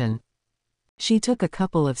passion. She took a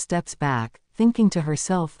couple of steps back, thinking to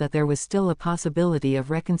herself that there was still a possibility of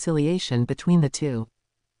reconciliation between the two.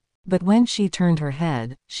 But when she turned her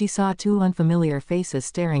head, she saw 2 unfamiliar faces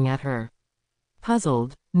staring at her.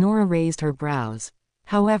 Puzzled, Nora raised her brows.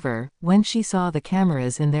 However, when she saw the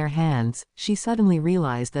cameras in their hands, she suddenly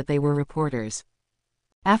realized that they were reporters.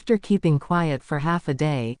 After keeping quiet for half a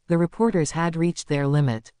day, the reporters had reached their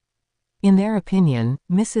limit. In their opinion,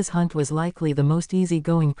 Mrs. Hunt was likely the most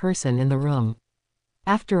easygoing person in the room.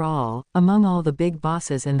 After all, among all the big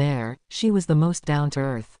bosses in there, she was the most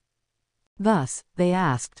down-to-earth. Thus, they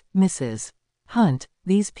asked, Mrs. Hunt,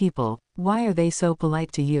 these people, why are they so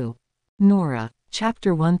polite to you? Nora.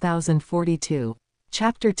 Chapter 1042.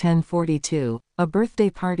 Chapter 1042, A Birthday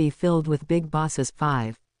Party Filled with Big Bosses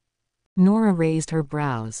 5. Nora raised her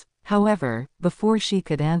brows. However, before she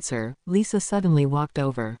could answer, Lisa suddenly walked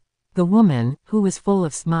over. The woman, who was full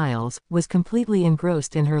of smiles, was completely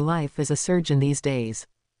engrossed in her life as a surgeon these days.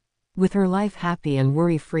 With her life happy and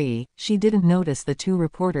worry-free, she didn't notice the 2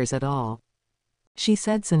 reporters at all. She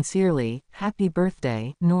said sincerely, Happy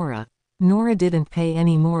birthday, Nora. Nora didn't pay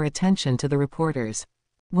any more attention to the reporters.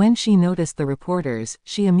 When she noticed the reporters,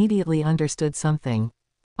 she immediately understood something.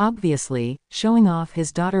 Obviously, showing off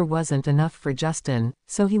his daughter wasn't enough for Justin,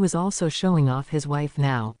 so he was also showing off his wife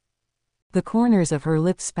now. The corners of her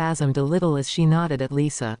lips spasmed a little as she nodded at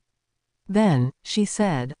Lisa. Then, she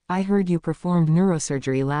said, "I heard you performed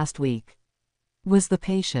neurosurgery last week. Was the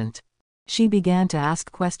patient?" She began to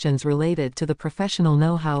ask questions related to the professional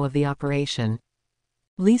know-how of the operation.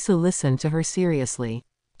 Lisa listened to her seriously.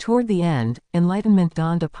 Toward the end, enlightenment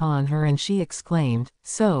dawned upon her and she exclaimed,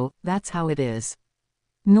 "So, that's how it is.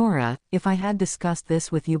 Nora, if I had discussed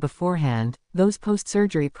this with you beforehand, those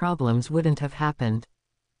post-surgery problems wouldn't have happened.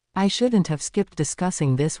 I shouldn't have skipped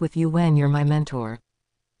discussing this with you when you're my mentor."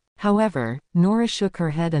 However, Nora shook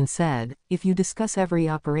her head and said, "If you discuss every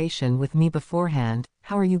operation with me beforehand,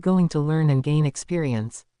 how are you going to learn and gain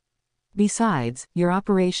experience? Besides, your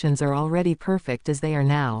operations are already perfect as they are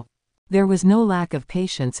now." There was no lack of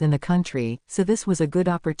patients in the country, so this was a good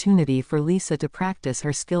opportunity for Lisa to practice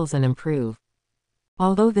her skills and improve.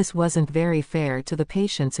 Although this wasn't very fair to the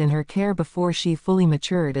patients in her care before she fully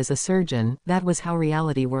matured as a surgeon, that was how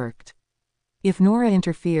reality worked. If Nora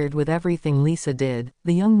interfered with everything Lisa did,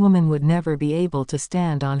 the young woman would never be able to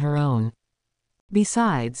stand on her own.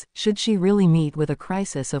 Besides, should she really meet with a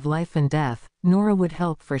crisis of life and death, Nora would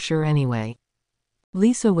help for sure anyway.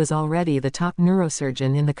 Lisa was already the top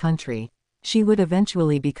neurosurgeon in the country. She would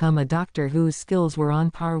eventually become a doctor whose skills were on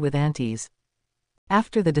par with Auntie's.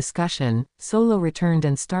 After the discussion, Solo returned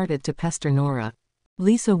and started to pester Nora.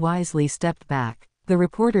 Lisa wisely stepped back. The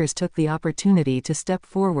reporters took the opportunity to step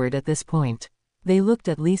forward at this point. They looked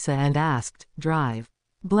at Lisa and asked, "Drive.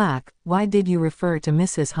 Black, why did you refer to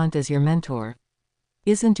Mrs. Hunt as your mentor?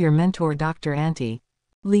 Isn't your mentor Dr. Auntie?"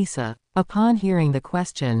 Lisa. Upon hearing the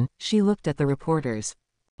question, she looked at the reporters.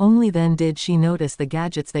 Only then did she notice the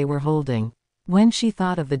gadgets they were holding. When she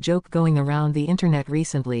thought of the joke going around the internet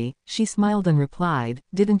recently, she smiled and replied,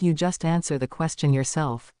 "Didn't you just answer the question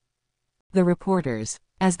yourself?" The reporters.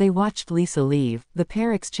 As they watched Lisa leave, the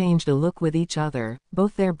pair exchanged a look with each other,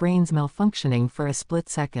 both their brains malfunctioning for a split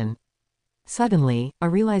second. Suddenly, a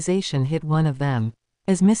realization hit one of them.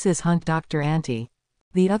 "As Mrs. Hunt, Dr. Auntie?"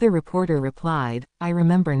 The other reporter replied, "I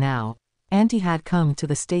remember now. Auntie had come to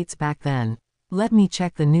the States back then. Let me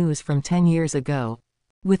check the news from 10 years ago."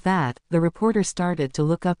 With that, the reporter started to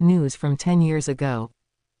look up news from 10 years ago.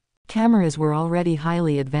 Cameras were already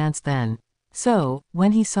highly advanced then. So,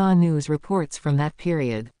 when he saw news reports from that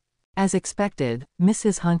period. As expected,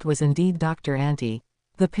 Mrs. Hunt was indeed Dr. Auntie.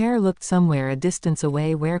 The pair looked somewhere a distance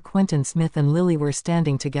away where Quentin Smith and Lily were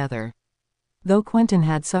standing together. Though Quentin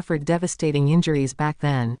had suffered devastating injuries back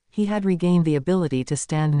then, he had regained the ability to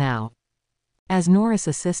stand now. As Nora's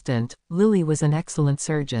assistant, Lily was an excellent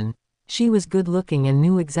surgeon. She was good-looking and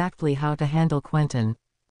knew exactly how to handle Quentin.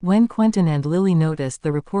 When Quentin and Lily noticed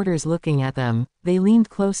the reporters looking at them, they leaned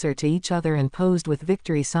closer to each other and posed with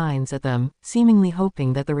victory signs at them, seemingly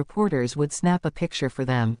hoping that the reporters would snap a picture for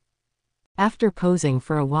them. After posing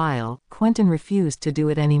for a while, Quentin refused to do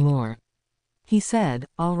it anymore. He said,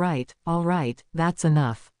 all right, that's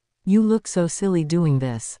enough. You look so silly doing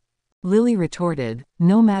this." Lily retorted,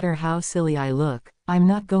 "No matter how silly I look, I'm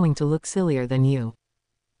not going to look sillier than you.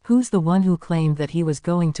 Who's the one who claimed that he was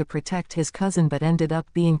going to protect his cousin but ended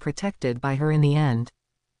up being protected by her in the end?"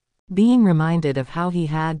 Being reminded of how he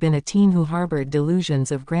had been a teen who harbored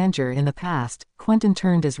delusions of grandeur in the past, Quentin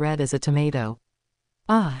turned as red as a tomato.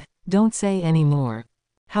 "Ah, don't say any more."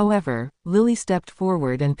 However, Lily stepped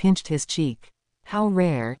forward and pinched his cheek. "How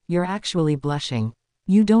rare, you're actually blushing.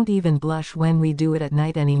 You don't even blush when we do it at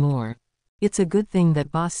night anymore. It's a good thing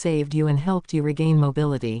that boss saved you and helped you regain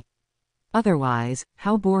mobility. Otherwise,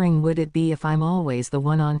 how boring would it be if I'm always the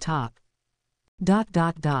one on top?"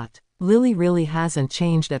 Lily really hasn't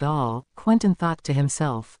changed at all, Quentin thought to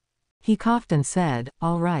himself. He coughed and said,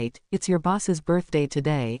 "All right, it's your boss's birthday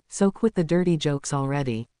today, so quit the dirty jokes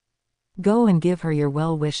already. Go and give her your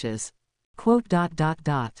well wishes."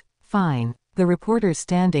 Fine. The reporters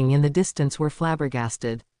standing in the distance were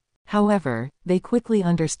flabbergasted. However, they quickly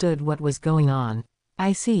understood what was going on.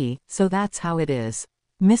 "I see, so that's how it is.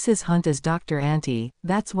 Mrs. Hunt is Dr. Auntie,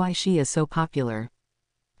 that's why she is so popular.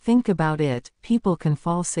 Think about it, people can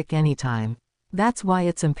fall sick anytime. That's why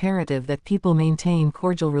it's imperative that people maintain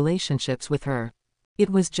cordial relationships with her."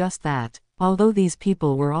 It was just that. Although these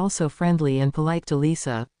people were also friendly and polite to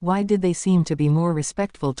Lisa, why did they seem to be more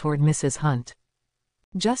respectful toward Mrs. Hunt?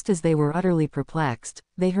 Just as they were utterly perplexed,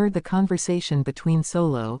 they heard the conversation between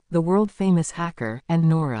Solo, the world-famous hacker, and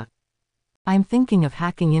Nora. "I'm thinking of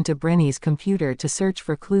hacking into Brenny's computer to search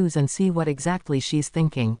for clues and see what exactly she's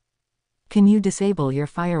thinking. Can you disable your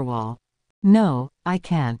firewall?" "No, I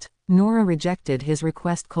can't." Nora rejected his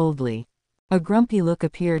request coldly. A grumpy look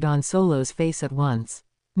appeared on Solo's face at once.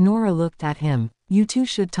 Nora looked at him. You two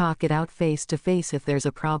should talk it out face to face if there's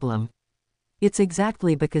a problem. It's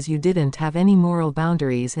exactly because you didn't have any moral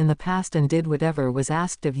boundaries in the past and did whatever was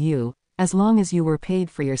asked of you, as long as you were paid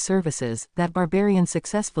for your services, that barbarian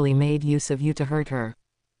successfully made use of you to hurt her.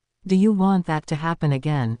 Do you want that to happen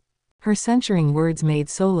again? Her censuring words made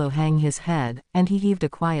Solo hang his head, and he heaved a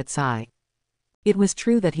quiet sigh. It was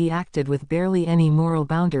true that he acted with barely any moral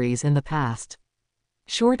boundaries in the past.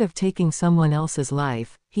 Short of taking someone else's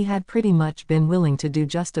life, he had pretty much been willing to do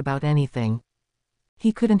just about anything.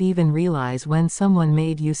 He couldn't even realize when someone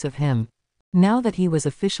made use of him. Now that he was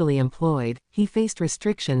officially employed, he faced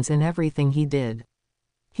restrictions in everything he did.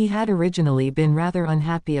 He had originally been rather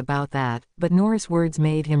unhappy about that, but Nora's words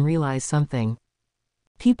made him realize something.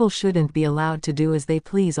 People shouldn't be allowed to do as they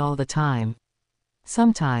please all the time.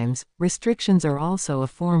 Sometimes, restrictions are also a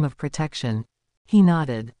form of protection. He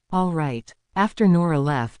nodded. All right. After Nora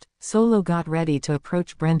left, Solo got ready to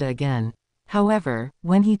approach Brenda again. However,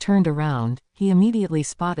 when he turned around, he immediately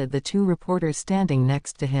spotted the two reporters standing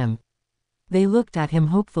next to him. They looked at him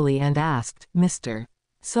hopefully and asked, Mr.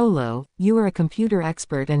 Solo, you are a computer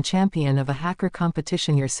expert and champion of a hacker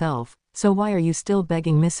competition yourself, so why are you still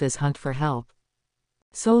begging Mrs. Hunt for help?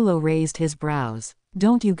 Solo raised his brows.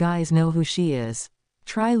 Don't you guys know who she is?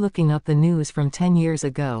 Try looking up the news from 10 years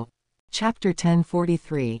ago. Chapter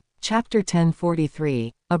 1043. Chapter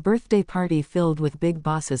 1043, A Birthday Party Filled with Big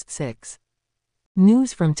Bosses 6.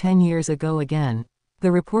 News from 10 years ago again.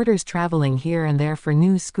 The reporters traveling here and there for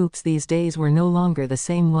news scoops these days were no longer the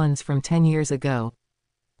same ones from 10 years ago.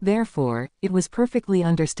 Therefore, it was perfectly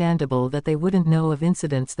understandable that they wouldn't know of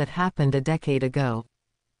incidents that happened a decade ago.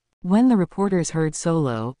 When the reporters heard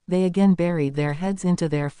Solo, they again buried their heads into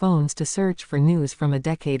their phones to search for news from a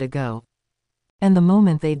decade ago. And the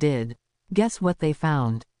moment they did, guess what they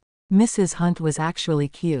found? Mrs. Hunt was actually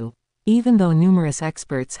Q. Even though numerous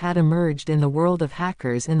experts had emerged in the world of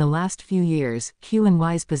hackers in the last few years, Q and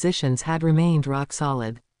Y's positions had remained rock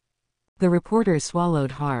solid. The reporters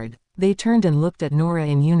swallowed hard. They turned and looked at Nora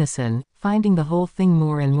in unison, finding the whole thing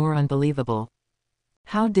more and more unbelievable.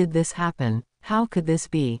 How did this happen? How could this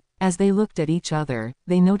be? As they looked at each other,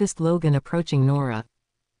 they noticed Logan approaching Nora.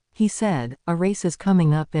 He said, a race is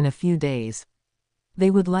coming up in a few days. They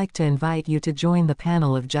would like to invite you to join the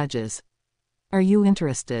panel of judges. Are you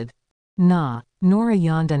interested? Nah. Nora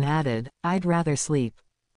yawned and added, I'd rather sleep.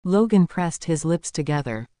 Logan pressed his lips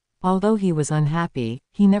together. Although he was unhappy,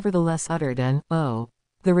 he nevertheless uttered an, oh.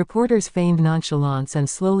 The reporters feigned nonchalance and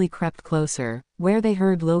slowly crept closer, where they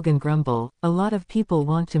heard Logan grumble, a lot of people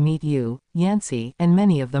want to meet you, Yancey, and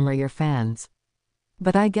many of them are your fans.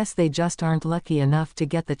 But I guess they just aren't lucky enough to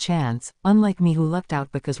get the chance, unlike me who lucked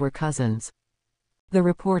out because we're cousins. The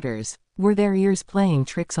reporters. Were their ears playing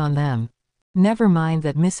tricks on them? Never mind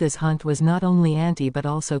that Mrs. Hunt was not only Auntie but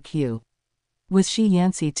also Q. Was she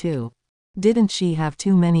Yancey too? Didn't she have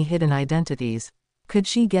too many hidden identities? Could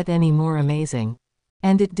she get any more amazing?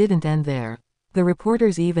 And it didn't end there. The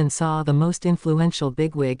reporters even saw the most influential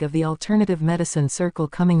bigwig of the alternative medicine circle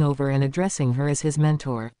coming over and addressing her as his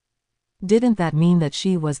mentor. Didn't that mean that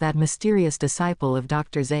she was that mysterious disciple of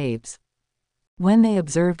Dr. Zabe's? When they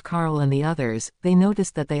observed Carl and the others, they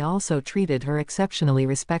noticed that they also treated her exceptionally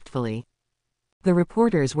respectfully. The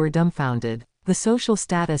reporters were dumbfounded. The social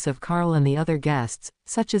status of Carl and the other guests,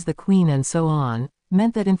 such as the Queen and so on,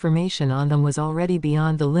 meant that information on them was already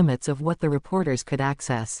beyond the limits of what the reporters could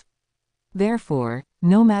access. Therefore,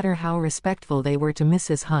 no matter how respectful they were to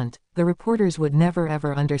Mrs. Hunt, the reporters would never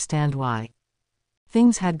ever understand why.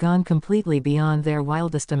 Things had gone completely beyond their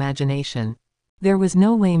wildest imagination. There was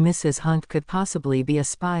no way Mrs. Hunt could possibly be a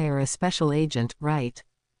spy or a special agent, right?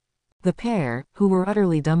 The pair, who were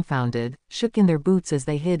utterly dumbfounded, shook in their boots as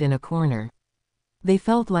they hid in a corner. They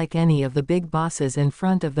felt like any of the big bosses in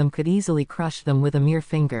front of them could easily crush them with a mere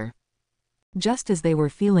finger. Just as they were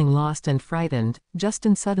feeling lost and frightened,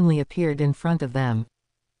 Justin suddenly appeared in front of them.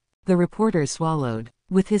 The reporters swallowed.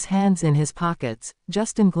 With his hands in his pockets,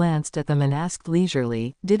 Justin glanced at them and asked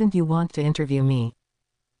leisurely, "Didn't you want to interview me?"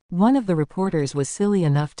 One of the reporters was silly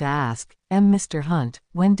enough to ask, Mr. Hunt,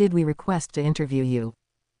 when did we request to interview you?"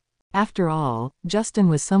 After all, Justin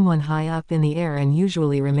was someone high up in the air and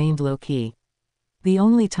usually remained low-key. The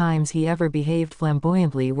only times he ever behaved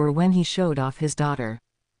flamboyantly were when he showed off his daughter.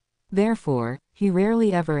 Therefore, he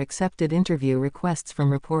rarely ever accepted interview requests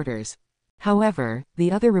from reporters. However,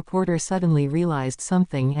 the other reporter suddenly realized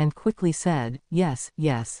something and quickly said, "Yes,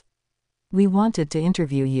 yes. We wanted to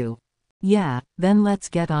interview you." "Yeah, then let's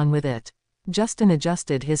get on with it." Justin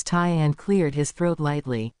adjusted his tie and cleared his throat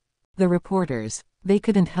lightly. The reporters. They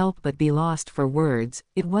couldn't help but be lost for words.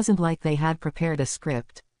 It wasn't like they had prepared a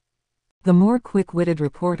script. The more quick-witted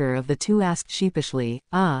reporter of the two asked sheepishly,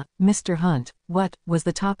 Mr. Hunt, what was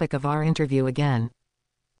the topic of our interview again?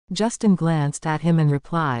 Justin glanced at him and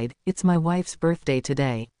replied, it's my wife's birthday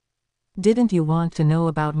today. Didn't you want to know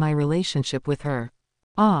about my relationship with her?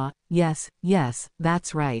 Yes,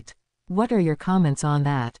 that's right. What are your comments on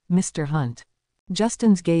that, Mr. Hunt?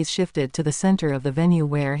 Justin's gaze shifted to the center of the venue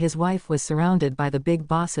where his wife was surrounded by the big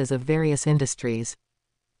bosses of various industries.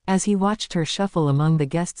 As he watched her shuffle among the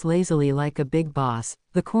guests lazily like a big boss,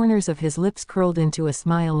 the corners of his lips curled into a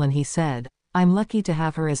smile and he said, I'm lucky to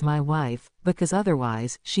have her as my wife, because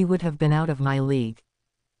otherwise, she would have been out of my league.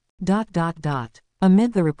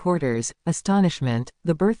 Amid the reporters' astonishment,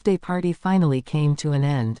 the birthday party finally came to an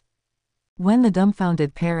end. When the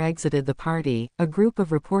dumbfounded pair exited the party, a group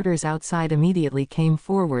of reporters outside immediately came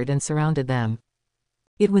forward and surrounded them.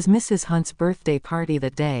 It was Mrs. Hunt's birthday party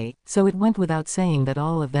that day, so it went without saying that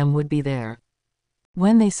all of them would be there.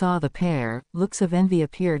 When they saw the pair, looks of envy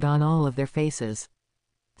appeared on all of their faces.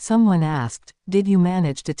 Someone asked, did you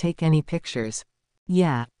manage to take any pictures?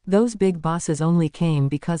 Yeah, those big bosses only came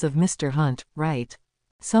because of Mr. Hunt, right?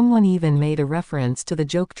 Someone even made a reference to the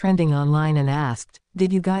joke trending online and asked,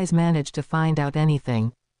 did you guys manage to find out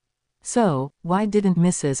anything? So, why didn't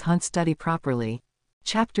Mrs. Hunt study properly?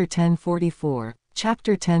 Chapter 1044.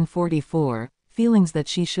 Chapter 1044, Feelings that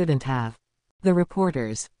she shouldn't have. The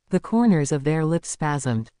reporters. The corners of their lips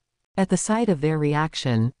spasmed. At the sight of their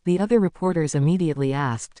reaction, the other reporters immediately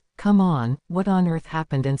asked, come on, what on earth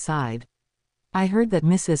happened inside? I heard that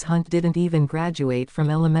Mrs. Hunt didn't even graduate from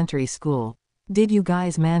elementary school. Did you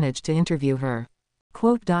guys manage to interview her?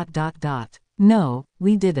 No,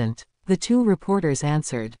 we didn't. The two reporters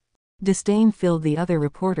answered. Disdain filled the other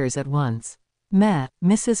reporters at once.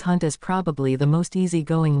 Mrs. Hunt is probably the most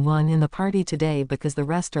easygoing one in the party today because the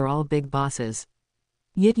rest are all big bosses.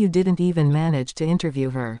 Yet you didn't even manage to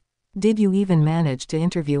interview her. Did you even manage to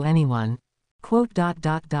interview anyone?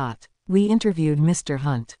 We interviewed Mr.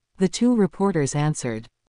 Hunt. The two reporters answered.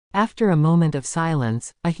 After a moment of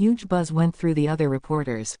silence, a huge buzz went through the other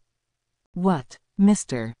reporters. What?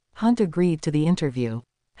 Mr. Hunt agreed to the interview.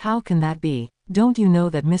 How can that be? Don't you know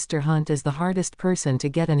that Mr. Hunt is the hardest person to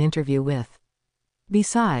get an interview with?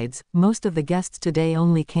 Besides, most of the guests today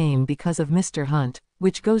only came because of Mr. Hunt,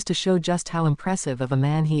 which goes to show just how impressive of a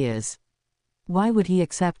man he is. Why would he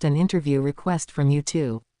accept an interview request from you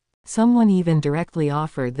two? Someone even directly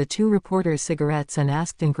offered the two reporters cigarettes and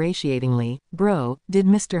asked ingratiatingly, bro, did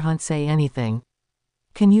Mr. Hunt say anything?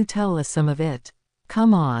 Can you tell us some of it?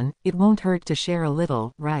 Come on, it won't hurt to share a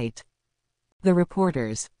little, right? The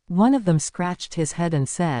reporters. One of them scratched his head and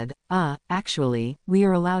said, actually, we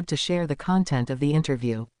are allowed to share the content of the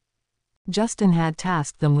interview. Justin had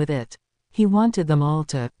tasked them with it. He wanted them all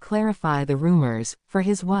to clarify the rumors for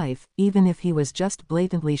his wife, even if he was just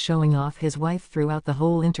blatantly showing off his wife throughout the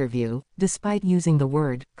whole interview, despite using the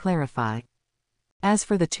word clarify. As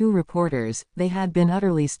for the two reporters, they had been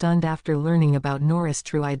utterly stunned after learning about Nora's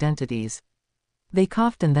true identities. They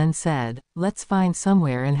coughed and then said, let's find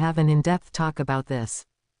somewhere and have an in-depth talk about this.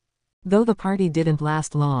 Though the party didn't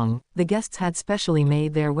last long, the guests had specially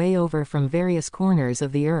made their way over from various corners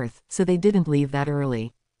of the earth, so they didn't leave that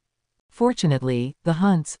early. Fortunately, the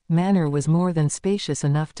Hunts' manor was more than spacious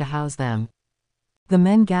enough to house them. The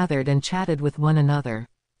men gathered and chatted with one another.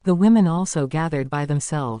 The women also gathered by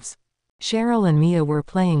themselves. Cheryl and Mia were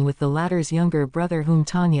playing with the latter's younger brother whom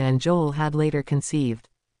Tanya and Joel had later conceived.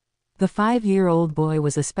 The 5-year-old boy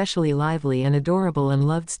was especially lively and adorable and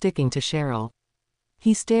loved sticking to Cheryl.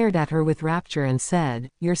 He stared at her with rapture and said,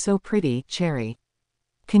 "You're so pretty, Cherry.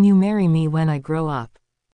 Can you marry me when I grow up?"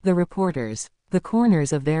 The reporters. The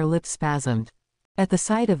corners of their lips spasmed. At the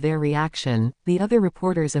sight of their reaction, the other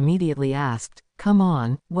reporters immediately asked, "Come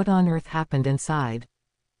on, what on earth happened inside?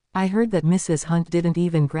 I heard that Mrs. Hunt didn't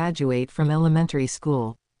even graduate from elementary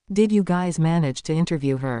school. Did you guys manage to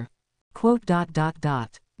interview her?"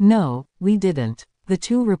 No, we didn't. The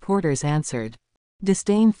two reporters answered.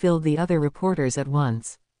 Disdain filled the other reporters at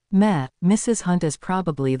once. Mrs. Hunt is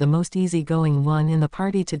probably the most easygoing one in the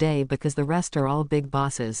party today because the rest are all big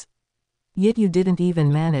bosses. Yet you didn't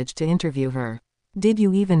even manage to interview her. Did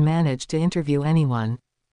you even manage to interview anyone?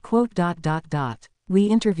 We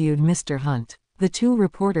interviewed Mr. Hunt. The two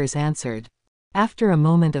reporters answered. After a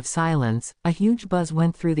moment of silence, a huge buzz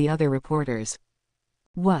went through the other reporters.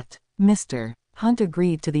 What? Mr. Hunt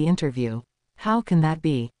agreed to the interview. How can that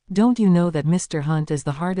be? Don't you know that Mr. Hunt is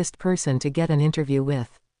the hardest person to get an interview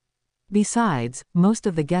with? Besides, most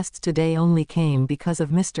of the guests today only came because of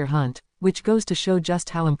Mr. Hunt, which goes to show just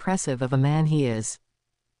how impressive of a man he is.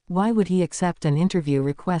 Why would he accept an interview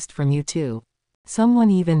request from you two? Someone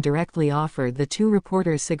even directly offered the two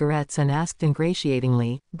reporters cigarettes and asked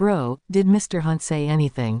ingratiatingly, "Bro, did Mr. Hunt say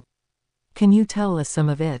anything? Can you tell us some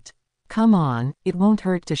of it? Come on, it won't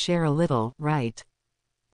hurt to share a little, right?"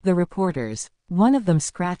 The reporters. One of them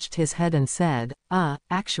scratched his head and said,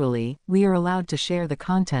 actually, we are allowed to share the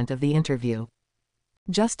content of the interview.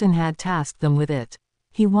 Justin had tasked them with it.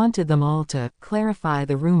 He wanted them all to clarify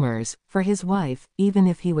the rumors for his wife, even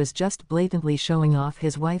if he was just blatantly showing off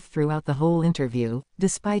his wife throughout the whole interview,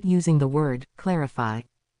 despite using the word clarify.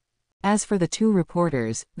 As for the two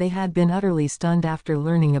reporters, they had been utterly stunned after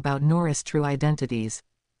learning about Nora's true identities.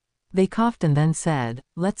 They coughed and then said,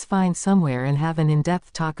 "Let's find somewhere and have an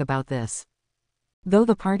in-depth talk about this." Though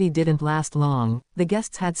the party didn't last long, the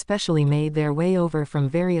guests had specially made their way over from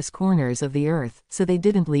various corners of the earth, so they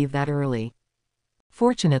didn't leave that early.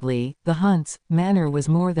 Fortunately, the Hunts' manor was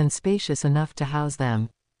more than spacious enough to house them.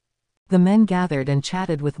 The men gathered and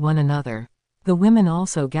chatted with one another. The women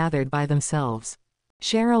also gathered by themselves.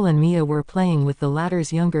 Cheryl and Mia were playing with the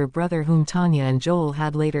latter's younger brother whom Tanya and Joel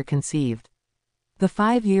had later conceived. The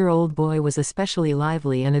 5-year-old boy was especially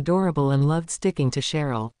lively and adorable and loved sticking to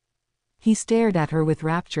Cheryl. He stared at her with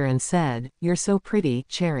rapture and said, "You're so pretty,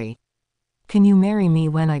 Cherry. Can you marry me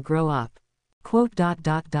when I grow up?"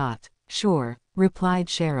 "Sure," replied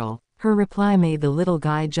Cheryl. Her reply made the little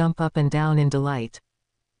guy jump up and down in delight.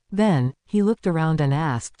 Then, he looked around and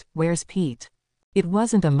asked, "Where's Pete?" It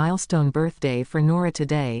wasn't a milestone birthday for Nora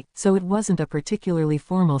today, so it wasn't a particularly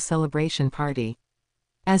formal celebration party.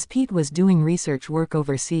 As Pete was doing research work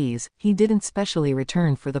overseas, he didn't specially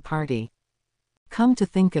return for the party. Come to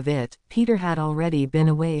think of it, Peter had already been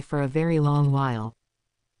away for a very long while.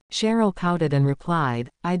 Cheryl pouted and replied,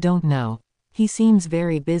 "I don't know. He seems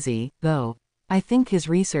very busy, though. I think his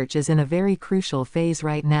research is in a very crucial phase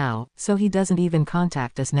right now, so he doesn't even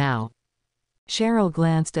contact us now." Cheryl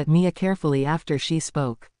glanced at Mia carefully after she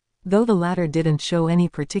spoke. Though the latter didn't show any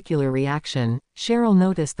particular reaction, Cheryl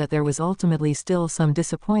noticed that there was ultimately still some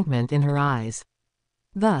disappointment in her eyes.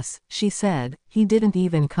 Thus, she said, "He didn't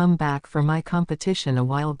even come back for my competition a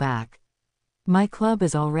while back. My club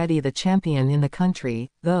is already the champion in the country,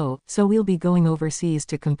 though, so we'll be going overseas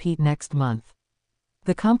to compete next month.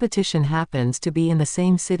 The competition happens to be in the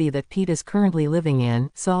same city that Pete is currently living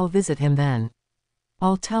in, so I'll visit him then.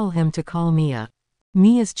 I'll tell him to call Mia."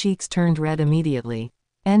 Mia's cheeks turned red immediately.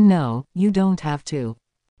 "And no, you don't have to."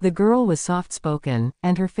 The girl was soft-spoken,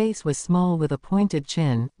 and her face was small with a pointed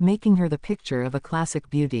chin, making her the picture of a classic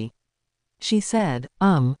beauty. She said,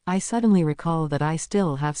 I suddenly recall that I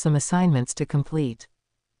still have some assignments to complete.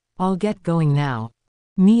 I'll get going now."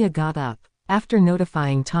 Mia got up. After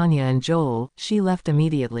notifying Tanya and Joel, she left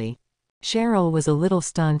immediately. Cheryl was a little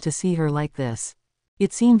stunned to see her like this.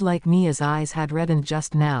 It seemed like Mia's eyes had reddened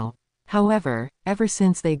just now. However, ever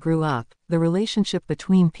since they grew up, the relationship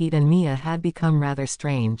between Pete and Mia had become rather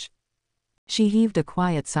strange. She heaved a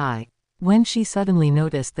quiet sigh. When she suddenly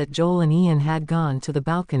noticed that Joel and Ian had gone to the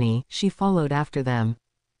balcony, she followed after them.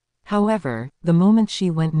 However, the moment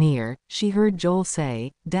she went near, she heard Joel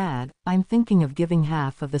say, "Dad, I'm thinking of giving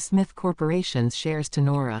half of the Smith Corporation's shares to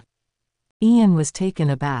Nora." Ian was taken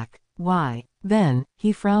aback. "Why?" Then,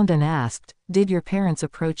 he frowned and asked, "Did your parents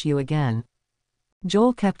approach you again?"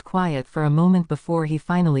 Joel kept quiet for a moment before he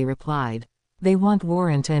finally replied, "They want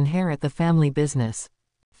Warren to inherit the family business."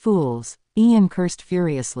 "Fools." Ian cursed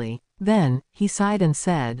furiously. Then, he sighed and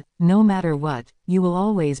said, "No matter what, you will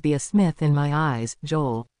always be a Smith in my eyes,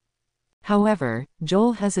 Joel." However,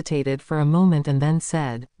 Joel hesitated for a moment and then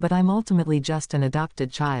said, "But I'm ultimately just an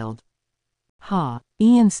adopted child." "Ha."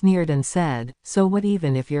 Ian sneered and said, "So what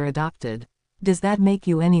even if you're adopted? Does that make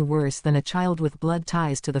you any worse than a child with blood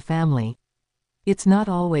ties to the family? It's not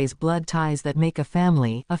always blood ties that make a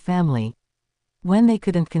family a family. When they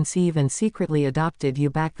couldn't conceive and secretly adopted you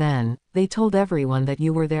back then, they told everyone that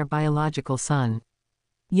you were their biological son.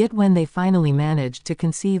 Yet when they finally managed to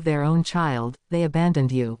conceive their own child, they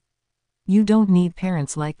abandoned you. You don't need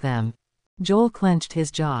parents like them." Joel clenched his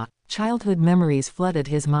jaw. Childhood memories flooded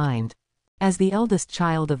his mind. As the eldest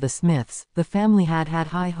child of the Smiths, the family had had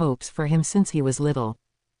high hopes for him since he was little.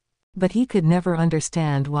 But he could never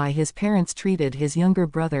understand why his parents treated his younger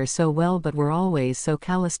brother so well but were always so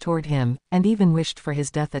callous toward him, and even wished for his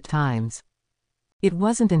death at times. It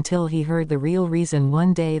wasn't until he heard the real reason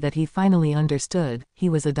one day that he finally understood: he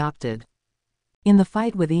was adopted. In the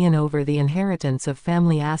fight with Ian over the inheritance of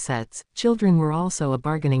family assets, children were also a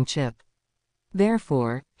bargaining chip.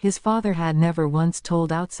 Therefore, his father had never once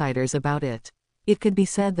told outsiders about it. It could be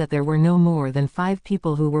said that there were no more than 5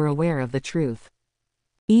 people who were aware of the truth.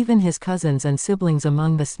 Even his cousins and siblings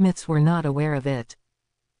among the Smiths were not aware of it.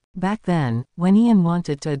 Back then, when Ian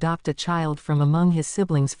wanted to adopt a child from among his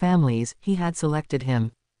siblings' families, he had selected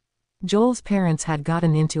him. Joel's parents had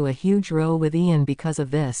gotten into a huge row with Ian because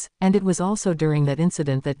of this, and it was also during that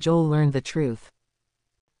incident that Joel learned the truth.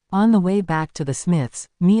 On the way back to the Smiths,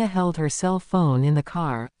 Mia held her cell phone in the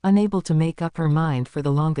car, unable to make up her mind for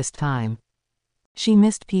the longest time. She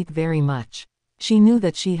missed Pete very much. She knew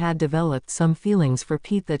that she had developed some feelings for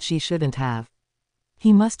Pete that she shouldn't have.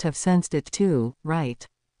 He must have sensed it too, right?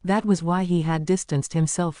 That was why he had distanced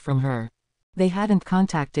himself from her. They hadn't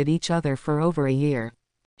contacted each other for over a year.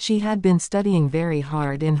 She had been studying very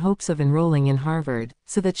hard in hopes of enrolling in Harvard,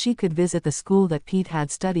 so that she could visit the school that Pete had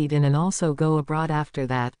studied in and also go abroad after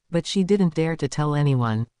that, but she didn't dare to tell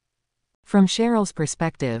anyone. From Cheryl's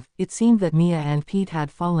perspective, it seemed that Mia and Pete had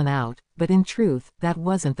fallen out, but in truth, that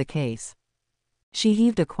wasn't the case. She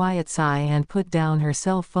heaved a quiet sigh and put down her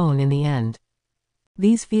cell phone in the end.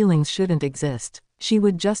 These feelings shouldn't exist. She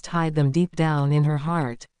would just hide them deep down in her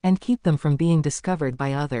heart, and keep them from being discovered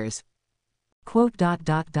by others.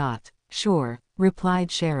 Sure, replied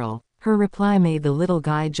Cheryl. Her reply made the little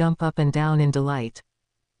guy jump up and down in delight.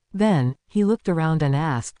 Then, he looked around and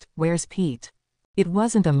asked, "Where's Pete?" It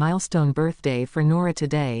wasn't a milestone birthday for Nora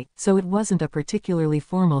today, so it wasn't a particularly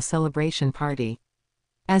formal celebration party.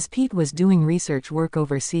 As Pete was doing research work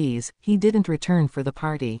overseas, he didn't return for the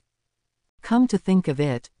party. Come to think of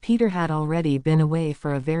it, Peter had already been away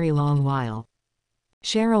for a very long while.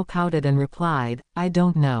 Cheryl pouted and replied, "I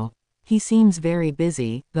don't know. He seems very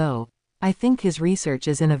busy, though. I think his research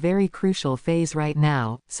is in a very crucial phase right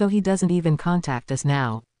now, so he doesn't even contact us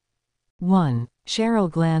now." 1. Cheryl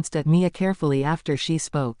glanced at Mia carefully after she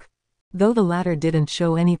spoke. Though the latter didn't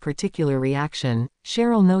show any particular reaction,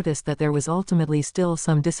 Cheryl noticed that there was ultimately still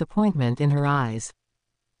some disappointment in her eyes.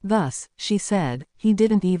 Thus, she said, "He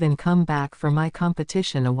didn't even come back for my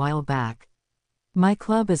competition a while back. My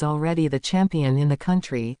club is already the champion in the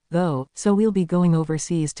country, though, so we'll be going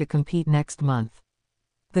overseas to compete next month.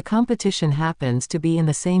 The competition happens to be in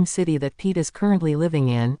the same city that Pete is currently living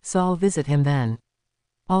in, so I'll visit him then.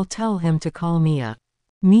 I'll tell him to call Mia."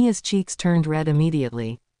 Mia's cheeks turned red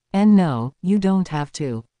immediately. "And no, you don't have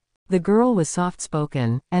to." The girl was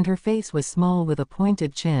soft-spoken, and her face was small with a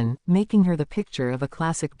pointed chin, making her the picture of a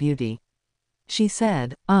classic beauty. She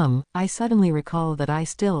said, I suddenly recall that I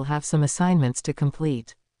still have some assignments to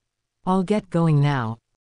complete. I'll get going now."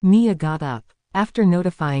 Mia got up. After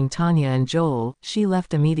notifying Tanya and Joel, she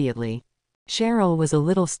left immediately. Cheryl was a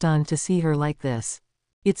little stunned to see her like this.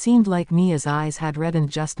 It seemed like Mia's eyes had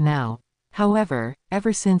reddened just now. However,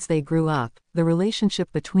 ever since they grew up, the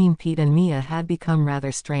relationship between Pete and Mia had become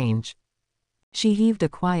rather strange. She heaved a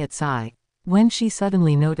quiet sigh. When she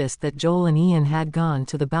suddenly noticed that Joel and Ian had gone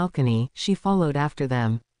to the balcony, she followed after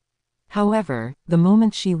them. However, the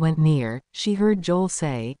moment she went near, she heard Joel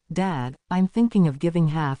say, "Dad, I'm thinking of giving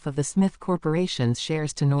half of the Smith Corporation's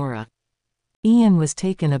shares to Nora." Ian was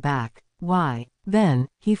taken aback. "Why?" Then,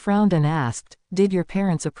 he frowned and asked, "Did your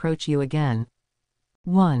parents approach you again?"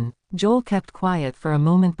 1. Joel kept quiet for a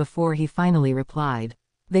moment before he finally replied,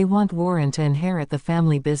 "They want Warren to inherit the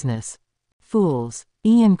family business." "Fools."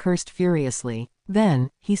 Ian cursed furiously. Then,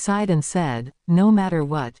 he sighed and said, "No matter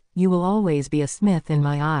what, you will always be a Smith in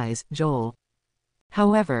my eyes, Joel."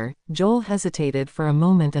 However, Joel hesitated for a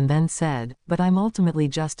moment and then said, "But I'm ultimately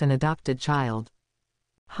just an adopted child."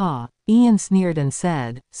 "Ha." Ian sneered and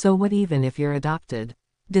said, "So what even if you're adopted?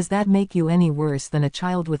 Does that make you any worse than a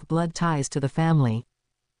child with blood ties to the family?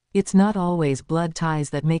 It's not always blood ties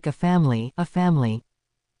that make a family a family.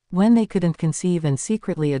 When they couldn't conceive and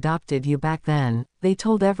secretly adopted you back then, they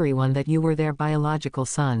told everyone that you were their biological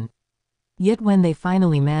son. Yet when they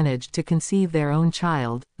finally managed to conceive their own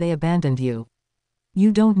child, they abandoned you.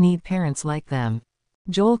 You don't need parents like them."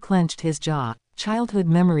 Joel clenched his jaw. Childhood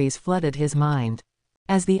memories flooded his mind.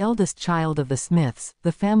 As the eldest child of the Smiths,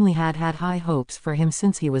 the family had had high hopes for him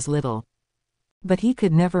since he was little. But he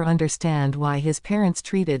could never understand why his parents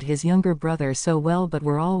treated his younger brother so well but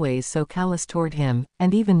were always so callous toward him,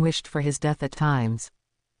 and even wished for his death at times.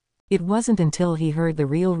 It wasn't until he heard the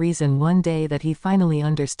real reason one day that he finally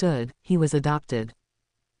understood: he was adopted.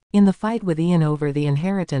 In the fight with Ian over the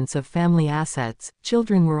inheritance of family assets,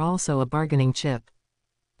 children were also a bargaining chip.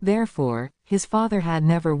 Therefore, his father had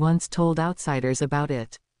never once told outsiders about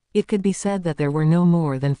it. It could be said that there were no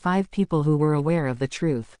more than 5 people who were aware of the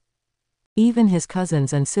truth. Even his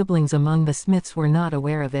cousins and siblings among the Smiths were not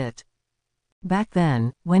aware of it. Back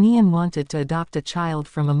then, when Ian wanted to adopt a child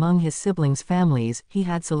from among his siblings' families, he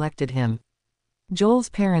had selected him. Joel's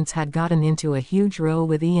parents had gotten into a huge row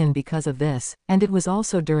with Ian because of this, and it was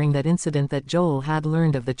also during that incident that Joel had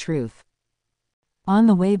learned of the truth. On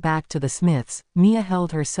the way back to the Smiths, Mia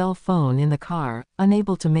held her cell phone in the car,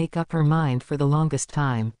 unable to make up her mind for the longest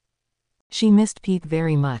time. She missed Pete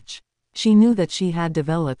very much. She knew that she had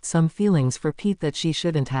developed some feelings for Pete that she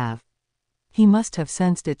shouldn't have. He must have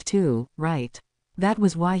sensed it too, right? That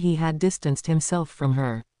was why he had distanced himself from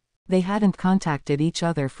her. They hadn't contacted each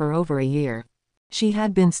other for over a year. She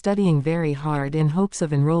had been studying very hard in hopes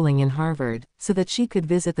of enrolling in Harvard, so that she could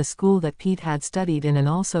visit the school that Pete had studied in and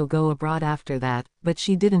also go abroad after that, but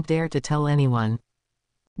she didn't dare to tell anyone.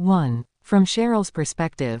 1. From Cheryl's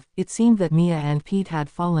perspective, it seemed that Mia and Pete had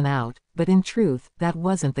fallen out, but in truth, that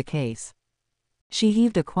wasn't the case. She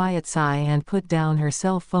heaved a quiet sigh and put down her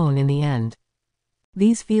cell phone in the end.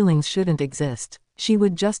 These feelings shouldn't exist. She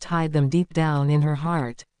would just hide them deep down in her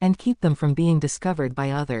heart, and keep them from being discovered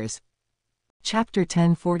by others. Chapter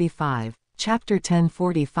 1045. Chapter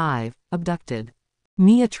 1045, Abducted.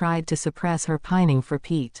 Mia tried to suppress her pining for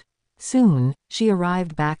Pete. Soon, she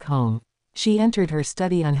arrived back home. She entered her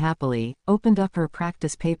study unhappily, opened up her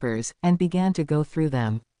practice papers, and began to go through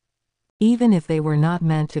them. Even if they were not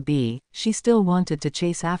meant to be, she still wanted to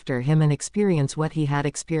chase after him and experience what he had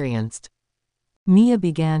experienced. Mia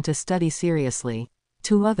began to study seriously.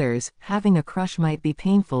 To others, having a crush might be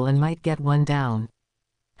painful and might get one down.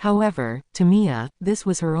 However, to Mia, this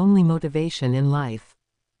was her only motivation in life.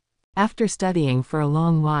 After studying for a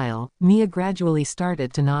long while, Mia gradually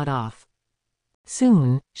started to nod off.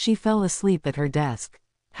 Soon, she fell asleep at her desk.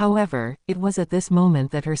 However, it was at this moment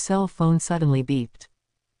that her cell phone suddenly beeped.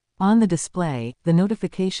 On the display, the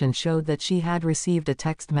notification showed that she had received a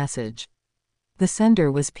text message. The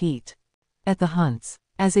sender was Pete. At the Hunts.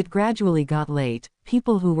 As it gradually got late,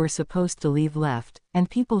 people who were supposed to leave left, and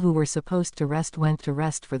people who were supposed to rest went to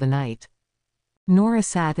rest for the night. Nora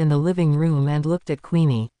sat in the living room and looked at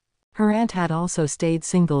Queenie. Her aunt had also stayed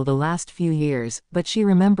single the last few years, but she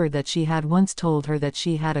remembered that she had once told her that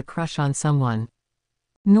she had a crush on someone.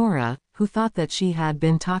 Nora, who thought that she had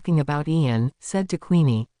been talking about Ian, said to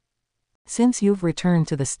Queenie, "Since you've returned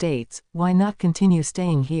to the States, why not continue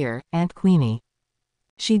staying here, Aunt Queenie?"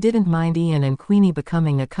 She didn't mind Ian and Queenie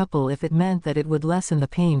becoming a couple if it meant that it would lessen the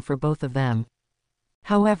pain for both of them.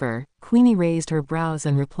 However, Queenie raised her brows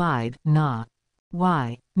and replied, "Nah."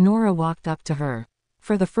 "Why?" Nora walked up to her.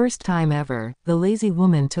 For the first time ever, the lazy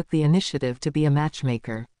woman took the initiative to be a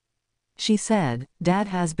matchmaker. She said, "Dad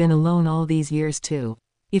has been alone all these years too.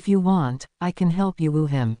 If you want, I can help you woo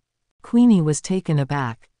him." Queenie was taken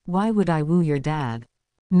aback. "Why would I woo your dad?"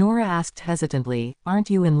 Nora asked hesitantly,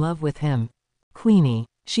 "Aren't you in love with him?" Queenie.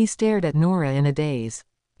 She stared at Nora in a daze.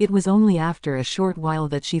 It was only after a short while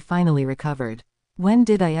that she finally recovered. "When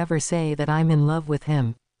did I ever say that I'm in love with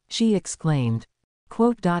him?" she exclaimed.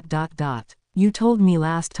 "You told me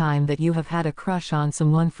last time that you have had a crush on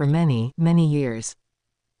someone for many, many years."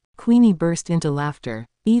 Queenie burst into laughter.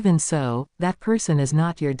 "Even so, that person is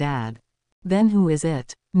not your dad." "Then who is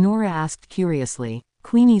it?" Nora asked curiously.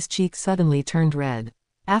 Queenie's cheeks suddenly turned red.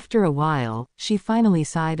 After a while, she finally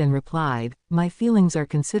sighed and replied, "My feelings are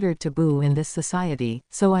considered taboo in this society,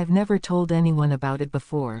 so I've never told anyone about it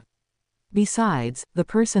before. Besides, the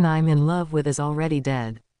person I'm in love with is already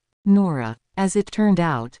dead." Nora. As it turned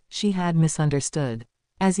out, she had misunderstood.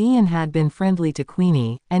 As Ian had been friendly to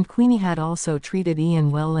Queenie, and Queenie had also treated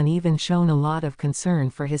Ian well and even shown a lot of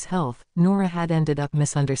concern for his health, Nora had ended up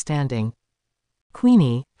misunderstanding.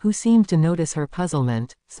 Queenie, who seemed to notice her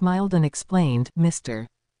puzzlement, smiled and explained, "Mr.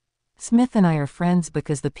 Smith and I are friends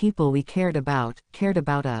because the people we cared about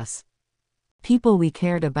us." "People we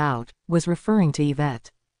cared about," was referring to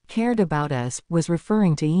Yvette. "Cared about us," was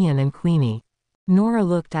referring to Ian and Queenie. Nora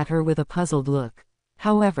looked at her with a puzzled look.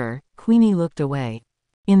 However, Queenie looked away.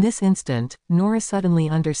 In this instant, Nora suddenly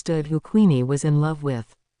understood who Queenie was in love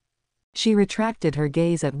with. She retracted her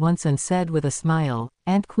gaze at once and said with a smile,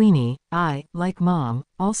 "Aunt Queenie, I, like Mom,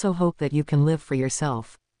 also hope that you can live for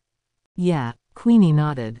yourself." "Yeah." Queenie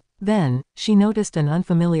nodded. Then, she noticed an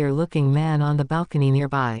unfamiliar-looking man on the balcony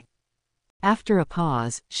nearby. After a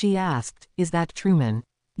pause, she asked, "Is that Truman?"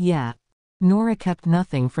 "Yeah." Nora kept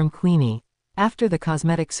nothing from Queenie. After the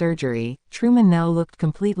cosmetic surgery, Truman now looked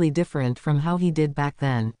completely different from how he did back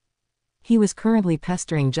then. He was currently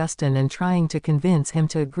pestering Justin and trying to convince him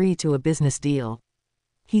to agree to a business deal.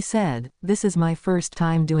 He said, "This is my first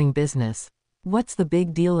time doing business. What's the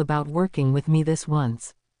big deal about working with me this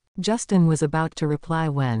once?" Justin was about to reply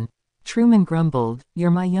when Truman grumbled,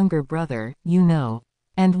 "You're my younger brother, you know.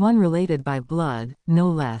 And one related by blood, no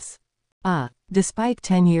less." Despite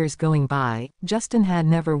 10 years going by, Justin had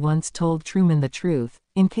never once told Truman the truth,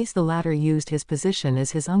 in case the latter used his position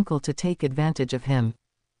as his uncle to take advantage of him.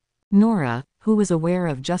 Nora, who was aware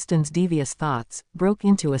of Justin's devious thoughts, broke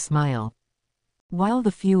into a smile. While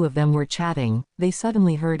the few of them were chatting, they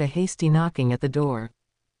suddenly heard a hasty knocking at the door.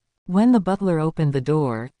 When the butler opened the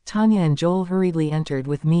door, Tanya and Joel hurriedly entered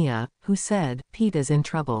with Mia, who said, "Pete is in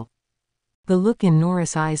trouble." The look in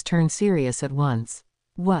Nora's eyes turned serious at once.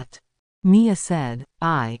 "What?" Mia said,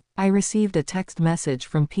 I received a text message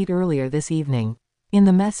from Pete earlier this evening. In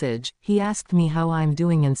the message, he asked me how I'm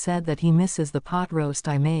doing and said that he misses the pot roast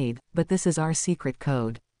I made, but this is our secret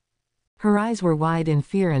code." Her eyes were wide in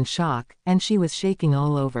fear and shock, and she was shaking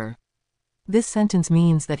all over. This sentence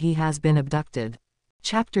means that he has been abducted.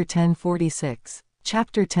 Chapter 1046.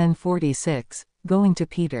 Chapter 1046, Going to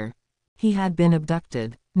Peter. He had been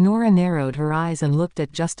abducted. Nora narrowed her eyes and looked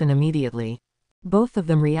at Justin immediately. Both of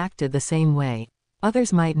them reacted the same way.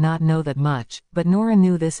 Others might not know that much, but Nora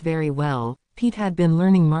knew this very well. Pete had been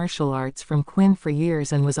learning martial arts from Quinn for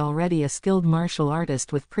years and was already a skilled martial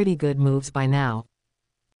artist with pretty good moves by now.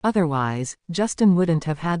 Otherwise, Justin wouldn't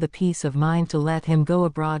have had the peace of mind to let him go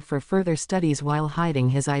abroad for further studies while hiding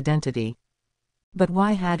his identity. But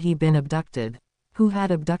why had he been abducted? Who had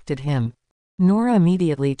abducted him? Nora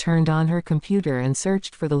immediately turned on her computer and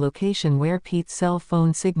searched for the location where Pete's cell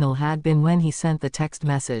phone signal had been when he sent the text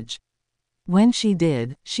message. When she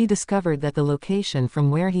did, she discovered that the location from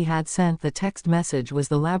where he had sent the text message was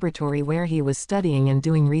the laboratory where he was studying and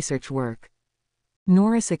doing research work.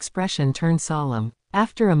 Nora's expression turned solemn.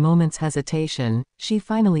 After a moment's hesitation, she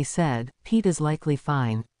finally said, "Pete is likely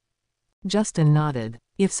fine." Justin nodded.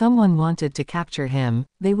 If someone wanted to capture him,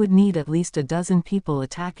 they would need at least a dozen people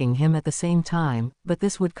attacking him at the same time, but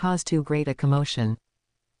this would cause too great a commotion.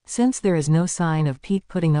 Since there is no sign of Pete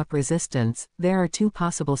putting up resistance, there are two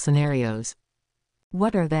possible scenarios.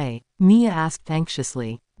 What are they? Mia asked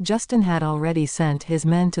anxiously. Justin had already sent his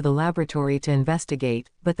men to the laboratory to investigate,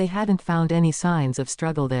 but they hadn't found any signs of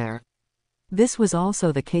struggle there. This was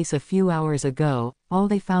also the case a few hours ago. All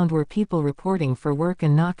they found were people reporting for work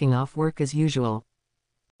and knocking off work as usual.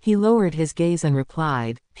 He lowered his gaze and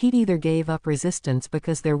replied, "Pete either gave up resistance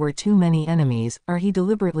because there were too many enemies, or he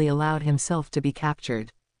deliberately allowed himself to be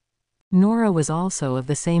captured." Nora was also of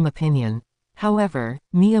the same opinion. However,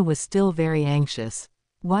 Mia was still very anxious.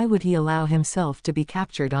 Why would he allow himself to be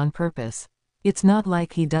captured on purpose? It's not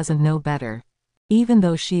like he doesn't know better. Even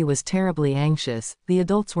though she was terribly anxious, the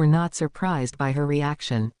adults were not surprised by her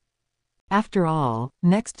reaction. After all,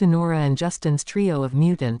 next to Nora and Justin's trio of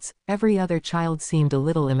mutants, every other child seemed a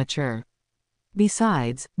little immature.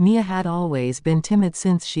 Besides, Mia had always been timid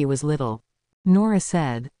since she was little. Nora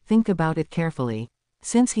said, "Think about it carefully.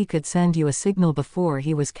 Since he could send you a signal before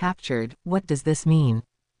he was captured, what does this mean?"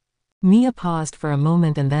 Mia paused for a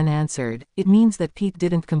moment and then answered, "It means that Pete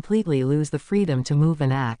didn't completely lose the freedom to move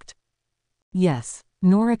and act." Yes.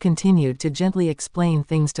 Nora continued to gently explain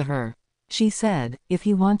things to her. She said, "If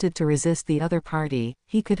he wanted to resist the other party,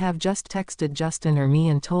 he could have just texted Justin or me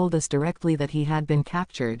and told us directly that he had been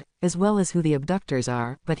captured, as well as who the abductors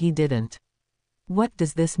are, but he didn't." What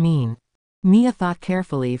does this mean? Mia thought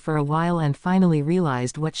carefully for a while and finally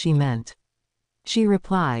realized what she meant. She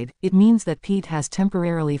replied, "It means that Pete has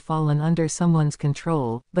temporarily fallen under someone's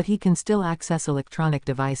control, but he can still access electronic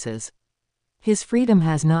devices. His freedom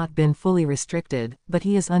has not been fully restricted, but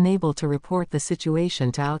he is unable to report the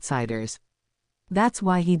situation to outsiders. That's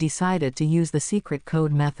why he decided to use the secret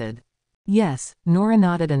code method." Yes, Nora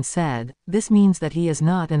nodded and said, "This means that he is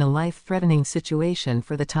not in a life-threatening situation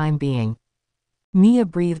for the time being." Mia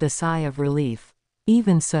breathed a sigh of relief.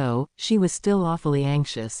 Even so, she was still awfully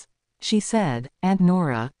anxious. She said, "Aunt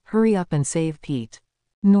Nora, hurry up and save Pete."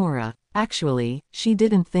 Nora. Actually, she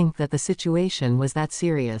didn't think that the situation was that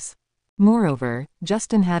serious. Moreover,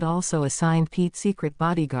 Justin had also assigned Pete secret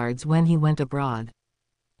bodyguards when he went abroad.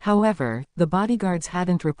 However, the bodyguards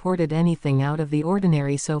hadn't reported anything out of the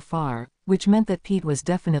ordinary so far, which meant that Pete was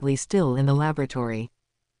definitely still in the laboratory.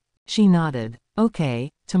 She nodded.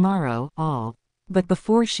 "Okay, tomorrow, all." But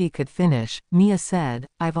before she could finish, Mia said,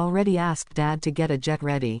 "I've already asked Dad to get a jet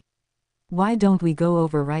ready. Why don't we go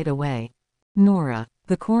over right away?" Nora.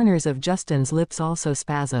 The corners of Justin's lips also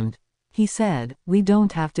spasmed. He said, "We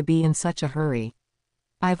don't have to be in such a hurry.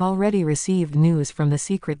 I've already received news from the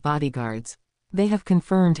secret bodyguards. They have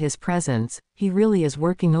confirmed his presence. He really is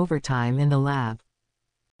working overtime in the lab."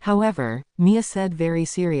 However, Mia said very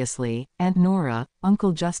seriously, "Aunt Nora,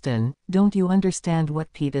 Uncle Justin, don't you understand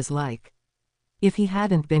what Pete is like? If he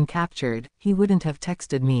hadn't been captured, he wouldn't have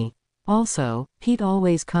texted me. Also, Pete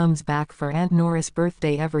always comes back for Aunt Nora's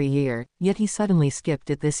birthday every year, yet he suddenly skipped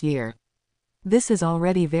it this year. This is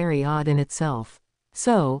already very odd in itself.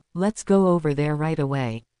 So, let's go over there right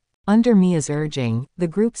away." Under Mia's urging, the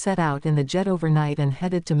group set out in the jet overnight and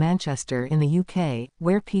headed to Manchester in the UK,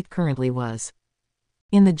 where Pete currently was.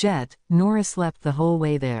 In the jet, Nora slept the whole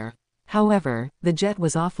way there. However, the jet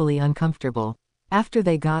was awfully uncomfortable. After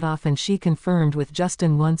they got off and she confirmed with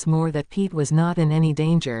Justin once more that Pete was not in any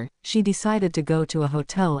danger, she decided to go to a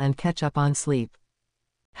hotel and catch up on sleep.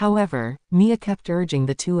 However, Mia kept urging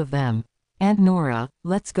the two of them. "Aunt Nora,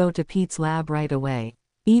 let's go to Pete's lab right away.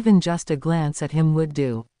 Even just a glance at him would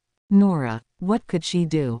do." Nora, what could she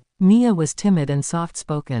do? Mia was timid and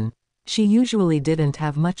soft-spoken. She usually didn't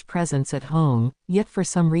have much presence at home, yet for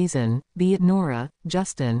some reason, be it Nora,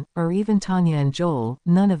 Justin, or even Tanya and Joel,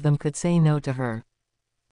 none of them could say no to her.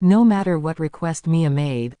 No matter what request Mia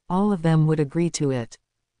made, all of them would agree to it.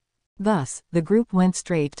 Thus, the group went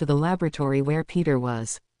straight to the laboratory where Peter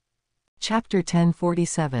was. Chapter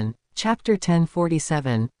 1047. Chapter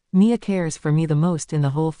 1047, Mia cares for me the most in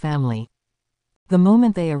the whole family. The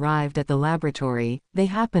moment they arrived at the laboratory, they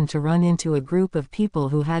happened to run into a group of people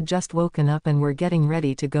who had just woken up and were getting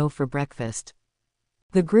ready to go for breakfast.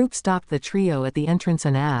 The group stopped the trio at the entrance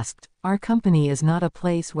and asked, "Our company is not a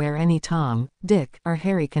place where any Tom, Dick, or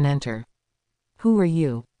Harry can enter." "Who are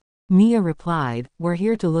you?" Mia replied, "We're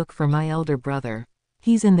here to look for my elder brother.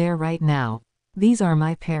 He's in there right now. These are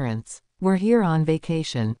my parents. We're here on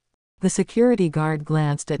vacation." The security guard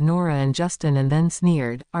glanced at Nora and Justin and then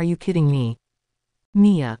sneered, "Are you kidding me?"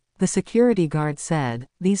 "Mia," the security guard said,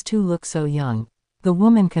 "these two look so young. The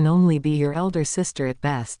woman can only be your elder sister at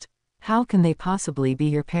best. How can they possibly be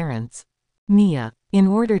your parents?" Mia, in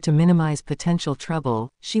order to minimize potential trouble,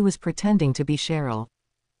 she was pretending to be Cheryl.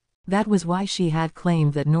 That was why she had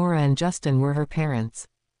claimed that Nora and Justin were her parents.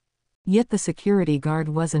 Yet the security guard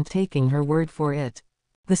wasn't taking her word for it.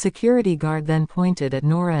 The security guard then pointed at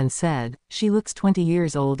Nora and said, "She looks 20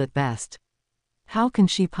 years old at best. How can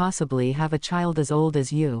she possibly have a child as old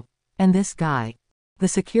as you? And this guy?" The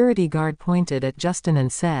security guard pointed at Justin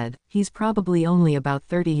and said, "He's probably only about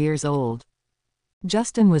 30 years old."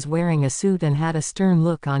 Justin was wearing a suit and had a stern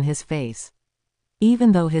look on his face.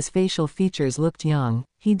 Even though his facial features looked young,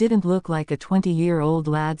 he didn't look like a 20-year-old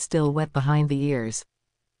lad still wet behind the ears.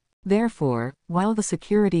 Therefore, while the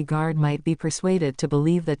security guard might be persuaded to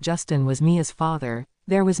believe that Justin was Mia's father,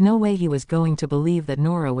 there was no way he was going to believe that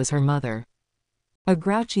Nora was her mother. A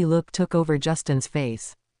grouchy look took over Justin's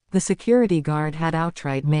face. The security guard had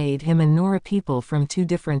outright made him and Nora people from two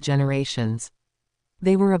different generations.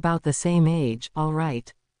 They were about the same age, all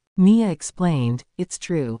right. Mia explained, "It's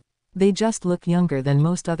true. They just look younger than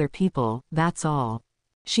most other people, that's all."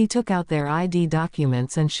 She took out their ID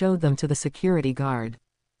documents and showed them to the security guard.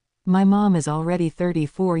 "My mom is already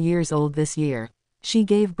 34 years old this year. She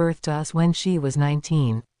gave birth to us when she was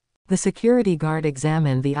 19. The security guard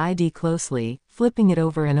examined the ID closely, flipping it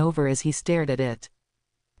over and over as he stared at it.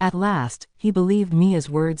 At last, he believed Mia's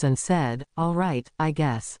words and said, "All right, I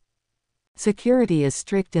guess. Security is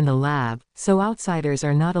strict in the lab, so outsiders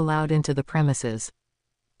are not allowed into the premises.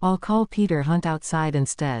 I'll call Peter Hunt outside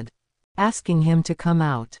instead. Asking him to come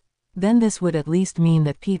out. Then this would at least mean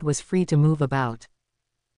that Pete was free to move about."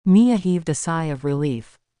 Mia heaved a sigh of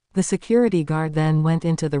relief. The security guard then went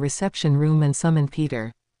into the reception room and summoned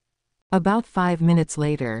Peter. About 5 minutes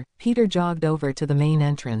later, Peter jogged over to the main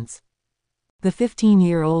entrance. The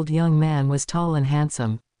 15-year-old young man was tall and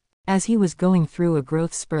handsome. As he was going through a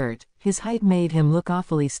growth spurt, his height made him look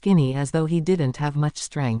awfully skinny as though he didn't have much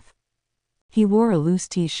strength. He wore a loose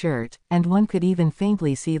t-shirt, and one could even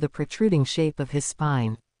faintly see the protruding shape of his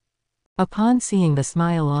spine. Upon seeing the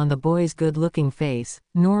smile on the boy's good-looking face,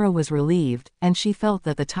 Nora was relieved, and she felt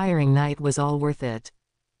that the tiring night was all worth it.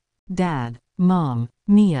 "Dad, Mom,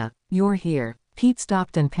 Mia, you're here." Pete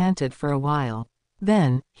stopped and panted for a while.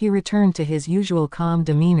 Then, he returned to his usual calm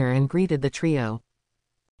demeanor and greeted the trio.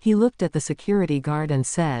 He looked at the security guard and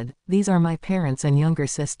said, "These are my parents and younger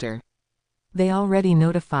sister. They already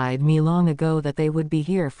notified me long ago that they would be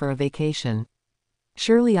here for a vacation.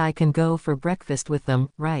 Surely I can go for breakfast with them,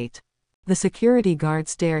 right?" The security guard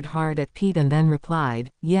stared hard at Pete and then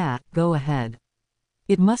replied, "Yeah, go ahead.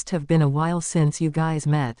 It must have been a while since you guys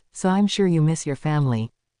met, so I'm sure you miss your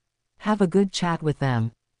family. Have a good chat with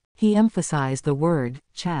them." He emphasized the word,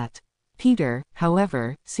 chat. Peter,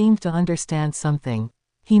 however, seemed to understand something.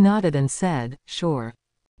 He nodded and said, "Sure."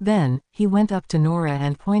 Then, he went up to Nora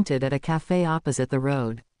and pointed at a cafe opposite the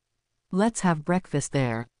road. "Let's have breakfast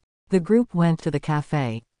there." The group went to the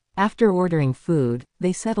cafe. After ordering food,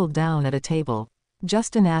 they settled down at a table.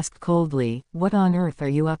 Justin asked coldly, "What on earth are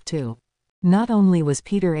you up to?" Not only was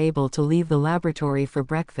Peter able to leave the laboratory for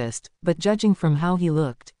breakfast, but judging from how he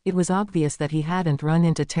looked, it was obvious that he hadn't run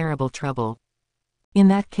into terrible trouble. In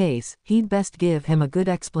that case, he'd best give him a good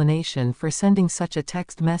explanation for sending such a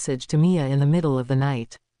text message to Mia in the middle of the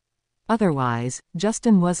night. Otherwise,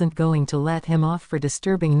 Justin wasn't going to let him off for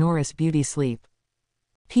disturbing Nora's beauty sleep.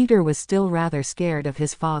 Peter was still rather scared of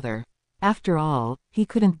his father. After all, he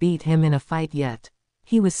couldn't beat him in a fight yet.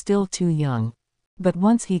 He was still too young. But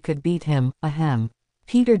once he could beat him, ahem.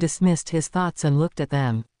 Peter dismissed his thoughts and looked at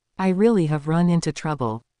them. I really have run into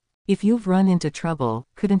trouble. If you've run into trouble,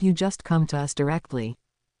 couldn't you just come to us directly?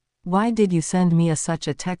 Why did you send Mia such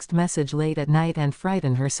a text message late at night and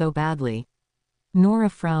frighten her so badly? Nora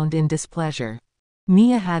frowned in displeasure.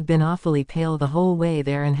 Mia had been awfully pale the whole way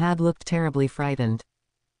there and had looked terribly frightened.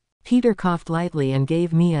 Peter coughed lightly and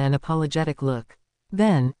gave Mia an apologetic look.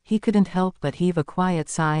 Then, he couldn't help but heave a quiet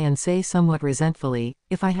sigh and say somewhat resentfully,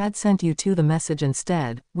 if I had sent you the message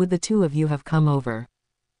instead, would the two of you have come over?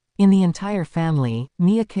 In the entire family,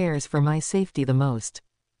 Mia cares for my safety the most.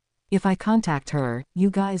 If I contact her, you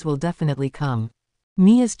guys will definitely come.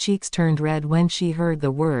 Mia's cheeks turned red when she heard the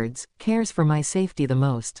words, cares for my safety the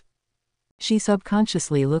most. She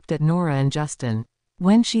subconsciously looked at Nora and Justin.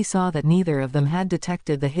 When she saw that neither of them had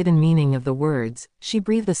detected the hidden meaning of the words, she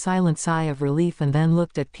breathed a silent sigh of relief and then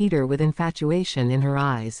looked at Peter with infatuation in her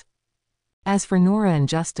eyes. As for Nora and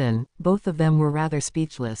Justin, both of them were rather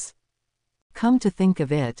speechless. Come to think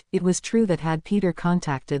of it, it was true that had Peter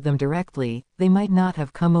contacted them directly, they might not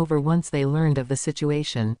have come over once they learned of the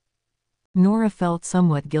situation. Nora felt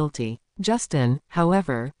somewhat guilty. Justin,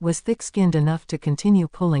 however, was thick-skinned enough to continue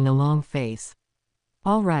pulling a long face.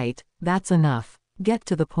 All right, that's enough. Get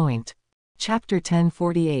to the point. Chapter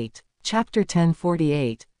 1048. Chapter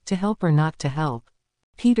 1048, To Help or Not to Help.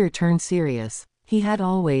 Peter turned serious. He had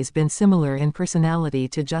always been similar in personality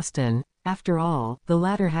to Justin. After all, the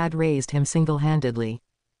latter had raised him single-handedly.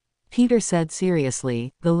 Peter said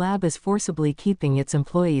seriously, the lab is forcibly keeping its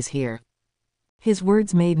employees here. His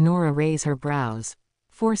words made Nora raise her brows.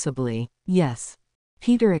 Forcibly? Yes.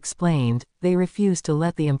 Peter explained, they refuse to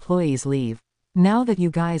let the employees leave. Now that you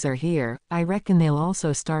guys are here, I reckon they'll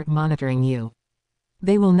also start monitoring you.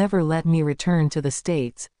 They will never let me return to the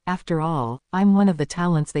States. After all, I'm one of the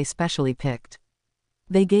talents they specially picked.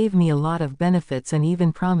 They gave me a lot of benefits and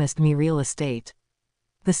even promised me real estate.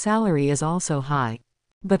 The salary is also high.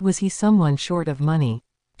 But was he someone short of money?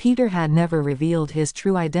 Peter had never revealed his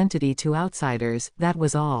true identity to outsiders, that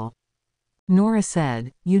was all. Nora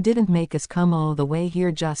said, you didn't make us come all the way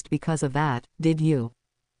here just because of that, did you?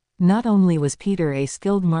 Not only was Peter a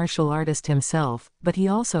skilled martial artist himself, but he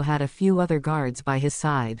also had a few other guards by his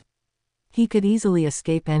side. He could easily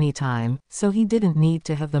escape any time, so he didn't need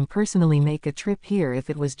to have them personally make a trip here if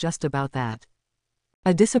it was just about that.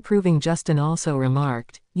 A disapproving Justin also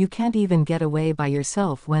remarked, you can't even get away by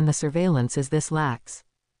yourself when the surveillance is this lax.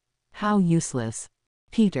 How useless.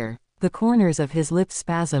 Peter. The corners of his lips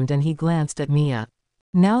spasmed and he glanced at Mia.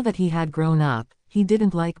 Now that he had grown up, he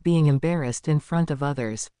didn't like being embarrassed in front of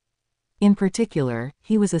others. In particular,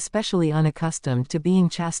 he was especially unaccustomed to being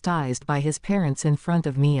chastised by his parents in front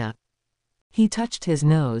of Mia. He touched his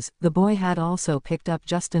nose. The boy had also picked up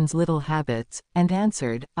Justin's little habits, and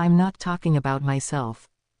answered, I'm not talking about myself.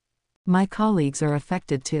 My colleagues are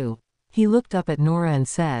affected too. He looked up at Nora and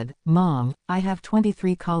said, Mom, I have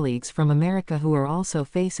 23 colleagues from America who are also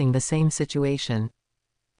facing the same situation.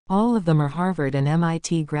 All of them are Harvard and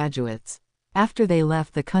MIT graduates. After they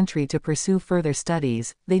left the country to pursue further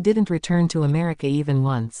studies, they didn't return to America even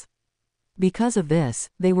once. Because of this,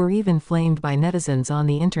 they were even flamed by netizens on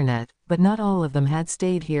the internet, but not all of them had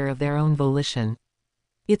stayed here of their own volition.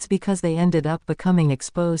 It's because they ended up becoming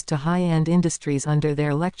exposed to high-end industries under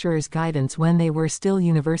their lecturers' guidance when they were still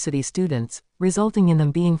university students, resulting in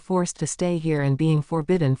them being forced to stay here and being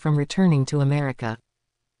forbidden from returning to America.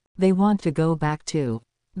 They want to go back too.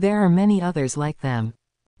 There are many others like them.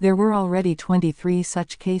 There were already 23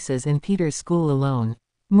 such cases in Peter's school alone.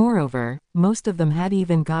 Moreover, most of them had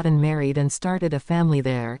even gotten married and started a family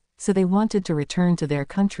there, so they wanted to return to their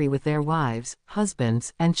country with their wives,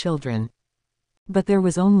 husbands, and children. But there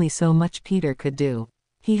was only so much Peter could do.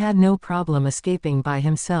 He had no problem escaping by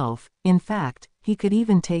himself. In fact, he could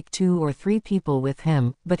even take 2 or 3 people with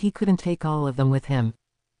him, but he couldn't take all of them with him.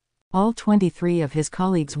 All 23 of his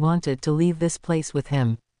colleagues wanted to leave this place with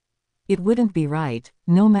him. It wouldn't be right,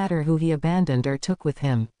 no matter who he abandoned or took with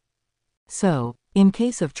him. So, in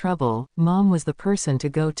case of trouble, Mom was the person to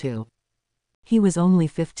go to. He was only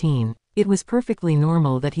 15. It was perfectly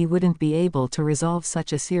normal that he wouldn't be able to resolve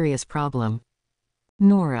such a serious problem.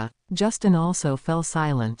 Nora. Justin also fell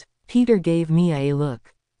silent. Peter gave Mia a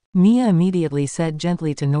look. Mia immediately said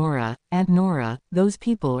gently to Nora, Aunt Nora, those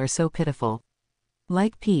people are so pitiful.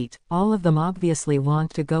 Like Pete, all of them obviously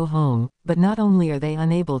want to go home, but not only are they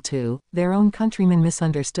unable to, their own countrymen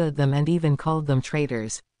misunderstood them and even called them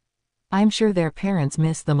traitors. I'm sure their parents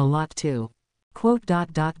miss them a lot too. Quote.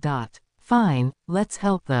 Fine, let's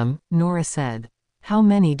help them, Nora said. How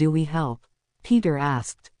many do we help? Peter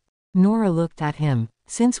asked. Nora looked at him.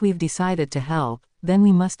 Since we've decided to help, then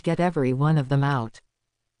we must get every one of them out.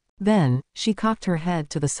 Then, she cocked her head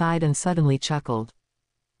to the side and suddenly chuckled.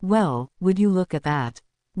 Well, would you look at that?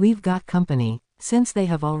 We've got company. Since they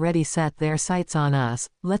have already set their sights on us,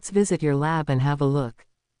 let's visit your lab and have a look.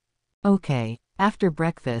 Okay. After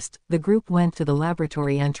breakfast, the group went to the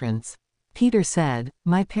laboratory entrance. Peter said,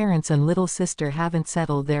 my parents and little sister haven't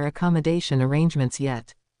settled their accommodation arrangements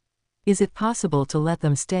yet. Is it possible to let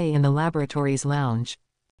them stay in the laboratory's lounge?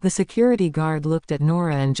 The security guard looked at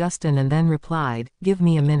Nora and Justin and then replied, give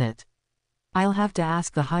me a minute. I'll have to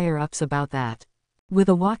ask the higher-ups about that. With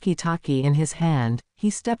a walkie-talkie in his hand, he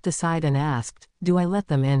stepped aside and asked, do I let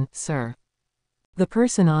them in, sir? The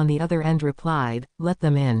person on the other end replied, let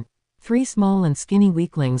them in. 3 small and skinny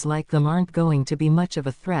weaklings like them aren't going to be much of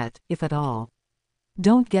a threat, if at all.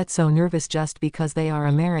 Don't get so nervous just because they are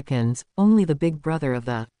Americans, only the big brother of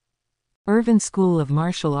the Irvin School of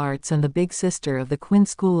Martial Arts and the big sister of the Quinn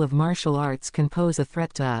School of Martial Arts can pose a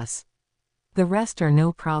threat to us. The rest are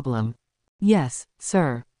no problem. Yes,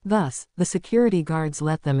 sir. Thus, the security guards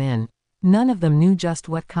let them in. None of them knew just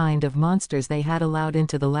what kind of monsters they had allowed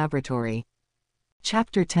into the laboratory.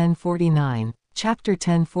 Chapter 1049. Chapter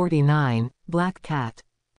 1049, Black Cat.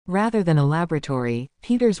 Rather than a laboratory,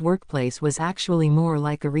 Peter's workplace was actually more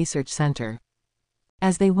like a research center.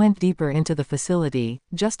 As they went deeper into the facility,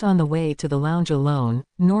 just on the way to the lounge alone,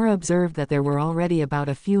 Nora observed that there were already about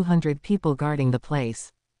a few hundred people guarding the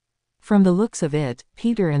place. From the looks of it,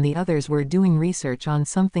 Peter and the others were doing research on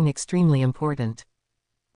something extremely important.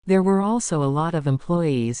 There were also a lot of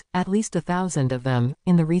employees, at least 1,000 of them,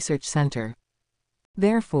 in the research center.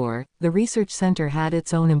 Therefore, the research center had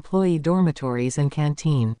its own employee dormitories and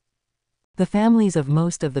canteen. The families of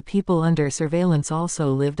most of the people under surveillance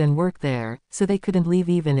also lived and worked there, so they couldn't leave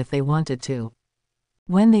even if they wanted to.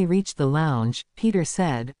 When they reached the lounge, Peter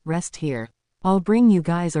said, rest here. I'll bring you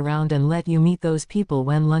guys around and let you meet those people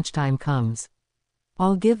when lunchtime comes.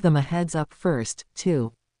 I'll give them a heads up first,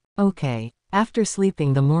 too. Okay. After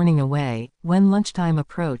sleeping the morning away, when lunchtime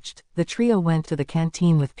approached, the trio went to the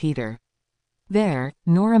canteen with Peter. There,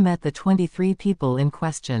 Nora met the 23 people in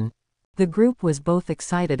question. The group was both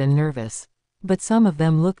excited and nervous. But some of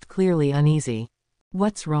them looked clearly uneasy.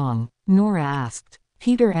 What's wrong? Nora asked.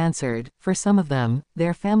 Peter answered, for some of them,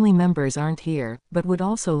 their family members aren't here, but would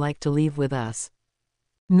also like to leave with us.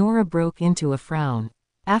 Nora broke into a frown.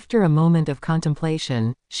 After a moment of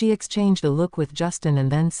contemplation, she exchanged a look with Justin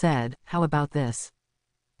and then said, how about this?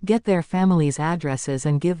 Get their families' addresses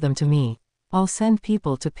and give them to me. I'll send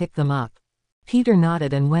people to pick them up. Peter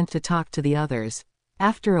nodded and went to talk to the others.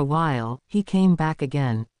 After a while, he came back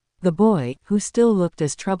again. The boy, who still looked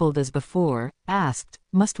as troubled as before, asked,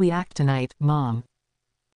 must we act tonight, Mom?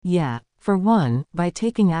 Yeah. For one, by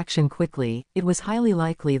taking action quickly, it was highly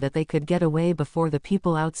likely that they could get away before the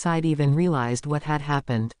people outside even realized what had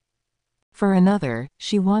happened. For another,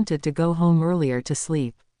 she wanted to go home earlier to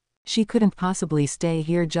sleep. She couldn't possibly stay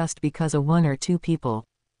here just because of 1 or 2 people.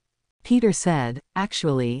 Peter said,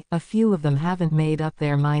 actually, a few of them haven't made up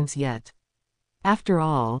their minds yet. After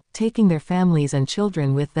all, taking their families and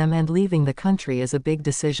children with them and leaving the country is a big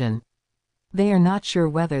decision. They are not sure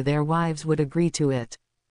whether their wives would agree to it.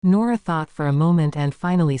 Nora thought for a moment and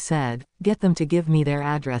finally said, get them to give me their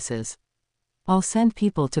addresses. I'll send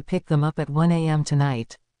people to pick them up at 1 a.m.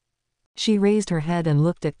 tonight. She raised her head and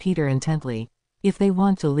looked at Peter intently. If they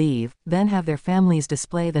want to leave, then have their families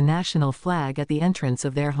display the national flag at the entrance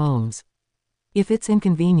of their homes. If it's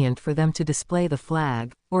inconvenient for them to display the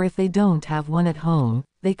flag, or if they don't have one at home,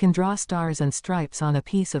 they can draw stars and stripes on a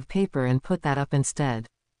piece of paper and put that up instead.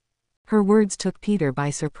 Her words took Peter by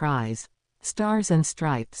surprise. Stars and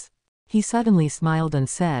stripes. He suddenly smiled and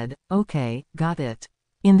said, okay, got it.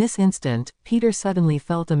 In this instant, Peter suddenly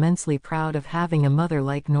felt immensely proud of having a mother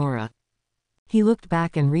like Nora. He looked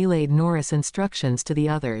back and relayed Nora's instructions to the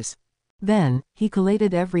others. Then, he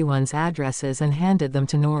collated everyone's addresses and handed them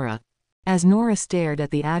to Nora. As Nora stared at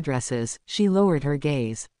the addresses, she lowered her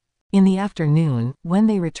gaze. In the afternoon, when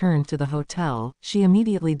they returned to the hotel, she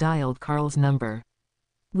immediately dialed Carl's number.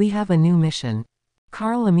 We have a new mission.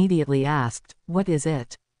 Carl immediately asked, what is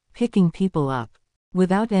it? Picking people up.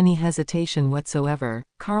 Without any hesitation whatsoever,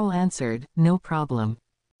 Carl answered, no problem.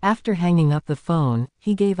 After hanging up the phone,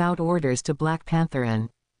 he gave out orders to Black Panther and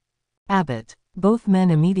Abbott. Both men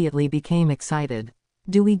immediately became excited.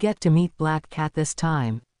 Do we get to meet Black Cat this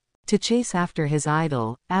time? To chase after his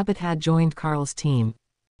idol, Abbott had joined Carl's team.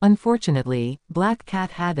 Unfortunately, Black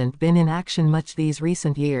Cat hadn't been in action much these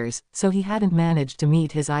recent years, so he hadn't managed to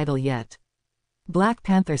meet his idol yet. Black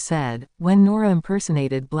Panther said, when Nora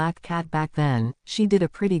impersonated Black Cat back then, she did a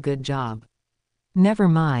pretty good job. Never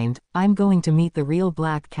mind, I'm going to meet the real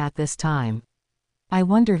Black Cat this time. I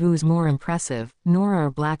wonder who's more impressive, Nora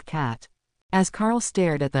or Black Cat? As Carl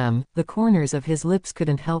stared at them, the corners of his lips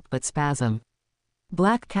couldn't help but spasm.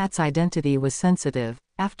 Black Cat's identity was sensitive.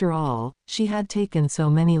 After all, she had taken so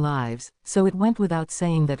many lives, so it went without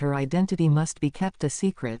saying that her identity must be kept a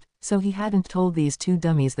secret, so he hadn't told these two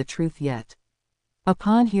dummies the truth yet.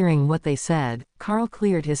 Upon hearing what they said, Carl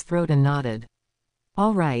cleared his throat and nodded.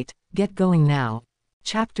 All right, get going now.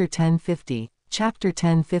 Chapter 1050. Chapter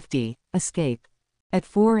 1050, Escape. At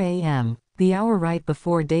 4 a.m., the hour right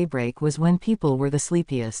before daybreak was when people were the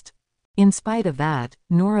sleepiest. In spite of that,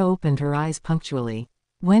 Nora opened her eyes punctually.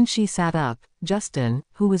 When she sat up, Justin,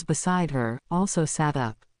 who was beside her, also sat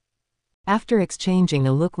up. After exchanging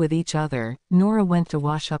a look with each other, Nora went to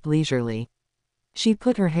wash up leisurely. She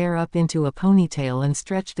put her hair up into a ponytail and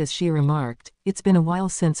stretched as she remarked, "It's been a while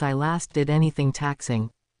since I last did anything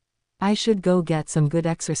taxing. I should go get some good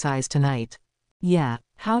exercise tonight." "Yeah,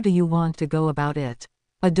 how do you want to go about it?"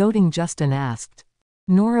 a doting Justin asked.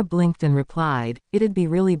 Nora blinked and replied, "It'd be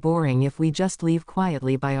really boring if we just leave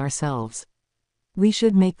quietly by ourselves. We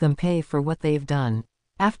should make them pay for what they've done.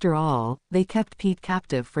 After all, they kept Pete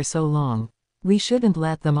captive for so long. We shouldn't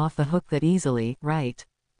let them off the hook that easily, right?"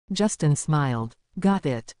 Justin smiled. Got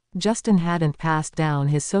it. Justin hadn't passed down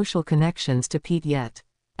his social connections to Pete yet.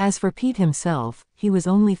 As for Pete himself, he was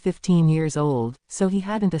only 15 years old, so he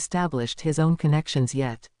hadn't established his own connections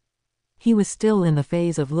yet. He was still in the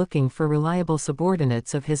phase of looking for reliable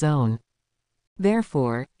subordinates of his own.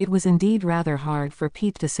 Therefore, it was indeed rather hard for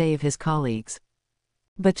Pete to save his colleagues.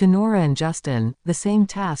 But to Nora and Justin, the same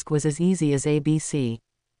task was as easy as ABC.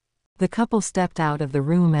 The couple stepped out of the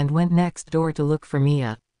room and went next door to look for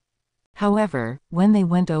Mia. However, when they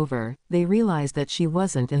went over, they realized that she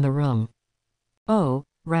wasn't in the room. "Oh,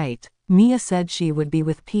 right. Mia said she would be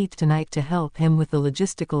with Pete tonight to help him with the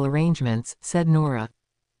logistical arrangements," said Nora.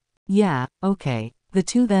 "Yeah, okay." The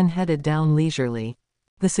two then headed down leisurely.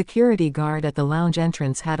 The security guard at the lounge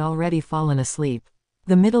entrance had already fallen asleep.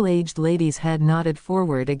 The middle-aged lady's head nodded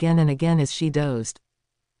forward again and again as she dozed.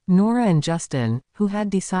 Nora and Justin, who had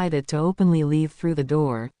decided to openly leave through the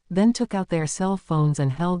door, then took out their cell phones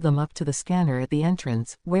and held them up to the scanner at the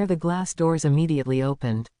entrance, where the glass doors immediately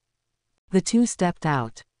opened. The two stepped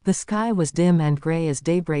out. The sky was dim and gray as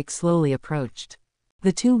daybreak slowly approached.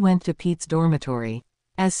 The two went to Pete's dormitory.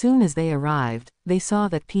 As soon as they arrived, they saw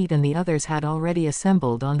that Pete and the others had already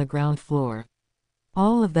assembled on the ground floor.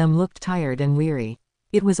 All of them looked tired and weary.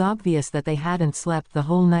 It was obvious that they hadn't slept the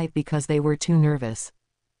whole night because they were too nervous.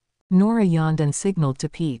 Nora yawned and signaled to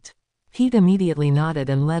Pete. Pete immediately nodded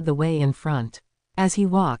and led the way in front. As he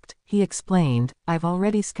walked, he explained, "I've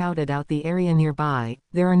already scouted out the area nearby.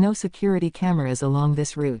 There are no security cameras along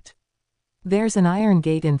this route. There's an iron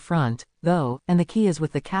gate in front, though, and the key is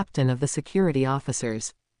with the captain of the security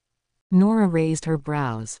officers." Nora raised her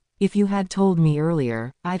brows. "If you had told me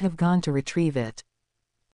earlier, I'd have gone to retrieve it."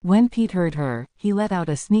 When Pete heard her, he let out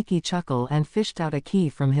a sneaky chuckle and fished out a key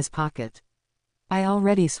from his pocket. "I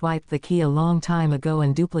already swiped the key a long time ago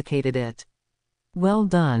and duplicated it." Well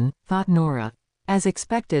done, thought Nora. As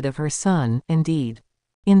expected of her son, indeed.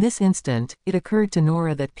 In this instant, it occurred to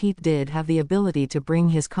Nora that Pete did have the ability to bring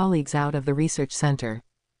his colleagues out of the research center.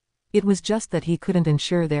 It was just that he couldn't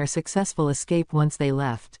ensure their successful escape once they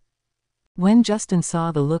left. When Justin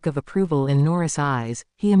saw the look of approval in Nora's eyes,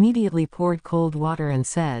 he immediately poured cold water and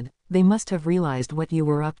said, "They must have realized what you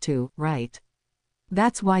were up to, right?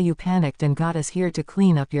 That's why you panicked and got us here to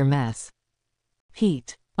clean up your mess."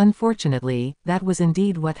 Pete. Unfortunately, that was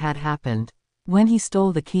indeed what had happened. When he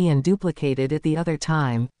stole the key and duplicated it the other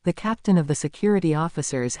time, the captain of the security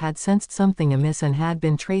officers had sensed something amiss and had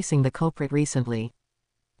been tracing the culprit recently.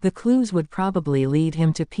 The clues would probably lead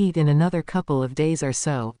him to Pete in another couple of days or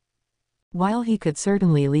so. While he could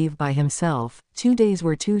certainly leave by himself, 2 days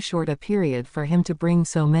were too short a period for him to bring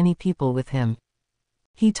so many people with him.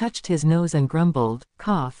 He touched his nose and grumbled,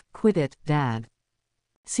 "Cough, quit it, Dad."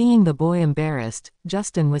 Seeing the boy embarrassed,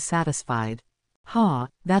 Justin was satisfied. "Ha,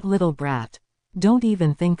 that little brat. Don't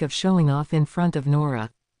even think of showing off in front of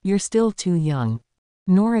Nora. You're still too young."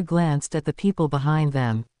 Nora glanced at the people behind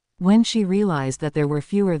them. When she realized that there were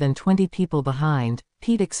fewer than 20 people behind,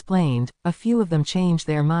 Pete explained, "A few of them changed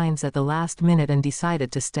their minds at the last minute and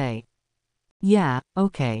decided to stay." "Yeah,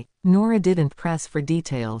 okay." Nora didn't press for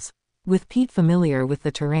details. With Pete familiar with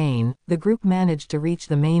the terrain, the group managed to reach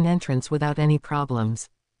the main entrance without any problems.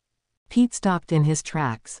 Pete stopped in his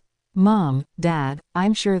tracks. Mom, Dad,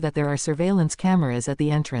 I'm sure that there are surveillance cameras at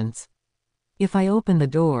the entrance. If I open the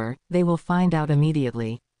door, they will find out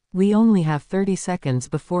immediately. We only have 30 seconds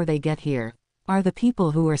before they get here. Are the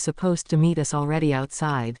people who are supposed to meet us already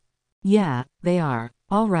outside? Yeah, they are.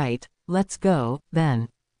 All right, let's go, then.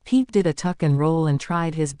 Pete did a tuck and roll and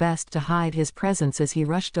tried his best to hide his presence as he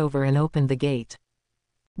rushed over and opened the gate.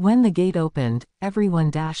 When the gate opened,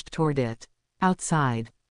 everyone dashed toward it.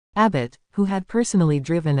 Outside, Abbott, who had personally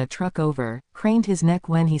driven a truck over, craned his neck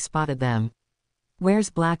when he spotted them. Where's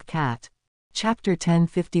Black Cat? Chapter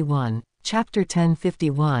 1051. Chapter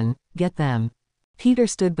 1051, Get Them. Peter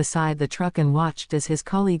stood beside the truck and watched as his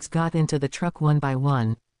colleagues got into the truck one by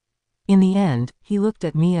one. In the end, he looked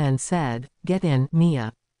at Mia and said, "Get in,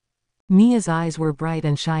 Mia." Mia's eyes were bright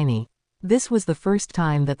and shiny. This was the first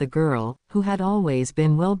time that the girl, who had always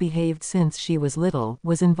been well-behaved since she was little,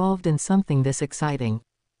 was involved in something this exciting.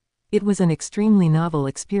 It was an extremely novel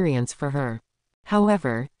experience for her.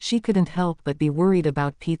 However, she couldn't help but be worried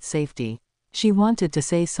about Pete's safety. She wanted to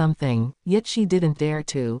say something, yet she didn't dare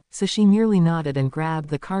to, so she merely nodded and grabbed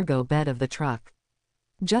the cargo bed of the truck.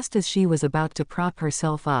 Just as she was about to prop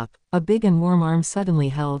herself up, a big and warm arm suddenly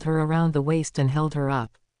held her around the waist and held her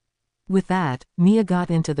up. With that, Mia got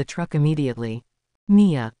into the truck immediately.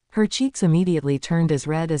 Mia, her cheeks immediately turned as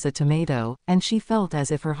red as a tomato, and she felt as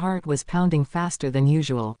if her heart was pounding faster than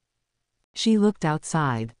usual. She looked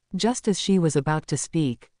outside. Just as she was about to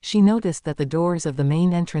speak, she noticed that the doors of the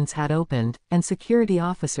main entrance had opened, and security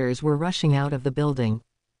officers were rushing out of the building.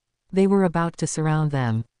 They were about to surround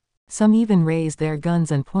them. Some even raised their guns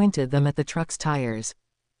and pointed them at the truck's tires.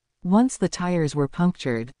 Once the tires were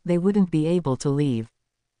punctured, they wouldn't be able to leave.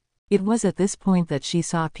 It was at this point that she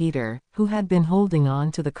saw Peter, who had been holding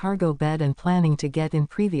on to the cargo bed and planning to get in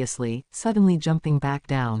previously, suddenly jumping back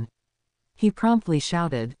down. He promptly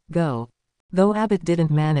shouted, "Go." Though Abbott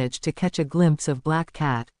didn't manage to catch a glimpse of Black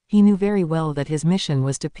Cat, he knew very well that his mission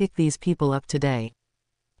was to pick these people up today.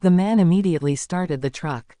 The man immediately started the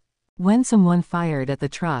truck. When someone fired at the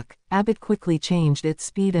truck, Abbott quickly changed its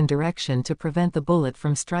speed and direction to prevent the bullet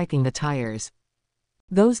from striking the tires.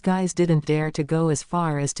 Those guys didn't dare to go as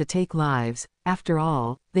far as to take lives. After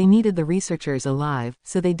all, they needed the researchers alive,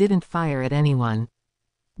 so they didn't fire at anyone.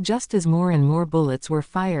 Just as more and more bullets were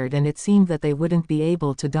fired and it seemed that they wouldn't be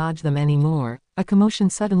able to dodge them anymore, a commotion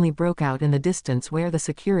suddenly broke out in the distance where the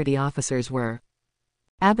security officers were.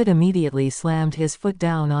 Abbott immediately slammed his foot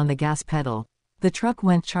down on the gas pedal. The truck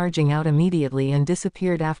went charging out immediately and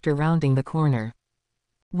disappeared after rounding the corner.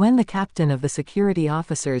 When the captain of the security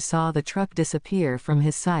officers saw the truck disappear from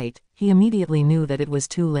his sight, he immediately knew that it was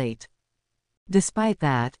too late. Despite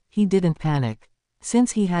that, he didn't panic.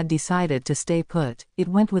 Since he had decided to stay put, it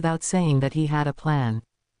went without saying that he had a plan.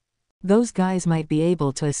 Those guys might be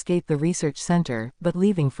able to escape the research center, but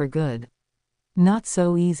leaving for good? Not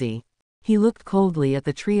so easy. He looked coldly at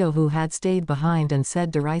the trio who had stayed behind and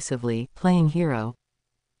said derisively, "Playing hero.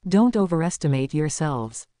 Don't overestimate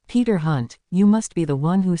yourselves. Peter Hunt, you must be the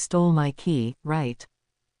one who stole my key, right?"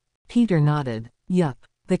 Peter nodded. "Yup."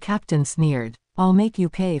 The captain sneered. "I'll make you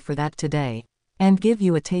pay for that today. And give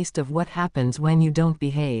you a taste of what happens when you don't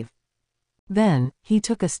behave." Then, he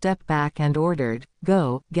took a step back and ordered,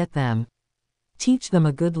 "Go, get them. Teach them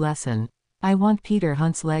a good lesson. I want Peter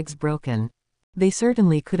Hunt's legs broken." They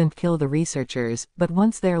certainly couldn't kill the researchers, but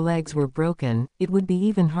once their legs were broken, it would be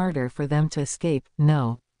even harder for them to escape.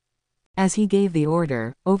 No. As he gave the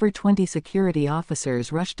order, over 20 security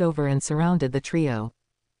officers rushed over and surrounded the trio.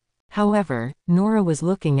 However, Nora was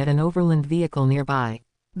looking at an overland vehicle nearby.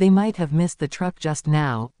 They might have missed the truck just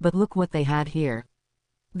now, but look what they had here.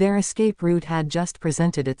 Their escape route had just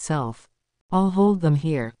presented itself. "I'll hold them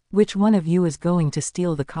here. Which one of you is going to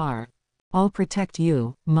steal the car?" "I'll protect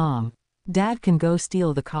you, Mom. Dad can go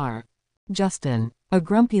steal the car." Justin. A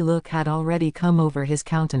grumpy look had already come over his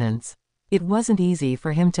countenance. It wasn't easy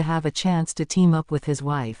for him to have a chance to team up with his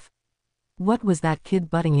wife. What was that kid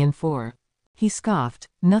butting in for? He scoffed,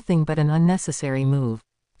 nothing but an unnecessary move.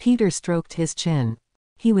 Peter stroked his chin.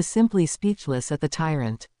 He was simply speechless at the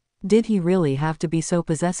tyrant. Did he really have to be so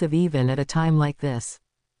possessive even at a time like this?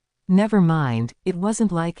 Never mind, it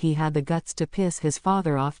wasn't like he had the guts to piss his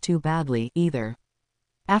father off too badly, either.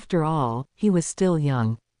 After all, he was still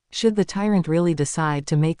young. Should the tyrant really decide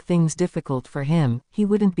to make things difficult for him, he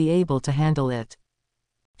wouldn't be able to handle it.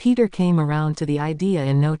 Peter came around to the idea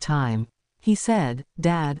in no time. He said,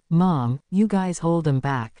 "Dad, Mom, you guys hold him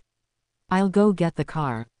back. I'll go get the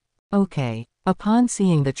car." "Okay." Upon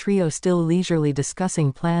seeing the trio still leisurely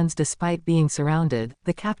discussing plans despite being surrounded,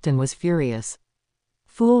 the captain was furious.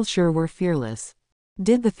 Fools sure were fearless.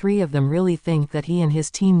 Did the three of them really think that he and his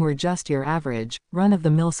team were just your average,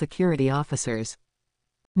 run-of-the-mill security officers?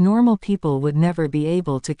 Normal people would never be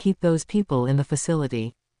able to keep those people in the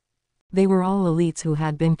facility. They were all elites who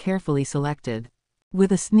had been carefully selected.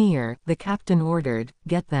 With a sneer, the captain ordered,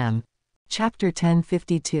 "Get them." Chapter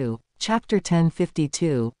 1052. Chapter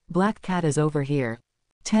 1052, Black Cat is over here.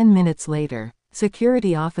 10 minutes later.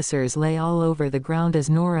 Security officers lay all over the ground as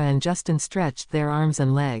Nora and Justin stretched their arms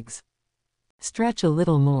and legs. "Stretch a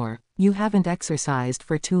little more. You haven't exercised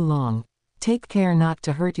for too long. Take care not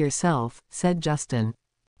to hurt yourself," said Justin.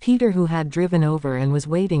 Peter, who had driven over and was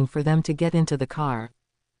waiting for them to get into the car.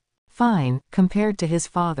 Fine, compared to his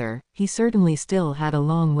father, he certainly still had a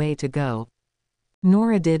long way to go.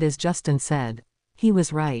 Nora did as Justin said. He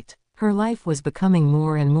was right. Her life was becoming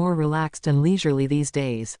more and more relaxed and leisurely these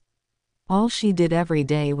days. All she did every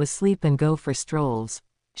day was sleep and go for strolls.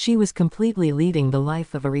 She was completely leading the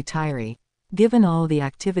life of a retiree. Given all the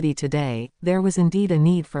activity today, there was indeed a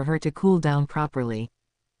need for her to cool down properly.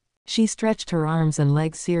 She stretched her arms and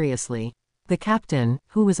legs seriously. The captain,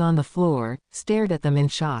 who was on the floor, stared at them in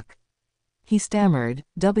shock. He stammered,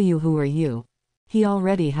 "Who are you?" He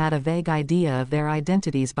already had a vague idea of their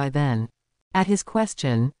identities by then. At his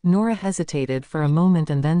question, Nora hesitated for a moment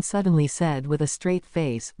and then suddenly said with a straight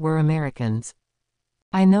face, "We're Americans."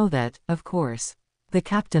 "I know that, of course," the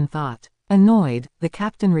captain thought. Annoyed, the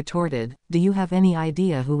captain retorted, "Do you have any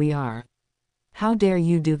idea who we are? How dare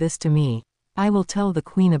you do this to me? I will tell the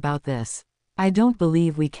Queen about this. I don't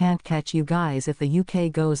believe we can't catch you guys if the UK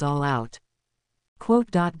goes all out."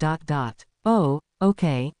 "Oh,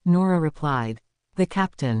 okay," Nora replied. The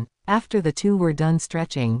captain. After the two were done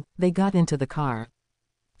stretching, they got into the car.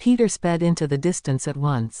 Peter sped into the distance at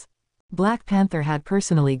once. Black Panther had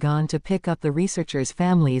personally gone to pick up the researchers'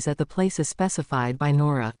 families at the places specified by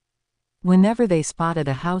Nora. Whenever they spotted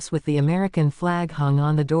a house with the American flag hung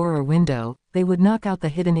on the door or window, they would knock out the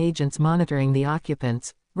hidden agents monitoring the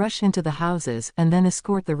occupants, rush into the houses, and then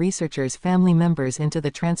escort the researchers' family members into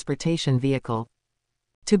the transportation vehicle.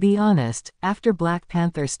 To be honest, after Black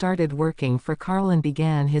Panther started working for Carl and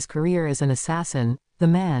began his career as an assassin, the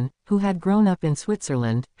man, who had grown up in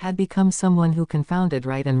Switzerland, had become someone who confounded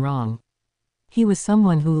right and wrong. He was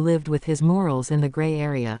someone who lived with his morals in the gray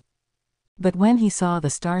area. But when he saw the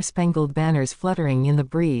star-spangled banners fluttering in the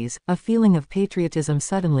breeze, a feeling of patriotism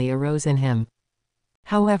suddenly arose in him.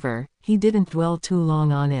 However, he didn't dwell too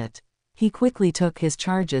long on it. He quickly took his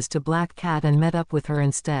charges to Black Cat and met up with her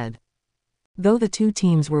instead. Though the two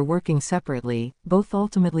teams were working separately, both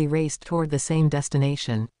ultimately raced toward the same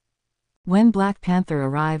destination. When Black Panther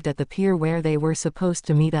arrived at the pier where they were supposed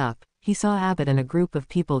to meet up, he saw Abbott and a group of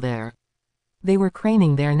people there. They were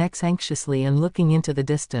craning their necks anxiously and looking into the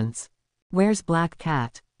distance. "Where's Black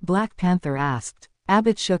Cat?" Black Panther asked.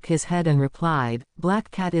 Abbott shook his head and replied, "Black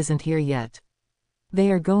Cat isn't here yet.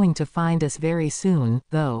 They are going to find us very soon,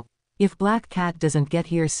 though. If Black Cat doesn't get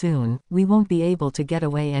here soon, we won't be able to get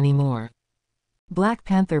away anymore." Black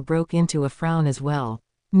Panther broke into a frown as well.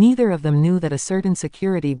 Neither of them knew that a certain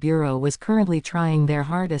security bureau was currently trying their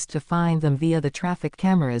hardest to find them via the traffic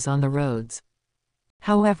cameras on the roads.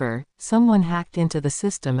 However, someone hacked into the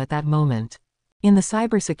system at that moment. In the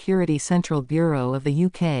Cybersecurity Central Bureau of the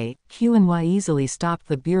UK, Q&Y easily stopped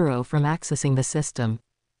the bureau from accessing the system.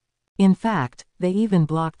 In fact, they even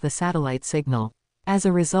blocked the satellite signal. As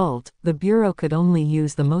a result, the bureau could only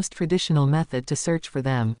use the most traditional method to search for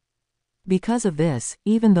them. Because of this,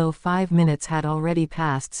 even though 5 minutes had already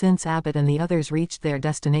passed since Abbott and the others reached their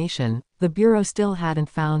destination, the bureau still hadn't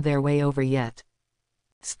found their way over yet.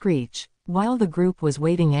 Screech. While the group was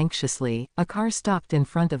waiting anxiously, a car stopped in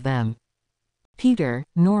front of them. Peter,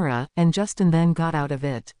 Nora, and Justin then got out of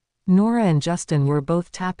it. Nora and Justin were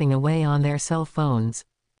both tapping away on their cell phones.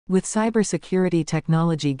 With cybersecurity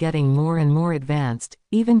technology getting more and more advanced,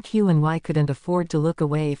 even Q&Y couldn't afford to look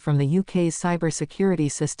away from the UK's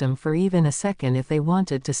cybersecurity system for even a second if they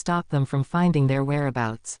wanted to stop them from finding their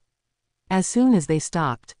whereabouts. As soon as they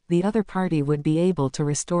stopped, the other party would be able to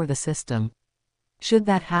restore the system. Should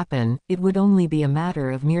that happen, it would only be a matter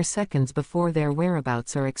of mere seconds before their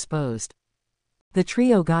whereabouts are exposed. The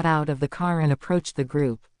trio got out of the car and approached the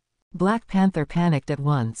group. Black Panther panicked at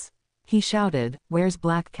once. He shouted, "Where's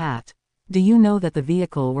Black Cat? Do you know that the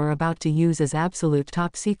vehicle we're about to use is absolute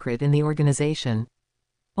top secret in the organization?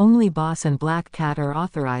 Only Boss and Black Cat are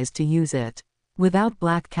authorized to use it. Without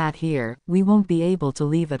Black Cat here, we won't be able to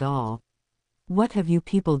leave at all. What have you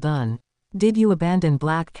people done? Did you abandon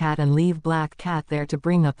Black Cat and leave Black Cat there to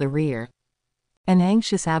bring up the rear?" An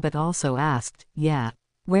anxious Abbott also asked, "Yeah.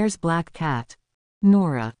 Where's Black Cat?"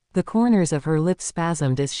 Nora. The corners of her lips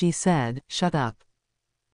spasmed as she said, "Shut up.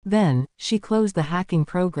 Then, she closed the hacking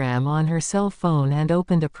program on her cell phone and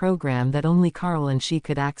opened a program that only Carl and she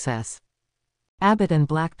could access. Abbott and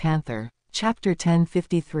Black Panther. Chapter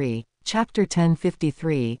 1053. Chapter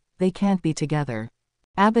 1053, They Can't Be Together.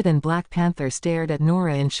 Abbott and Black Panther stared at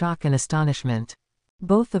Nora in shock and astonishment.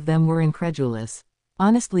 Both of them were incredulous.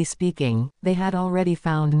 Honestly speaking, they had already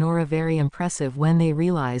found Nora very impressive when they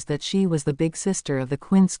realized that she was the big sister of the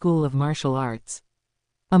Quinn School of Martial Arts.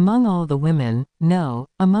 Among all the women, no,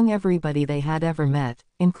 among everybody they had ever met,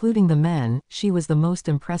 including the men, she was the most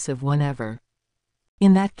impressive one ever.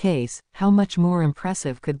 In that case, how much more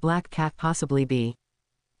impressive could Black Cat possibly be?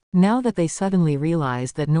 Now that they suddenly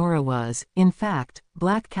realized that Nora was, in fact,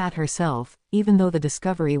 Black Cat herself, even though the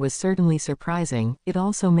discovery was certainly surprising, it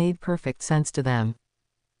also made perfect sense to them.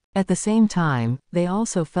 At the same time, they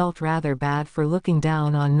also felt rather bad for looking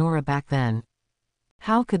down on Nora back then.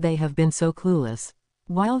 How could they have been so clueless?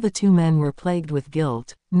 While the two men were plagued with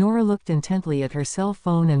guilt, Nora looked intently at her cell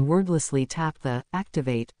phone and wordlessly tapped the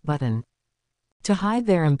 "Activate" button. To hide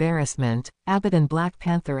their embarrassment, Abbott and Black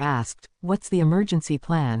Panther asked, "What's the emergency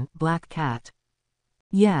plan, Black Cat?"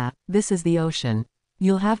 "Yeah, this is the ocean.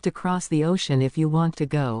 You'll have to cross the ocean if you want to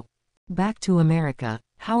go back to America.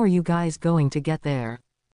 How are you guys going to get there?"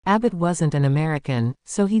 Abbott wasn't an American,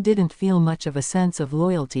 so he didn't feel much of a sense of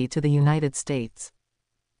loyalty to the United States.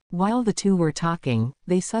 While the two were talking,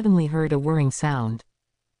 they suddenly heard a whirring sound.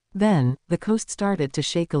 Then, the coast started to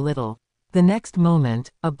shake a little. The next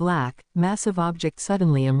moment, a black, massive object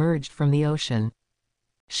suddenly emerged from the ocean.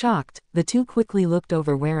 Shocked, the two quickly looked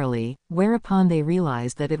over warily, whereupon they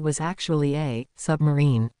realized that it was actually a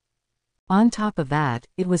submarine. On top of that,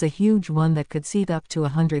 it was a huge one that could seat up to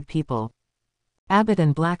 100 people. Abbott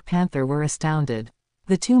and Black Panther were astounded.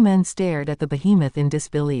 The two men stared at the behemoth in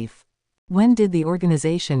disbelief. When did the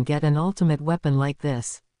organization get an ultimate weapon like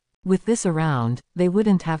this? With this around, they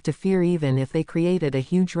wouldn't have to fear even if they created a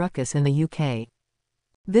huge ruckus in the UK.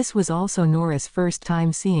 This was also Nora's first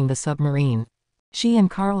time seeing the submarine. She and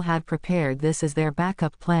Carl had prepared this as their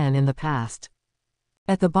backup plan in the past.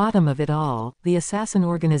 At the bottom of it all, the assassin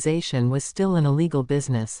organization was still an illegal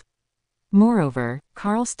business. Moreover,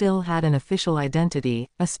 Carl still had an official identity,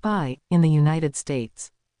 a spy, in the United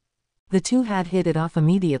States. The two had hit it off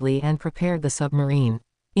immediately and prepared the submarine.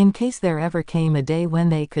 In case there ever came a day when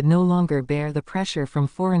they could no longer bear the pressure from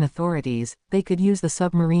foreign authorities, they could use the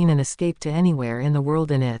submarine and escape to anywhere in the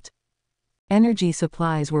world in it. Energy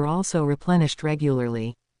supplies were also replenished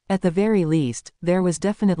regularly. At the very least, there was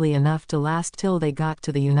definitely enough to last till they got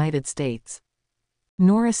to the United States.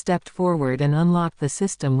 Nora stepped forward and unlocked the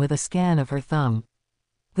system with a scan of her thumb.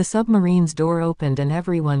 The submarine's door opened and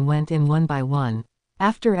everyone went in one by one.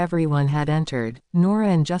 After everyone had entered, Nora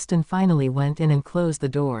and Justin finally went in and closed the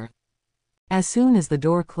door. As soon as the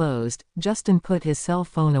door closed, Justin put his cell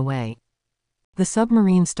phone away. The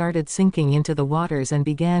submarine started sinking into the waters and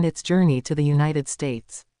began its journey to the United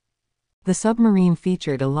States. The submarine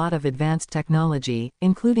featured a lot of advanced technology,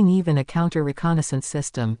 including even a counter-reconnaissance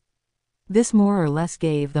system. This more or less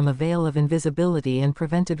gave them a veil of invisibility and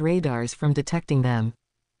prevented radars from detecting them.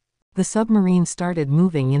 The submarine started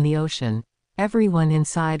moving in the ocean. Everyone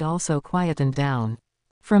inside also quietened down.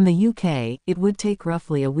 From the UK, it would take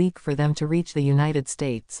roughly a week for them to reach the United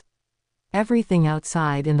States. Everything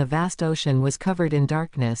outside in the vast ocean was covered in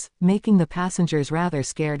darkness, making the passengers rather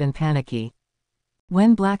scared and panicky.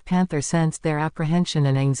 When Black Panther sensed their apprehension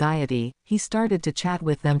and anxiety, he started to chat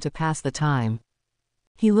with them to pass the time.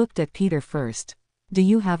 He looked at Peter first. "Do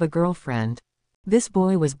you have a girlfriend?" This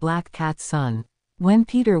boy was Black Cat's son. When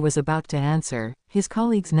Peter was about to answer, his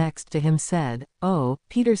colleagues next to him said, "Oh,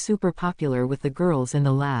 Peter's super popular with the girls in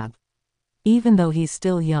the lab. Even though he's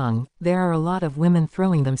still young, there are a lot of women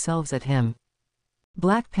throwing themselves at him."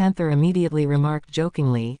 Black Panther immediately remarked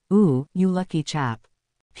jokingly, "Ooh, you lucky chap."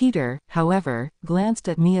 Peter, however, glanced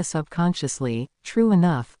at Mia subconsciously. True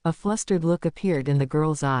enough, a flustered look appeared in the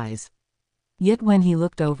girl's eyes. Yet when he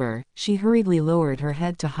looked over, she hurriedly lowered her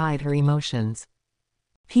head to hide her emotions.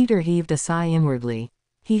 Peter heaved a sigh inwardly.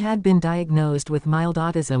 He had been diagnosed with mild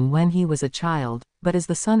autism when he was a child, but as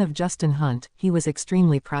the son of Justin Hunt, he was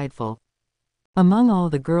extremely prideful. Among all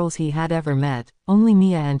the girls he had ever met, only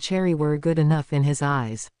Mia and Cherry were good enough in his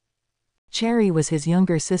eyes. Cherry was his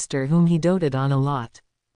younger sister whom he doted on a lot.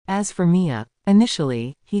 As for Mia,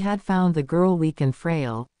 initially, he had found the girl weak and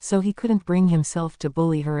frail, so he couldn't bring himself to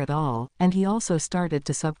bully her at all, and he also started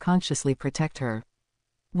to subconsciously protect her.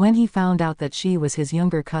 When he found out that she was his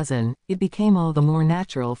younger cousin, it became all the more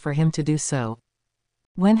natural for him to do so.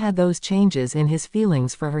 When had those changes in his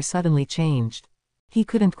feelings for her suddenly changed? He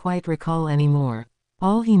couldn't quite recall anymore.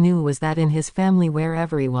 All he knew was that in his family where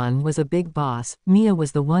everyone was a big boss, Mia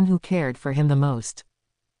was the one who cared for him the most.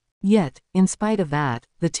 Yet, in spite of that,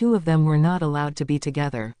 the two of them were not allowed to be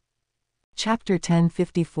together. Chapter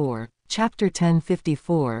 1054. Chapter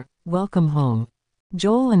 1054, Welcome Home.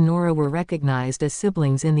 Joel and Nora were recognized as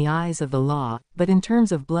siblings in the eyes of the law, but in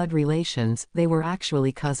terms of blood relations, they were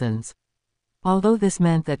actually cousins. Although this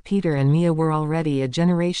meant that Peter and Mia were already a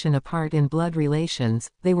generation apart in blood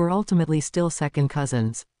relations, they were ultimately still second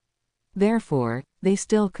cousins. Therefore, they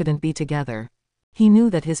still couldn't be together. He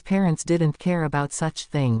knew that his parents didn't care about such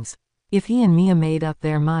things. If he and Mia made up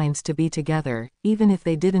their minds to be together, even if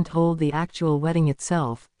they didn't hold the actual wedding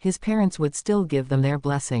itself, his parents would still give them their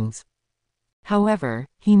blessings. However,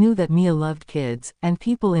 he knew that Mia loved kids, and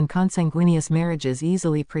people in consanguineous marriages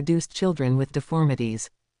easily produced children with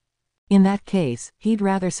deformities. In that case, he'd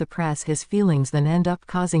rather suppress his feelings than end up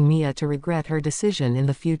causing Mia to regret her decision in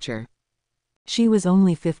the future. She was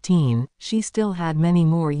only 15, she still had many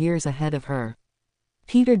more years ahead of her.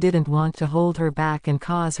 Peter didn't want to hold her back and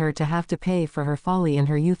cause her to have to pay for her folly in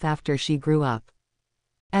her youth after she grew up.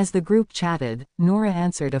 As the group chatted, Nora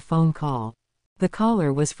answered a phone call. The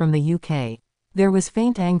caller was from the UK. There was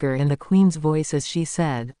faint anger in the Queen's voice as she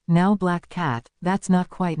said, "Now Black Cat, that's not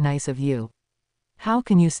quite nice of you. How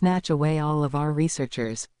can you snatch away all of our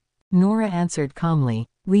researchers?" Nora answered calmly,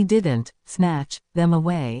 "We didn't snatch them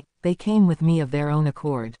away, they came with me of their own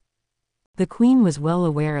accord." The Queen was well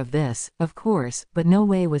aware of this, of course, but no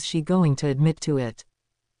way was she going to admit to it.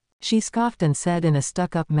 She scoffed and said in a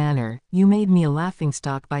stuck-up manner, "You made me a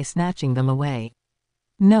laughingstock by snatching them away.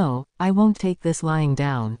 No, I won't take this lying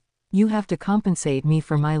down. You have to compensate me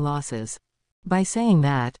for my losses." By saying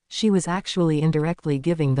that, she was actually indirectly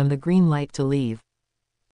giving them the green light to leave.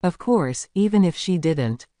 Of course, even if she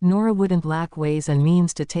didn't, Nora wouldn't lack ways and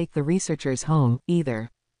means to take the researchers home, either.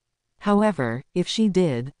 However, if she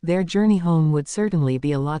did, their journey home would certainly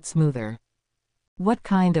be a lot smoother. "What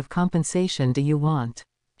kind of compensation do you want?"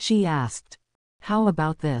 she asked. "How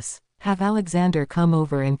about this? Have Alexander come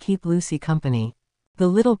over and keep Lucy company." The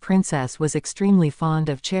little princess was extremely fond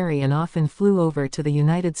of Cherry and often flew over to the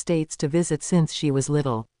United States to visit since she was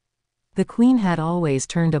little. The Queen had always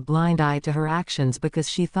turned a blind eye to her actions because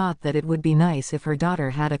she thought that it would be nice if her daughter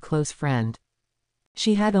had a close friend.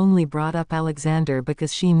 She had only brought up Alexander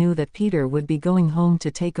because she knew that Peter would be going home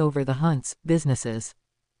to take over the Hunt's businesses.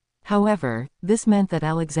 However, this meant that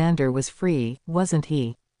Alexander was free, wasn't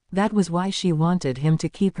he? That was why she wanted him to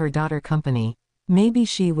keep her daughter company. Maybe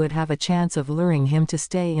she would have a chance of luring him to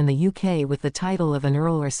stay in the UK with the title of an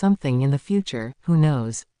earl or something in the future, who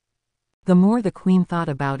knows? The more the Queen thought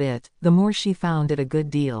about it, the more she found it a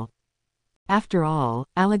good deal. After all,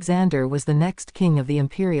 Alexander was the next king of the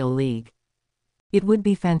Imperial League. It would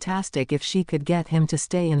be fantastic if she could get him to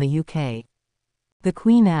stay in the UK. The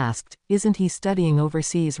Queen asked, "Isn't he studying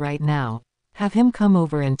overseas right now? Have him come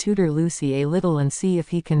over and tutor Lucy a little and see if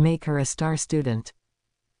he can make her a star student."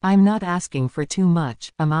 "I'm not asking for too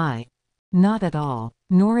much, am I?" "Not at all."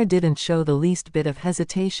 Nora didn't show the least bit of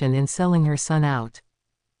hesitation in selling her son out.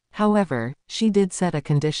 However, she did set a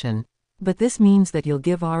condition. "But this means that you'll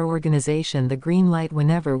give our organization the green light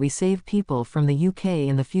whenever we save people from the UK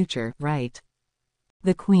in the future, right?"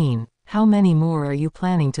 The Queen, "How many more are you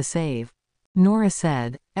planning to save?" Nora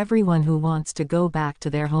said, "Everyone who wants to go back to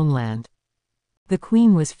their homeland." The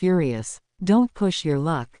Queen was furious. "Don't push your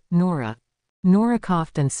luck, Nora." Nora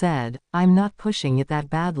coughed and said, "I'm not pushing it that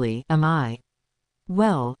badly, am I?"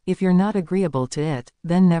 "Well, if you're not agreeable to it,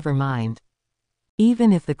 then never mind."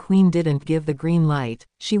 Even if the Queen didn't give the green light,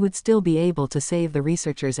 she would still be able to save the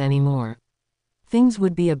researchers anymore. Things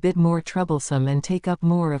would be a bit more troublesome and take up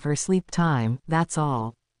more of her sleep time, that's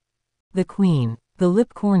all. The Queen. The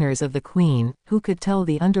lip corners of the Queen, who could tell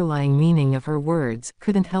the underlying meaning of her words,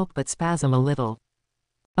 couldn't help but spasm a little.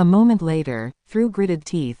 A moment later, through gritted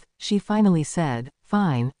teeth, she finally said,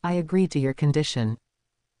 "Fine, I agree to your condition.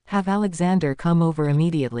 Have Alexander come over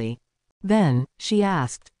immediately." Then, she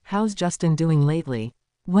asked, "How's Justin doing lately?"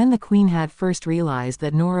 When the Queen had first realized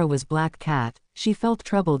that Nora was Black Cat, she felt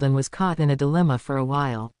troubled and was caught in a dilemma for a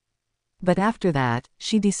while. But after that,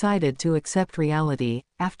 she decided to accept reality.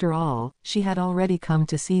 After all, she had already come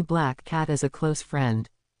to see Black Cat as a close friend.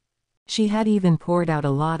 She had even poured out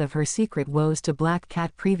a lot of her secret woes to Black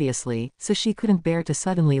Cat previously, so she couldn't bear to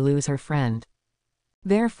suddenly lose her friend.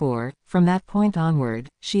 Therefore, from that point onward,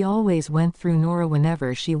 she always went through Nora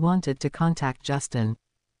whenever she wanted to contact Justin.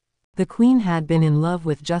 The Queen had been in love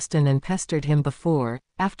with Justin and pestered him before,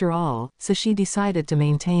 after all, so she decided to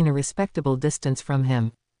maintain a respectable distance from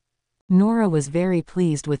him. Nora was very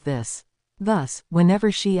pleased with this. Thus,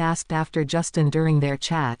 whenever she asked after Justin during their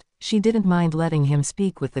chat, she didn't mind letting him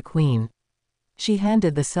speak with the Queen. She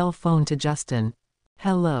handed the cell phone to Justin.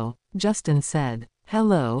 "Hello," Justin said.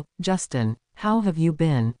 "Hello, Justin. How have you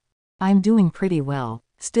been?" "I'm doing pretty well.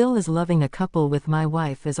 Still as loving a couple with my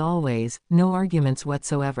wife as always, no arguments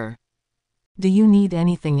whatsoever. Do you need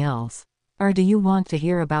anything else? Or do you want to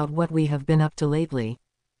hear about what we have been up to lately?"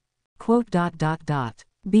 Quote.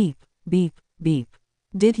 Beep, beep, beep.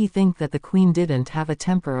 Did he think that the Queen didn't have a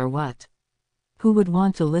temper or what? Who would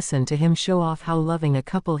want to listen to him show off how loving a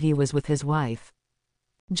couple he was with his wife?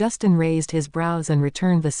 Justin raised his brows and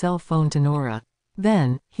returned the cell phone to Nora.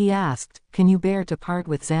 Then, he asked, "Can you bear to part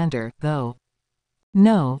with Xander, though?"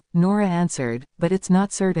 "No," Nora answered, "but it's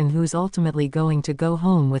not certain who's ultimately going to go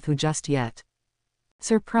home with who just yet."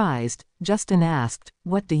 Surprised, Justin asked,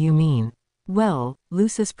 "What do you mean?" "Well,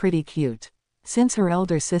 Lucy's pretty cute. Since her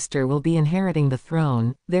elder sister will be inheriting the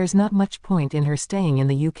throne, there's not much point in her staying in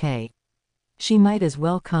the UK. She might as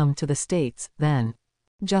well come to the States, then."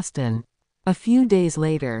 Justin. A few days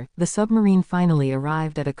later, the submarine finally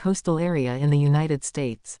arrived at a coastal area in the United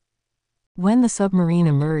States. When the submarine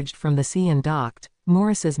emerged from the sea and docked,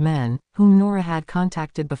 Morris's men, whom Nora had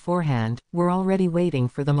contacted beforehand, were already waiting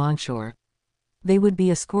for them on shore. They would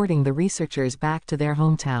be escorting the researchers back to their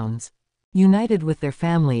hometowns. United with their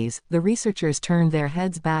families, the researchers turned their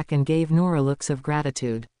heads back and gave Nora looks of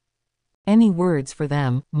gratitude. "Any words for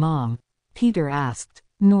them, Mom?" Peter asked.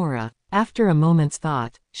 Nora. After a moment's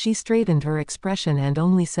thought, she straightened her expression and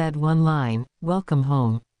only said one line, "Welcome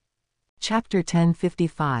home." Chapter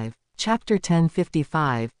 1055. Chapter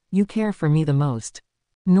 1055, You Care for Me the Most.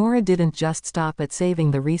 Nora didn't just stop at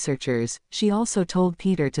saving the researchers, she also told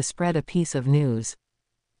Peter to spread a piece of news.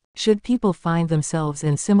 Should people find themselves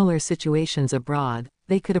in similar situations abroad,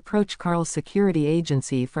 they could approach Carl's security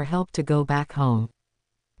agency for help to go back home.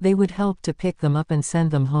 They would help to pick them up and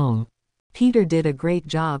send them home. Peter did a great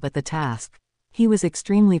job at the task. He was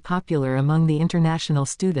extremely popular among the international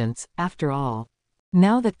students, after all.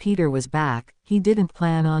 Now that Peter was back, he didn't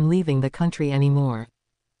plan on leaving the country anymore.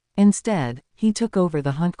 Instead, he took over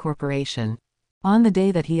the Hunt Corporation. On the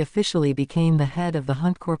day that he officially became the head of the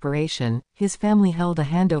Hunt Corporation, his family held a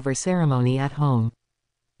handover ceremony at home.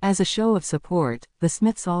 As a show of support, the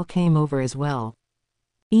Smiths all came over as well.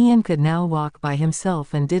 Ian could now walk by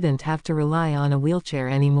himself and didn't have to rely on a wheelchair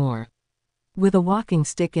anymore. With a walking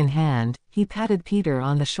stick in hand, he patted Peter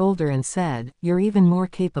on the shoulder and said, "You're even more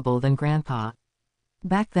capable than Grandpa."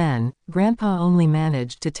 Back then, Grandpa only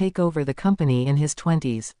managed to take over the company in his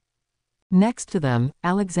 20s. Next to them,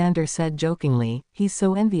 Alexander said jokingly, "He's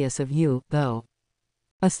so envious of you, though."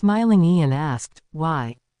 A smiling Ian asked,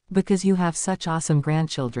 "Why?" "Because you have such awesome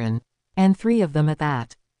grandchildren. And 3 of them at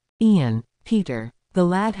that." Ian. Peter. The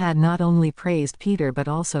lad had not only praised Peter but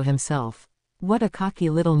also himself. What a cocky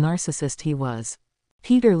little narcissist he was.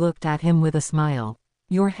 Peter looked at him with a smile.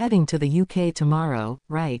 "You're heading to the UK tomorrow,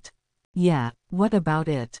 right?" "Yeah, what about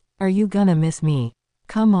it? Are you gonna miss me?"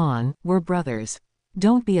 "Come on, we're brothers.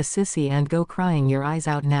 Don't be a sissy and go crying your eyes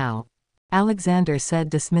out now," Alexander said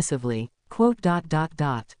dismissively. Quote.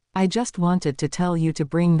 "I just wanted to tell you to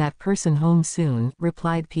bring that person home soon,"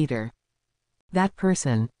 replied Peter. "That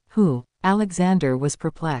person? Who?" Alexander was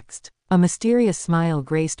perplexed. A mysterious smile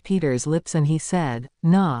graced Peter's lips and he said,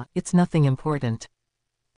 "Nah, it's nothing important."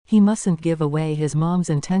 He mustn't give away his mom's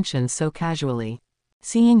intentions so casually.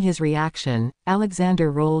 Seeing his reaction,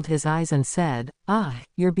 Alexander rolled his eyes and said, "Ah,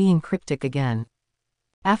 you're being cryptic again."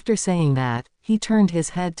 After saying that, he turned his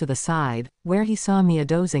head to the side, where he saw Mia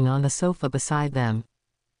dozing on the sofa beside them.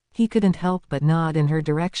 He couldn't help but nod in her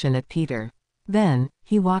direction at Peter. Then,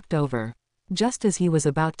 he walked over. Just as he was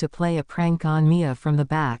about to play a prank on Mia from the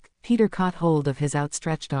back, Peter caught hold of his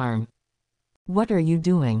outstretched arm. "What are you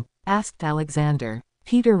doing?" asked Alexander.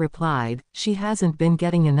 Peter replied, "She hasn't been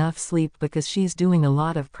getting enough sleep because she's doing a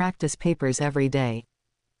lot of practice papers every day.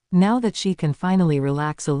 Now that she can finally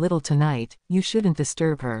relax a little tonight, you shouldn't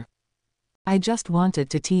disturb her." "I just wanted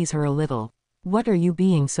to tease her a little." "What are you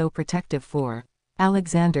being so protective for?"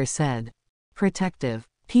 Alexander said. "Protective?"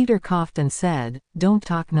 Peter coughed and said, "Don't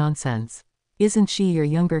talk nonsense. Isn't she your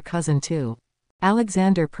younger cousin too?"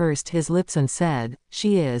 Alexander pursed his lips and said,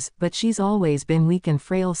 "She is, but she's always been weak and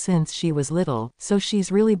frail since she was little, so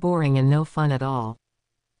she's really boring and no fun at all."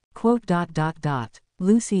 Quote.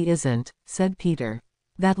 "Lucy isn't," said Peter.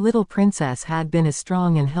 "That little princess had been as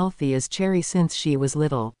strong and healthy as Cherry since she was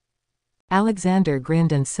little." Alexander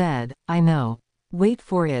grinned and said, "I know. Wait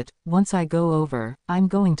for it, once I go over, I'm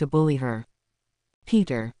going to bully her."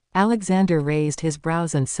 Peter. Alexander raised his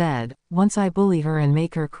brows and said, "Once I bully her and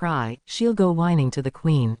make her cry, she'll go whining to the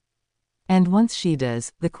Queen." And once she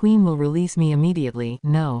does, the Queen will release me immediately.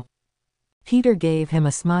 No. Peter gave him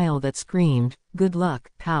a smile that screamed, "Good luck,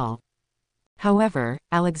 pal." However,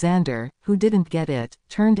 Alexander, who didn't get it,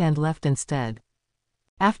 turned and left instead.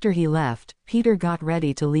 After he left, Peter got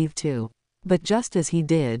ready to leave too. But just as he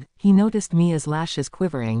did, he noticed Mia's lashes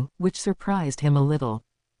quivering, which surprised him a little.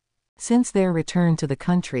 Since their return to the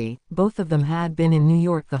country, both of them had been in New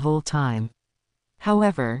York the whole time.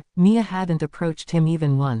 However, Mia hadn't approached him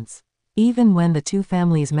even once. Even when the two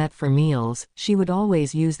families met for meals, she would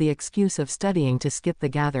always use the excuse of studying to skip the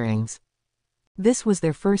gatherings. This was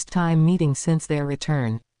their first time meeting since their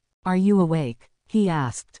return. "Are you awake?" he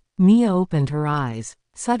asked. Mia opened her eyes.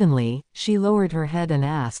 Suddenly, she lowered her head and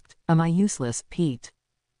asked, "Am I useless, Pete?"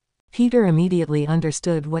 Peter immediately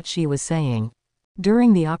understood what she was saying.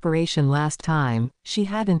 During the operation last time, she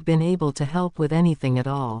hadn't been able to help with anything at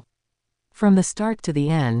all. From the start to the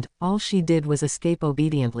end, all she did was escape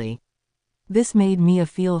obediently. This made Mia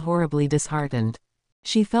feel horribly disheartened.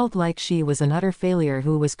 She felt like she was an utter failure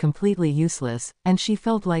who was completely useless, and she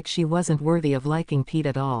felt like she wasn't worthy of liking Pete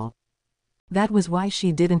at all. That was why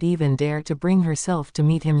she didn't even dare to bring herself to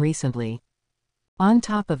meet him recently. On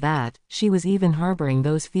top of that, she was even harboring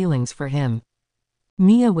those feelings for him.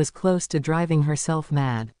 Mia was close to driving herself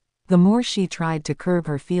mad. The more she tried to curb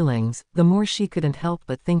her feelings, the more she couldn't help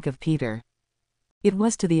but think of Peter. It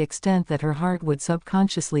was to the extent that her heart would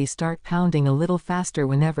subconsciously start pounding a little faster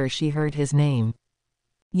whenever she heard his name.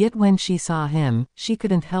 Yet when she saw him, she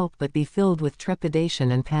couldn't help but be filled with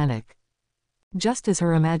trepidation and panic. Just as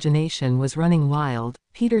her imagination was running wild,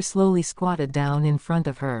 Peter slowly squatted down in front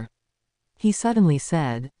of her. He suddenly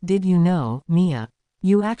said, "Did you know, Mia?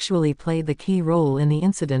 You actually played the key role in the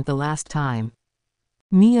incident the last time."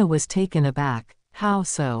 Mia was taken aback. "How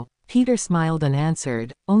so?" Peter smiled and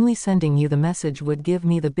answered, "Only sending you the message would give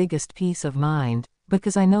me the biggest peace of mind,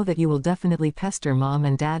 because I know that you will definitely pester Mom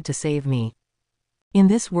and Dad to save me. In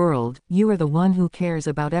this world, you are the one who cares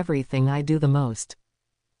about everything I do the most."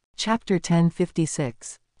 Chapter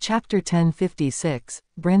 1056. Chapter 1056,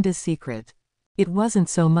 Brenda's Secret. It wasn't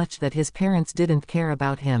so much that his parents didn't care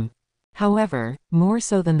about him. However, more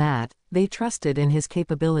so than that, they trusted in his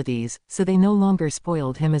capabilities, so they no longer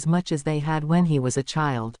spoiled him as much as they had when he was a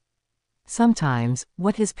child. Sometimes,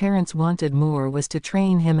 what his parents wanted more was to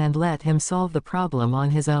train him and let him solve the problem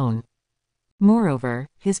on his own. Moreover,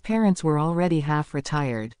 his parents were already half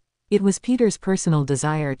retired. It was Peter's personal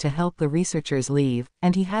desire to help the researchers leave,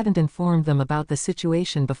 and he hadn't informed them about the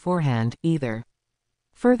situation beforehand, either.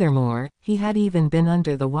 Furthermore, he had even been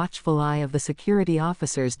under the watchful eye of the security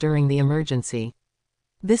officers during the emergency.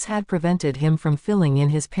 This had prevented him from filling in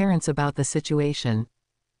his parents about the situation.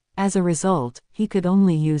 As a result, he could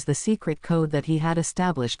only use the secret code that he had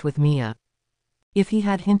established with Mia. If he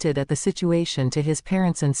had hinted at the situation to his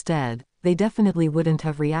parents instead, they definitely wouldn't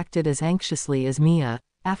have reacted as anxiously as Mia.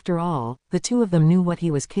 After all, the two of them knew what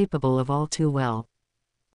he was capable of all too well.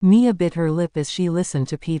 Mia bit her lip as she listened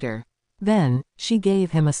to Peter. Then, she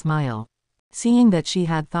gave him a smile. Seeing that she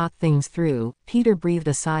had thought things through, Peter breathed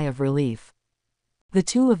a sigh of relief. The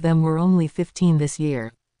two of them were only 15 this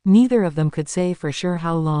year. Neither of them could say for sure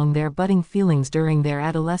how long their budding feelings during their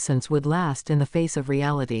adolescence would last in the face of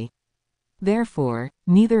reality. Therefore,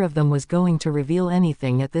 neither of them was going to reveal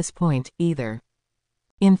anything at this point, either.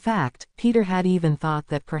 In fact, Peter had even thought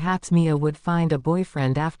that perhaps Mia would find a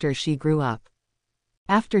boyfriend after she grew up.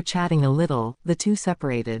 After chatting a little, the two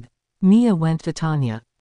separated. Mia went to Tanya.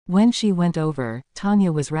 When she went over,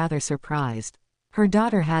 Tanya was rather surprised. Her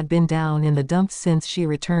daughter had been down in the dumps since she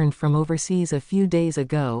returned from overseas a few days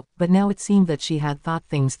ago, but now it seemed that she had thought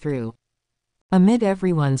things through. Amid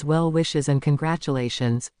everyone's well wishes and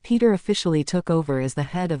congratulations, Peter officially took over as the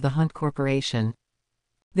head of the Hunt Corporation.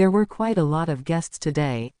 There were quite a lot of guests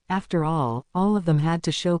today. After all of them had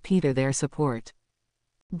to show Peter their support.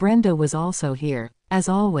 Brenda was also here. As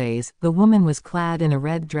always, the woman was clad in a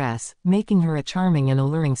red dress, making her a charming and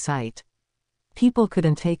alluring sight. People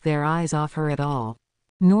couldn't take their eyes off her at all.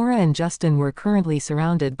 Nora and Justin were currently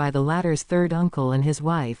surrounded by the latter's third uncle and his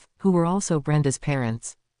wife, who were also Brenda's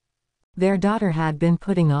parents. Their daughter had been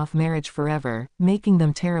putting off marriage forever, making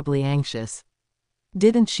them terribly anxious.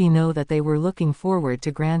 Didn't she know that they were looking forward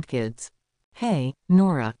to grandkids? "Hey,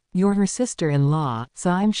 Nora, you're her sister-in-law,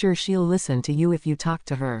 so I'm sure she'll listen to you if you talk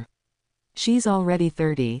to her. She's already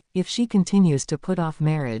 30, if she continues to put off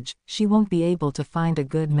marriage, she won't be able to find a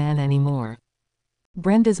good man anymore."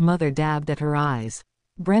 Brenda's mother dabbed at her eyes.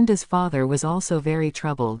 Brenda's father was also very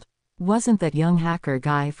troubled. Wasn't that young hacker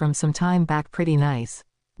guy from some time back pretty nice?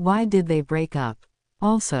 Why did they break up?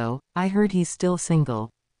 Also, I heard he's still single.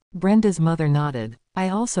 Brenda's mother nodded. "I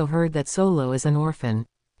also heard that Solo is an orphan.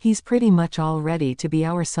 He's pretty much all ready to be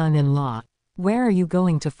our son-in-law. Where are you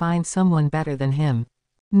going to find someone better than him?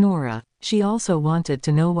 Nora. She also wanted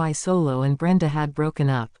to know why Solo and Brenda had broken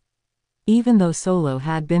up. Even though Solo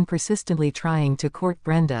had been persistently trying to court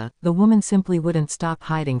Brenda, the woman simply wouldn't stop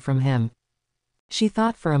hiding from him. She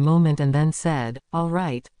thought for a moment and then said, "All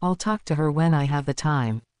right, I'll talk to her when I have the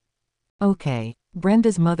time." Okay.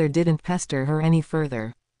 Brenda's mother didn't pester her any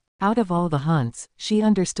further. Out of all the Hunts, she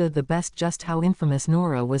understood the best just how infamous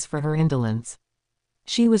Nora was for her indolence.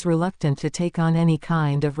 She was reluctant to take on any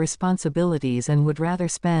kind of responsibilities and would rather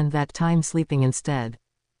spend that time sleeping instead.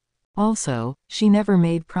 Also, she never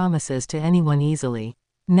made promises to anyone easily.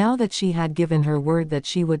 Now that she had given her word that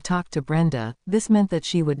she would talk to Brenda, this meant that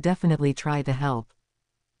she would definitely try to help.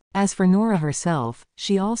 As for Nora herself,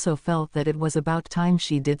 she also felt that it was about time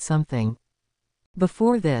she did something.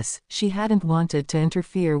 Before this, she hadn't wanted to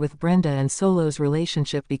interfere with Brenda and Solo's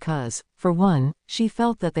relationship because, for one, she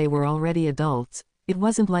felt that they were already adults. It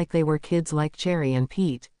wasn't like they were kids like Cherry and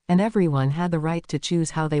Pete, and everyone had the right to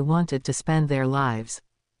choose how they wanted to spend their lives.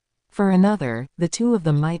 For another, the two of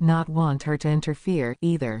them might not want her to interfere,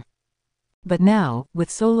 either. But now,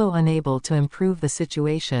 with Solo unable to improve the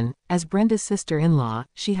situation, as Brenda's sister-in-law,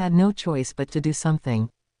 she had no choice but to do something.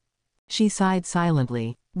 She sighed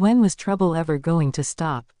silently. When was trouble ever going to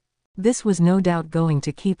stop? This was no doubt going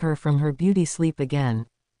to keep her from her beauty sleep again.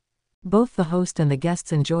 Both the host and the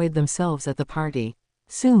guests enjoyed themselves at the party.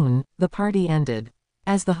 Soon, the party ended.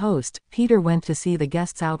 As the host, Peter went to see the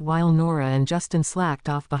guests out while Nora and Justin slacked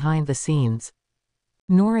off behind the scenes.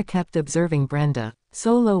 Nora kept observing Brenda.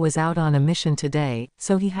 Solo was out on a mission today,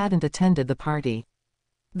 so he hadn't attended the party.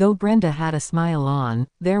 Though Brenda had a smile on,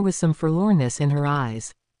 there was some forlornness in her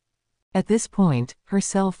eyes. At this point, her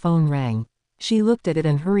cell phone rang. She looked at it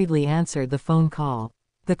and hurriedly answered the phone call.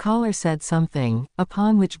 The caller said something,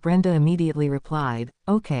 upon which Brenda immediately replied,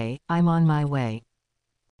 "Okay, I'm on my way."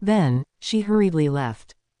 Then, she hurriedly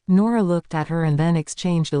left. Nora looked at her and then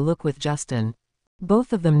exchanged a look with Justin.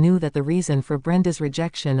 Both of them knew that the reason for Brenda's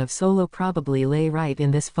rejection of Solo probably lay right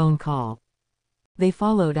in this phone call. They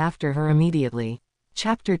followed after her immediately.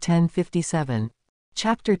 Chapter 1057.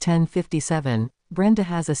 Chapter 1057. Brenda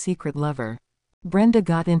has a secret lover. Brenda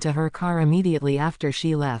got into her car immediately after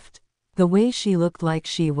she left. The way she looked like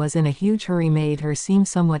she was in a huge hurry made her seem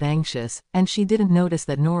somewhat anxious, and she didn't notice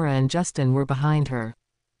that Nora and Justin were behind her.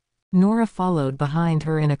 Nora followed behind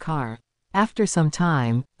her in a car. After some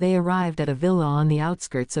time, they arrived at a villa on the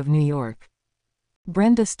outskirts of New York.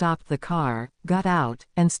 Brenda stopped the car, got out,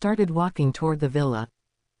 and started walking toward the villa.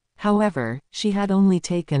 However, she had only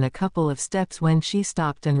taken a couple of steps when she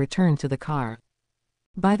stopped and returned to the car.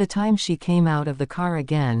 By the time she came out of the car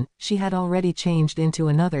again, she had already changed into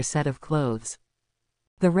another set of clothes.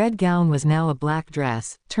 The red gown was now a black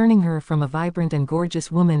dress, turning her from a vibrant and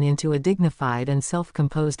gorgeous woman into a dignified and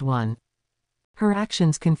self-composed one. Her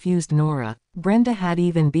actions confused Nora. Brenda had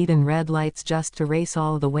even beaten red lights just to race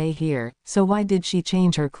all the way here, so why did she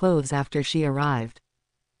change her clothes after she arrived?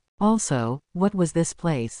 Also, what was this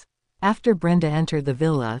place? After Brenda entered the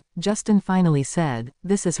villa, Justin finally said,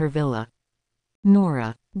 "This is her villa."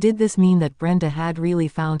 Nora. Did this mean that Brenda had really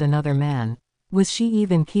found another man? Was she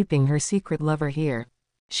even keeping her secret lover here?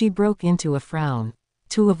 She broke into a frown.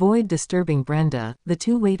 To avoid disturbing Brenda, the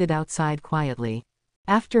two waited outside quietly.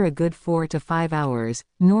 After a good 4 to 5 hours,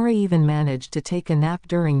 Nora even managed to take a nap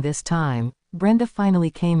during this time. Brenda finally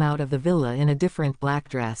came out of the villa in a different black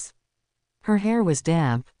dress. Her hair was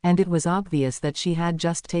damp, and it was obvious that she had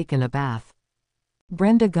just taken a bath.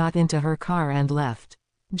 Brenda got into her car and left.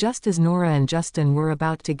 Just as Nora and Justin were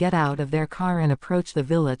about to get out of their car and approach the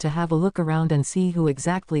villa to have a look around and see who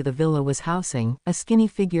exactly the villa was housing, a skinny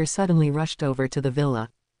figure suddenly rushed over to the villa.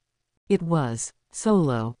 It was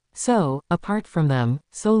Solo. So, apart from them,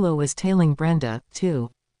 Solo was tailing Brenda,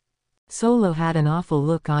 too. Solo had an awful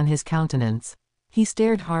look on his countenance. He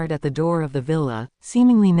stared hard at the door of the villa,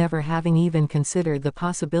 seemingly never having even considered the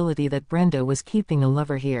possibility that Brenda was keeping a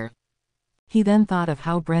lover here. He then thought of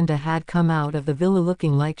how Brenda had come out of the villa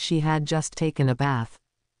looking like she had just taken a bath.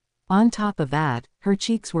 On top of that, her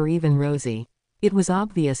cheeks were even rosy. It was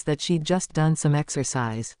obvious that she'd just done some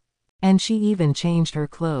exercise. And she even changed her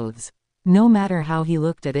clothes. No matter how he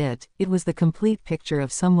looked at it, it was the complete picture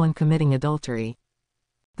of someone committing adultery.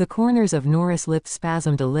 The corners of Nora's lips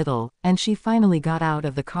spasmed a little, and she finally got out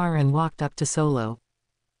of the car and walked up to Solo.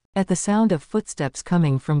 At the sound of footsteps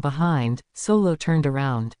coming from behind, Solo turned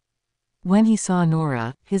around. When he saw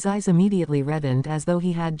Nora, his eyes immediately reddened as though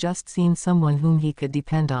he had just seen someone whom he could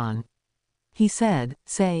depend on. He said,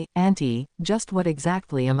 "Say, Auntie, just what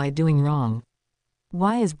exactly am I doing wrong?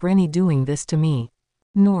 Why is Brenny doing this to me?"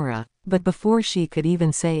 Nora. But before she could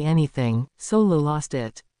even say anything, Solo lost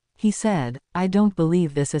it. He said, I don't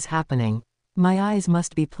believe this is happening. My eyes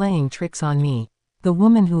must be playing tricks on me. The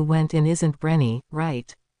woman who went in isn't Brenny,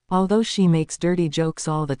 right? Although she makes dirty jokes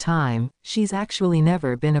all the time, she's actually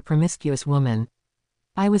never been a promiscuous woman.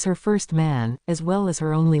 I was her first man, as well as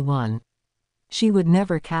her only one. She would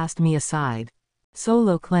never cast me aside.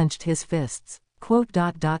 Solo clenched his fists. Quote.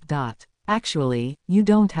 Actually, you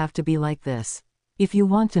don't have to be like this. If you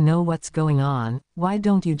want to know what's going on, why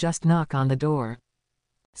don't you just knock on the door?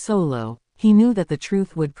 Solo. He knew that the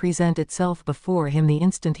truth would present itself before him the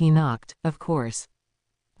instant he knocked, of course.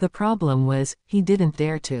 The problem was, he didn't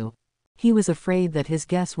dare to. He was afraid that his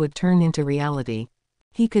guess would turn into reality.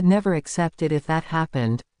 He could never accept it if that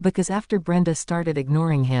happened, because after Brenda started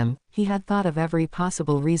ignoring him, he had thought of every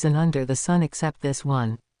possible reason under the sun except this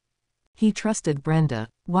one. He trusted Brenda.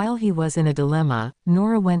 While he was in a dilemma,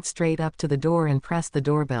 Nora went straight up to the door and pressed the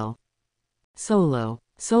doorbell. Solo.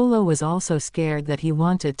 Solo was also scared that he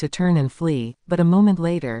wanted to turn and flee, but a moment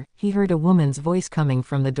later, he heard a woman's voice coming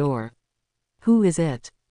from the door. Who is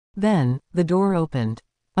it? Then, the door opened.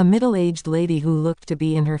 A middle-aged lady who looked to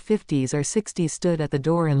be in her 50s or 60s stood at the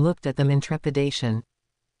door and looked at them in trepidation.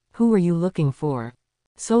 Who are you looking for?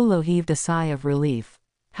 Solo heaved a sigh of relief.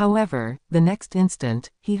 However, the next instant,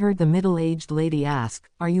 he heard the middle-aged lady ask,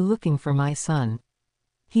 Are you looking for my son?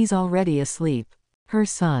 He's already asleep. Her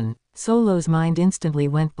son. Solo's mind instantly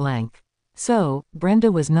went blank. So, Brenda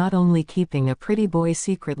was not only keeping a pretty boy's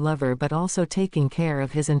secret lover but also taking care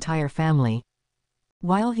of his entire family.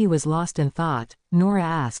 While he was lost in thought, Nora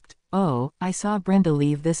asked, Oh, I saw Brenda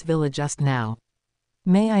leave this villa just now.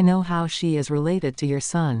 May I know how she is related to your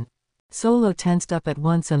son? Solo tensed up at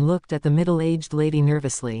once and looked at the middle-aged lady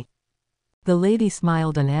nervously. The lady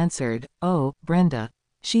smiled and answered, Oh, Brenda.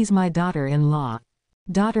 She's my daughter-in-law.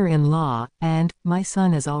 Daughter-in-law, and, my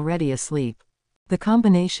son is already asleep. The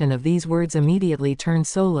combination of these words immediately turned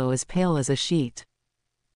Solo as pale as a sheet.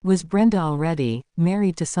 Was Brenda already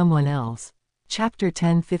married to someone else? Chapter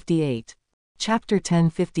 1058. Chapter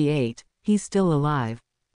 1058, He's still alive.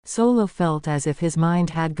 Solo felt as if his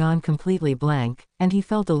mind had gone completely blank, and he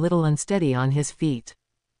felt a little unsteady on his feet.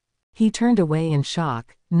 He turned away in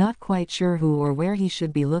shock, not quite sure who or where he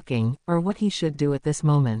should be looking, or what he should do at this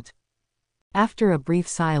moment. After a brief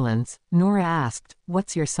silence, Nora asked,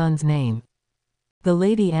 What's your son's name? The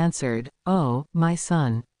lady answered, Oh, my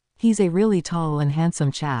son. He's a really tall and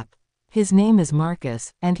handsome chap. His name is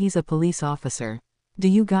Marcus, and he's a police officer. Do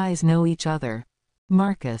you guys know each other?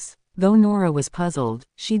 Marcus. Though Nora was puzzled,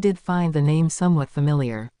 she did find the name somewhat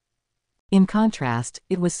familiar. In contrast,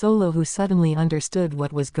 it was Solo who suddenly understood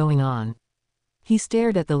what was going on. He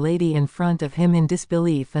stared at the lady in front of him in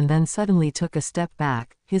disbelief and then suddenly took a step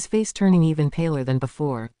back, his face turning even paler than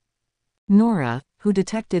before. Nora, who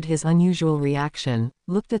detected his unusual reaction,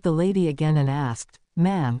 looked at the lady again and asked,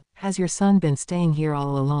 Ma'am, has your son been staying here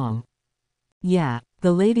all along? Yeah.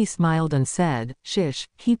 The lady smiled and said, Shish,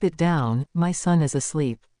 keep it down, my son is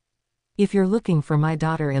asleep. If you're looking for my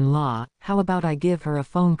daughter-in-law, how about I give her a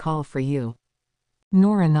phone call for you?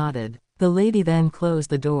 Nora nodded. The lady then closed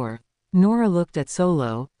the door. Nora looked at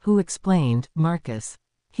Solo, who explained, Marcus.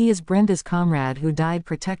 He is Brenda's comrade who died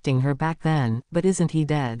protecting her back then, but isn't he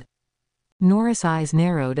dead? Nora's eyes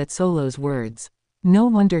narrowed at Solo's words. No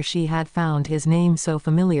wonder she had found his name so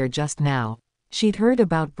familiar just now. She'd heard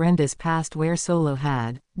about Brenda's past where Solo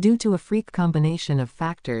had, due to a freak combination of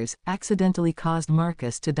factors, accidentally caused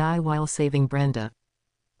Marcus to die while saving Brenda.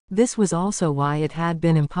 This was also why it had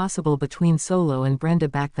been impossible between Solo and Brenda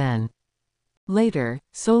back then. Later,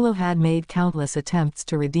 Solo had made countless attempts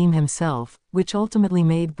to redeem himself, which ultimately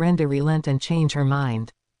made Brenda relent and change her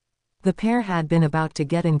mind. The pair had been about to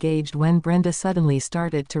get engaged when Brenda suddenly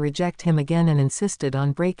started to reject him again and insisted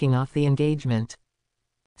on breaking off the engagement.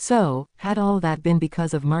 So, had all that been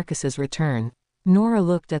because of Marcus's return? Nora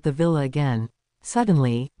looked at the villa again.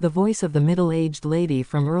 Suddenly, the voice of the middle-aged lady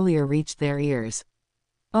from earlier reached their ears.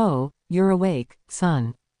 Oh, you're awake,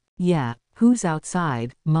 son. Yeah, who's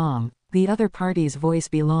outside, Mom? The other party's voice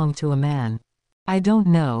belonged to a man. I don't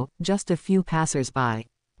know, just a few passers-by.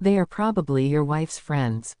 They are probably your wife's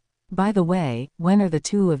friends. By the way, when are the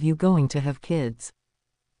two of you going to have kids?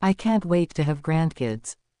 I can't wait to have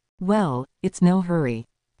grandkids. Well, it's no hurry.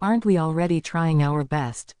 Aren't we already trying our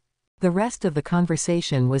best? The rest of the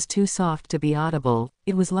conversation was too soft to be audible.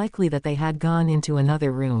 It was likely that they had gone into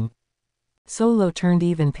another room. Solo turned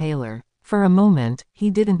even paler. For a moment, he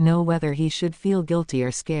didn't know whether he should feel guilty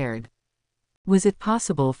or scared. Was it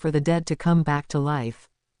possible for the dead to come back to life?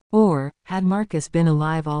 Or, had Marcus been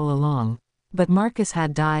alive all along? But Marcus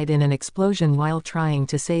had died in an explosion while trying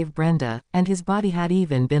to save Brenda, and his body had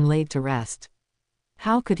even been laid to rest.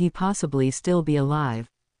 How could he possibly still be alive?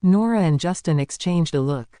 Nora and Justin exchanged a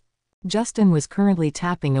look. Justin was currently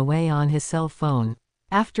tapping away on his cell phone.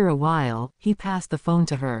 After a while, he passed the phone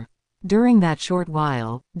to her. During that short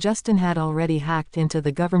while, Justin had already hacked into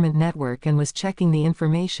the government network and was checking the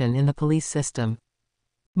information in the police system.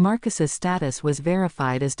 Marcus's status was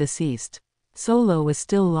verified as deceased. Solo was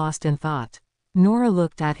still lost in thought. Nora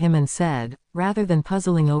looked at him and said, rather than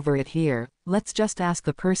puzzling over it here, let's just ask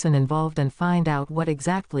the person involved and find out what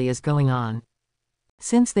exactly is going on.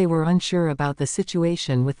 Since they were unsure about the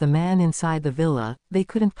situation with the man inside the villa, they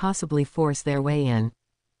couldn't possibly force their way in.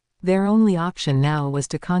 Their only option now was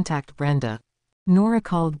to contact Brenda. Nora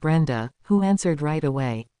called Brenda, who answered right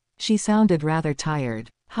away. She sounded rather tired.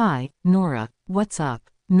 "Hi, Nora, what's up?"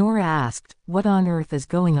 Nora asked, "What on earth is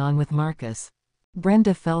going on with Marcus?"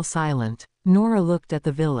 Brenda fell silent. Nora looked at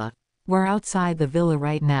the villa. "We're outside the villa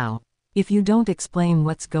right now. If you don't explain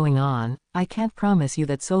what's going on, I can't promise you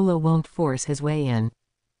that Solo won't force his way in."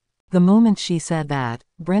 The moment she said that,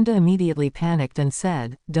 Brenda immediately panicked and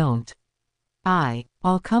said, "Don't.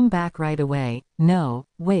 I'll come back right away. No,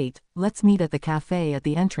 wait, let's meet at the cafe at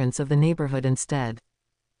the entrance of the neighborhood instead."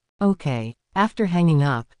 Okay. After hanging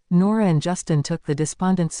up, Nora and Justin took the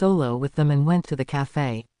despondent Solo with them and went to the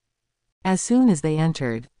cafe. As soon as they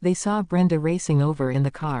entered, they saw Brenda racing over in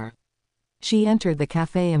the car. She entered the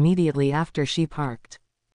cafe immediately after she parked.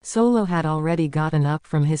 Solo had already gotten up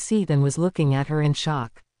from his seat and was looking at her in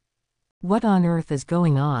shock. "What on earth is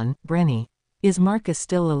going on, Brenny? Is Marcus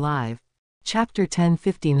still alive?" Chapter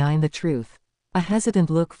 10:59 The Truth. A hesitant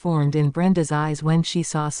look formed in Brenda's eyes when she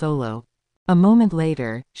saw Solo. A moment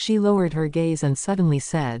later, she lowered her gaze and suddenly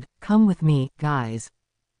said, "Come with me, guys."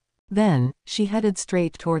 Then, she headed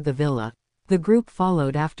straight toward the villa. The group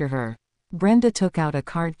followed after her. Brenda took out a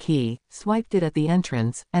card key, swiped it at the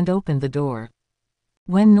entrance, and opened the door.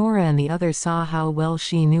 When Nora and the others saw how well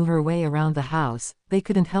she knew her way around the house, they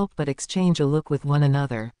couldn't help but exchange a look with one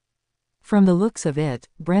another. From the looks of it,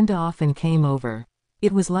 Brenda often came over.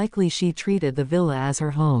 It was likely she treated the villa as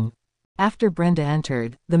her home. After Brenda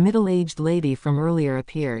entered, the middle-aged lady from earlier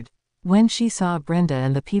appeared. When she saw Brenda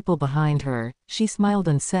and the people behind her, she smiled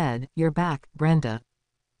and said, "You're back, Brenda.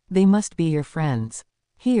 They must be your friends.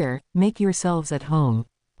 Here, make yourselves at home.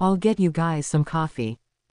 I'll get you guys some coffee."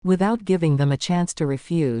 Without giving them a chance to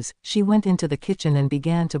refuse, she went into the kitchen and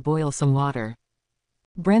began to boil some water.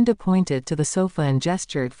 Brenda pointed to the sofa and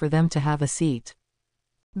gestured for them to have a seat.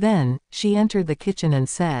 Then, she entered the kitchen and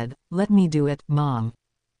said, "Let me do it, Mom."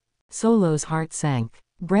 Solo's heart sank.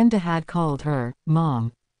 Brenda had called her,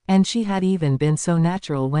 Mom. And she had even been so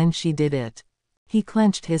natural when she did it. He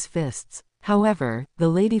clenched his fists. However, the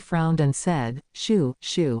lady frowned and said, Shoo.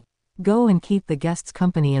 Go and keep the guests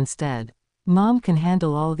company instead. Mom can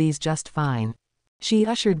handle all these just fine." She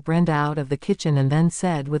ushered Brenda out of the kitchen and then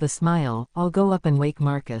said with a smile, "I'll go up and wake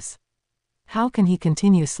Marcus. How can he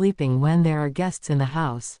continue sleeping when there are guests in the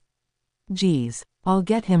house? Geez, I'll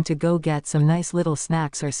get him to go get some nice little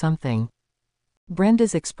snacks or something."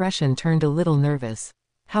 Brenda's expression turned a little nervous.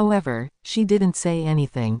 However, she didn't say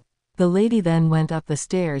anything. The lady then went up the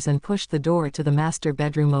stairs and pushed the door to the master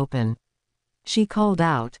bedroom open. She called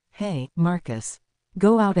out, "Hey, Marcus.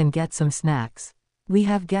 Go out and get some snacks. We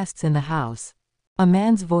have guests in the house." A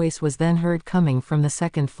man's voice was then heard coming from the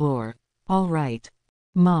second floor. "All right,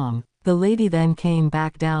 Mom." The lady then came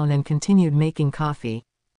back down and continued making coffee.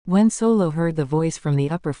 When Solo heard the voice from the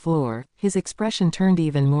upper floor, his expression turned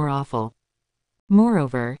even more awful.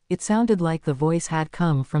 Moreover, it sounded like the voice had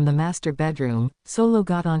come from the master bedroom. Solo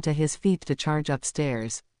got onto his feet to charge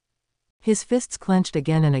upstairs. His fists clenched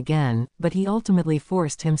again and again, but he ultimately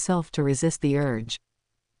forced himself to resist the urge.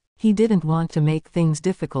 He didn't want to make things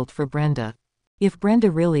difficult for Brenda. If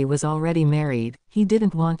Brenda really was already married, he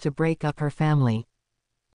didn't want to break up her family.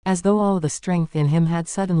 As though all the strength in him had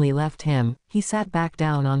suddenly left him, he sat back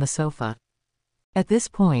down on the sofa. At this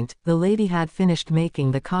point, the lady had finished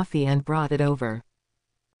making the coffee and brought it over.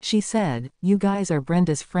 She said, "You guys are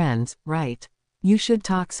Brenda's friends, right? You should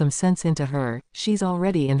talk some sense into her. She's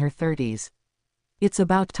already in her 30s. It's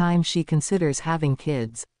about time she considers having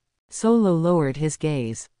kids." Solo lowered his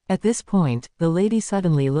gaze. At this point, the lady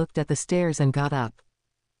suddenly looked at the stairs and got up.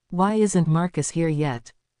 "Why isn't Marcus here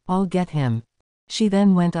yet? I'll get him." She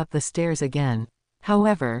then went up the stairs again.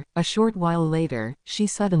 However, a short while later, she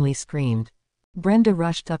suddenly screamed. Brenda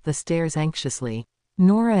rushed up the stairs anxiously.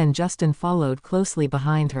 Nora and Justin followed closely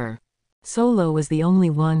behind her. Solo was the only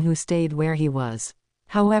one who stayed where he was.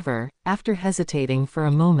 However, after hesitating for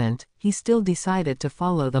a moment, he still decided to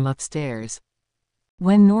follow them upstairs.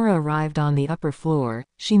 When Nora arrived on the upper floor,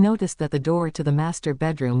 she noticed that the door to the master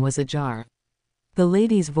bedroom was ajar. The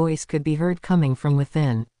lady's voice could be heard coming from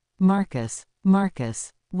within. Marcus,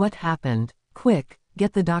 Marcus, what happened? Quick,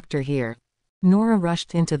 get the doctor here. Nora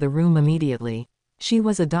rushed into the room immediately. She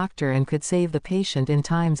was a doctor and could save the patient in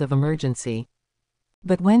times of emergency.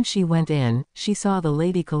 But when she went in, she saw the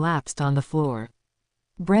lady collapsed on the floor.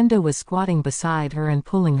 Brenda was squatting beside her and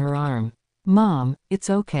pulling her arm. Mom, it's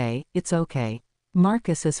okay, it's okay.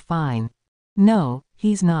 Marcus is fine. No,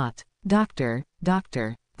 he's not. Doctor,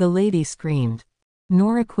 doctor, the lady screamed.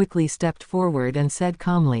 Nora quickly stepped forward and said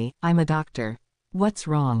calmly, I'm a doctor. What's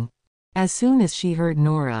wrong? As soon as she heard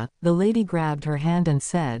Nora, the lady grabbed her hand and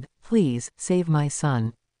said, please, save my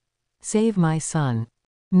son. Save my son.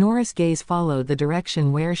 Nora's gaze followed the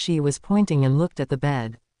direction where she was pointing and looked at the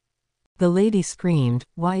bed. The lady screamed,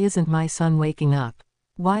 why isn't my son waking up?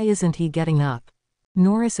 Why isn't he getting up?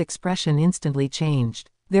 Nora's expression instantly changed.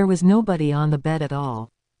 There was nobody on the bed at all.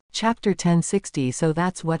 Chapter 1060. So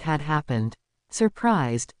that's what had happened.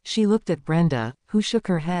 Surprised, she looked at Brenda, who shook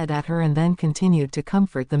her head at her and then continued to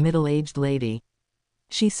comfort the middle-aged lady.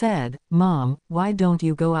 She said, Mom, why don't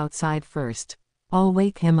you go outside first? I'll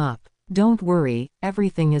wake him up. Don't worry,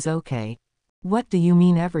 everything is okay. What do you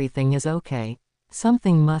mean everything is okay?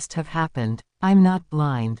 Something must have happened. I'm not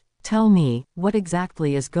blind. Tell me, what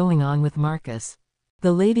exactly is going on with Marcus?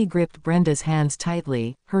 The lady gripped Brenda's hands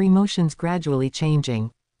tightly, her emotions gradually changing.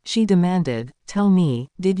 She demanded, tell me,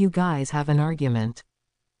 did you guys have an argument?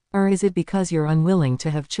 Or is it because you're unwilling to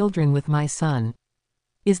have children with my son?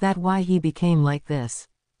 Is that why he became like this?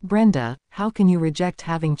 Brenda, how can you reject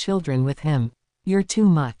having children with him? You're too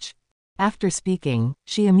much. After speaking,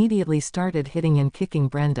 she immediately started hitting and kicking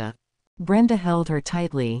Brenda. Brenda held her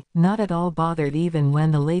tightly, not at all bothered even when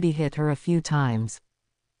the lady hit her a few times.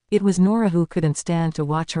 It was Nora who couldn't stand to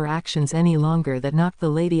watch her actions any longer that knocked the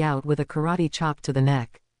lady out with a karate chop to the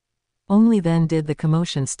neck. Only then did the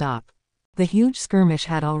commotion stop. The huge skirmish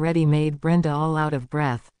had already made Brenda all out of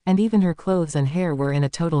breath, and even her clothes and hair were in a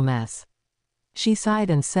total mess. She sighed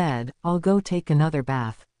and said, I'll go take another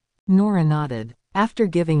bath. Nora nodded. After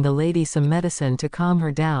giving the lady some medicine to calm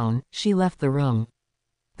her down, she left the room.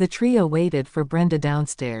 The trio waited for Brenda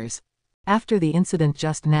downstairs. After the incident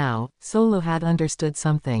just now, Solo had understood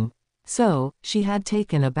something. So, she had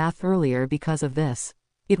taken a bath earlier because of this.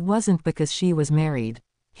 It wasn't because she was married.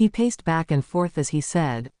 He paced back and forth as he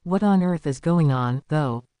said, what on earth is going on,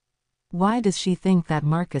 though? Why does she think that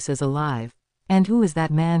Marcus is alive? And who is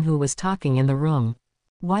that man who was talking in the room?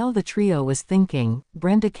 While the trio was thinking,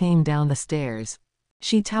 Brenda came down the stairs.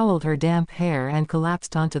 She toweled her damp hair and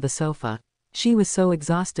collapsed onto the sofa. She was so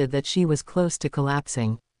exhausted that she was close to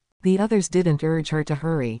collapsing. The others didn't urge her to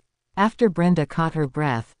hurry. After Brenda caught her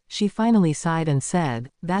breath, she finally sighed and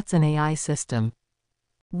said, that's an AI system.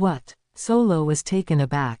 What? Solo was taken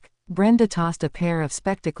aback. Brenda tossed a pair of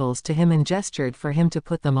spectacles to him and gestured for him to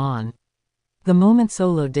put them on. The moment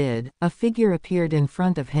Solo did, a figure appeared in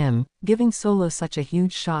front of him, giving Solo such a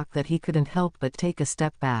huge shock that he couldn't help but take a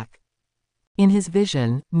step back. In his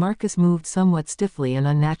vision, Marcus moved somewhat stiffly and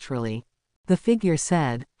unnaturally. The figure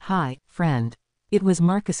said, hi, friend. It was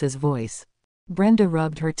Marcus's voice. Brenda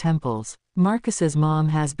rubbed her temples. Marcus's mom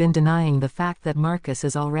has been denying the fact that Marcus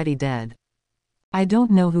is already dead. I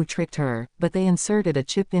don't know who tricked her, but they inserted a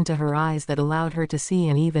chip into her eyes that allowed her to see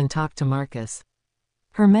and even talk to Marcus.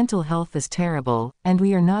 Her mental health is terrible, and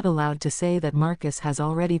we are not allowed to say that Marcus has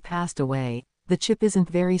already passed away. The chip isn't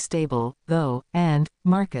very stable, though, and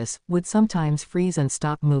Marcus would sometimes freeze and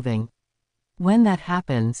stop moving. When that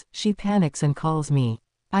happens, she panics and calls me.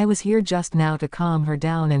 I was here just now to calm her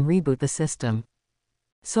down and reboot the system.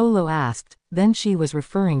 Solo asked, then she was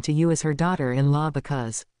referring to you as her daughter-in-law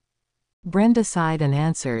because... Brenda sighed and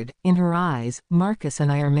answered, in her eyes, Marcus and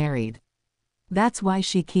I are married. That's why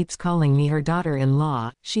she keeps calling me her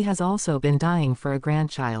daughter-in-law. She has also been dying for a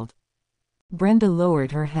grandchild. Brenda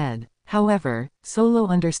lowered her head. However, Solo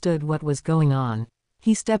understood what was going on.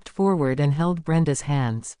 He stepped forward and held Brenda's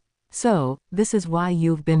hands. So, this is why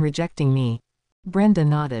you've been rejecting me. Brenda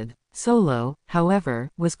nodded. Solo, however,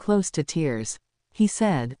 was close to tears. He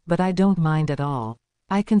said, but I don't mind at all.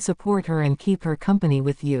 I can support her and keep her company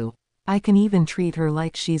with you. I can even treat her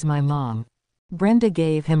like she's my mom. Brenda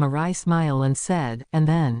gave him a wry smile and said, and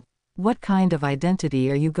then, what kind of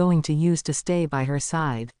identity are you going to use to stay by her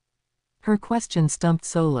side? Her question stumped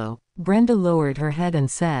Solo. Brenda lowered her head and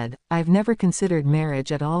said, I've never considered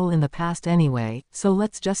marriage at all in the past anyway, so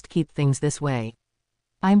let's just keep things this way.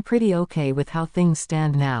 I'm pretty okay with how things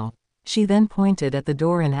stand now. She then pointed at the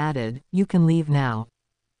door and added, you can leave now.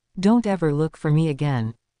 Don't ever look for me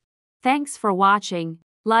again. Thanks for watching.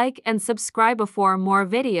 Like and subscribe for more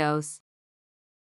videos.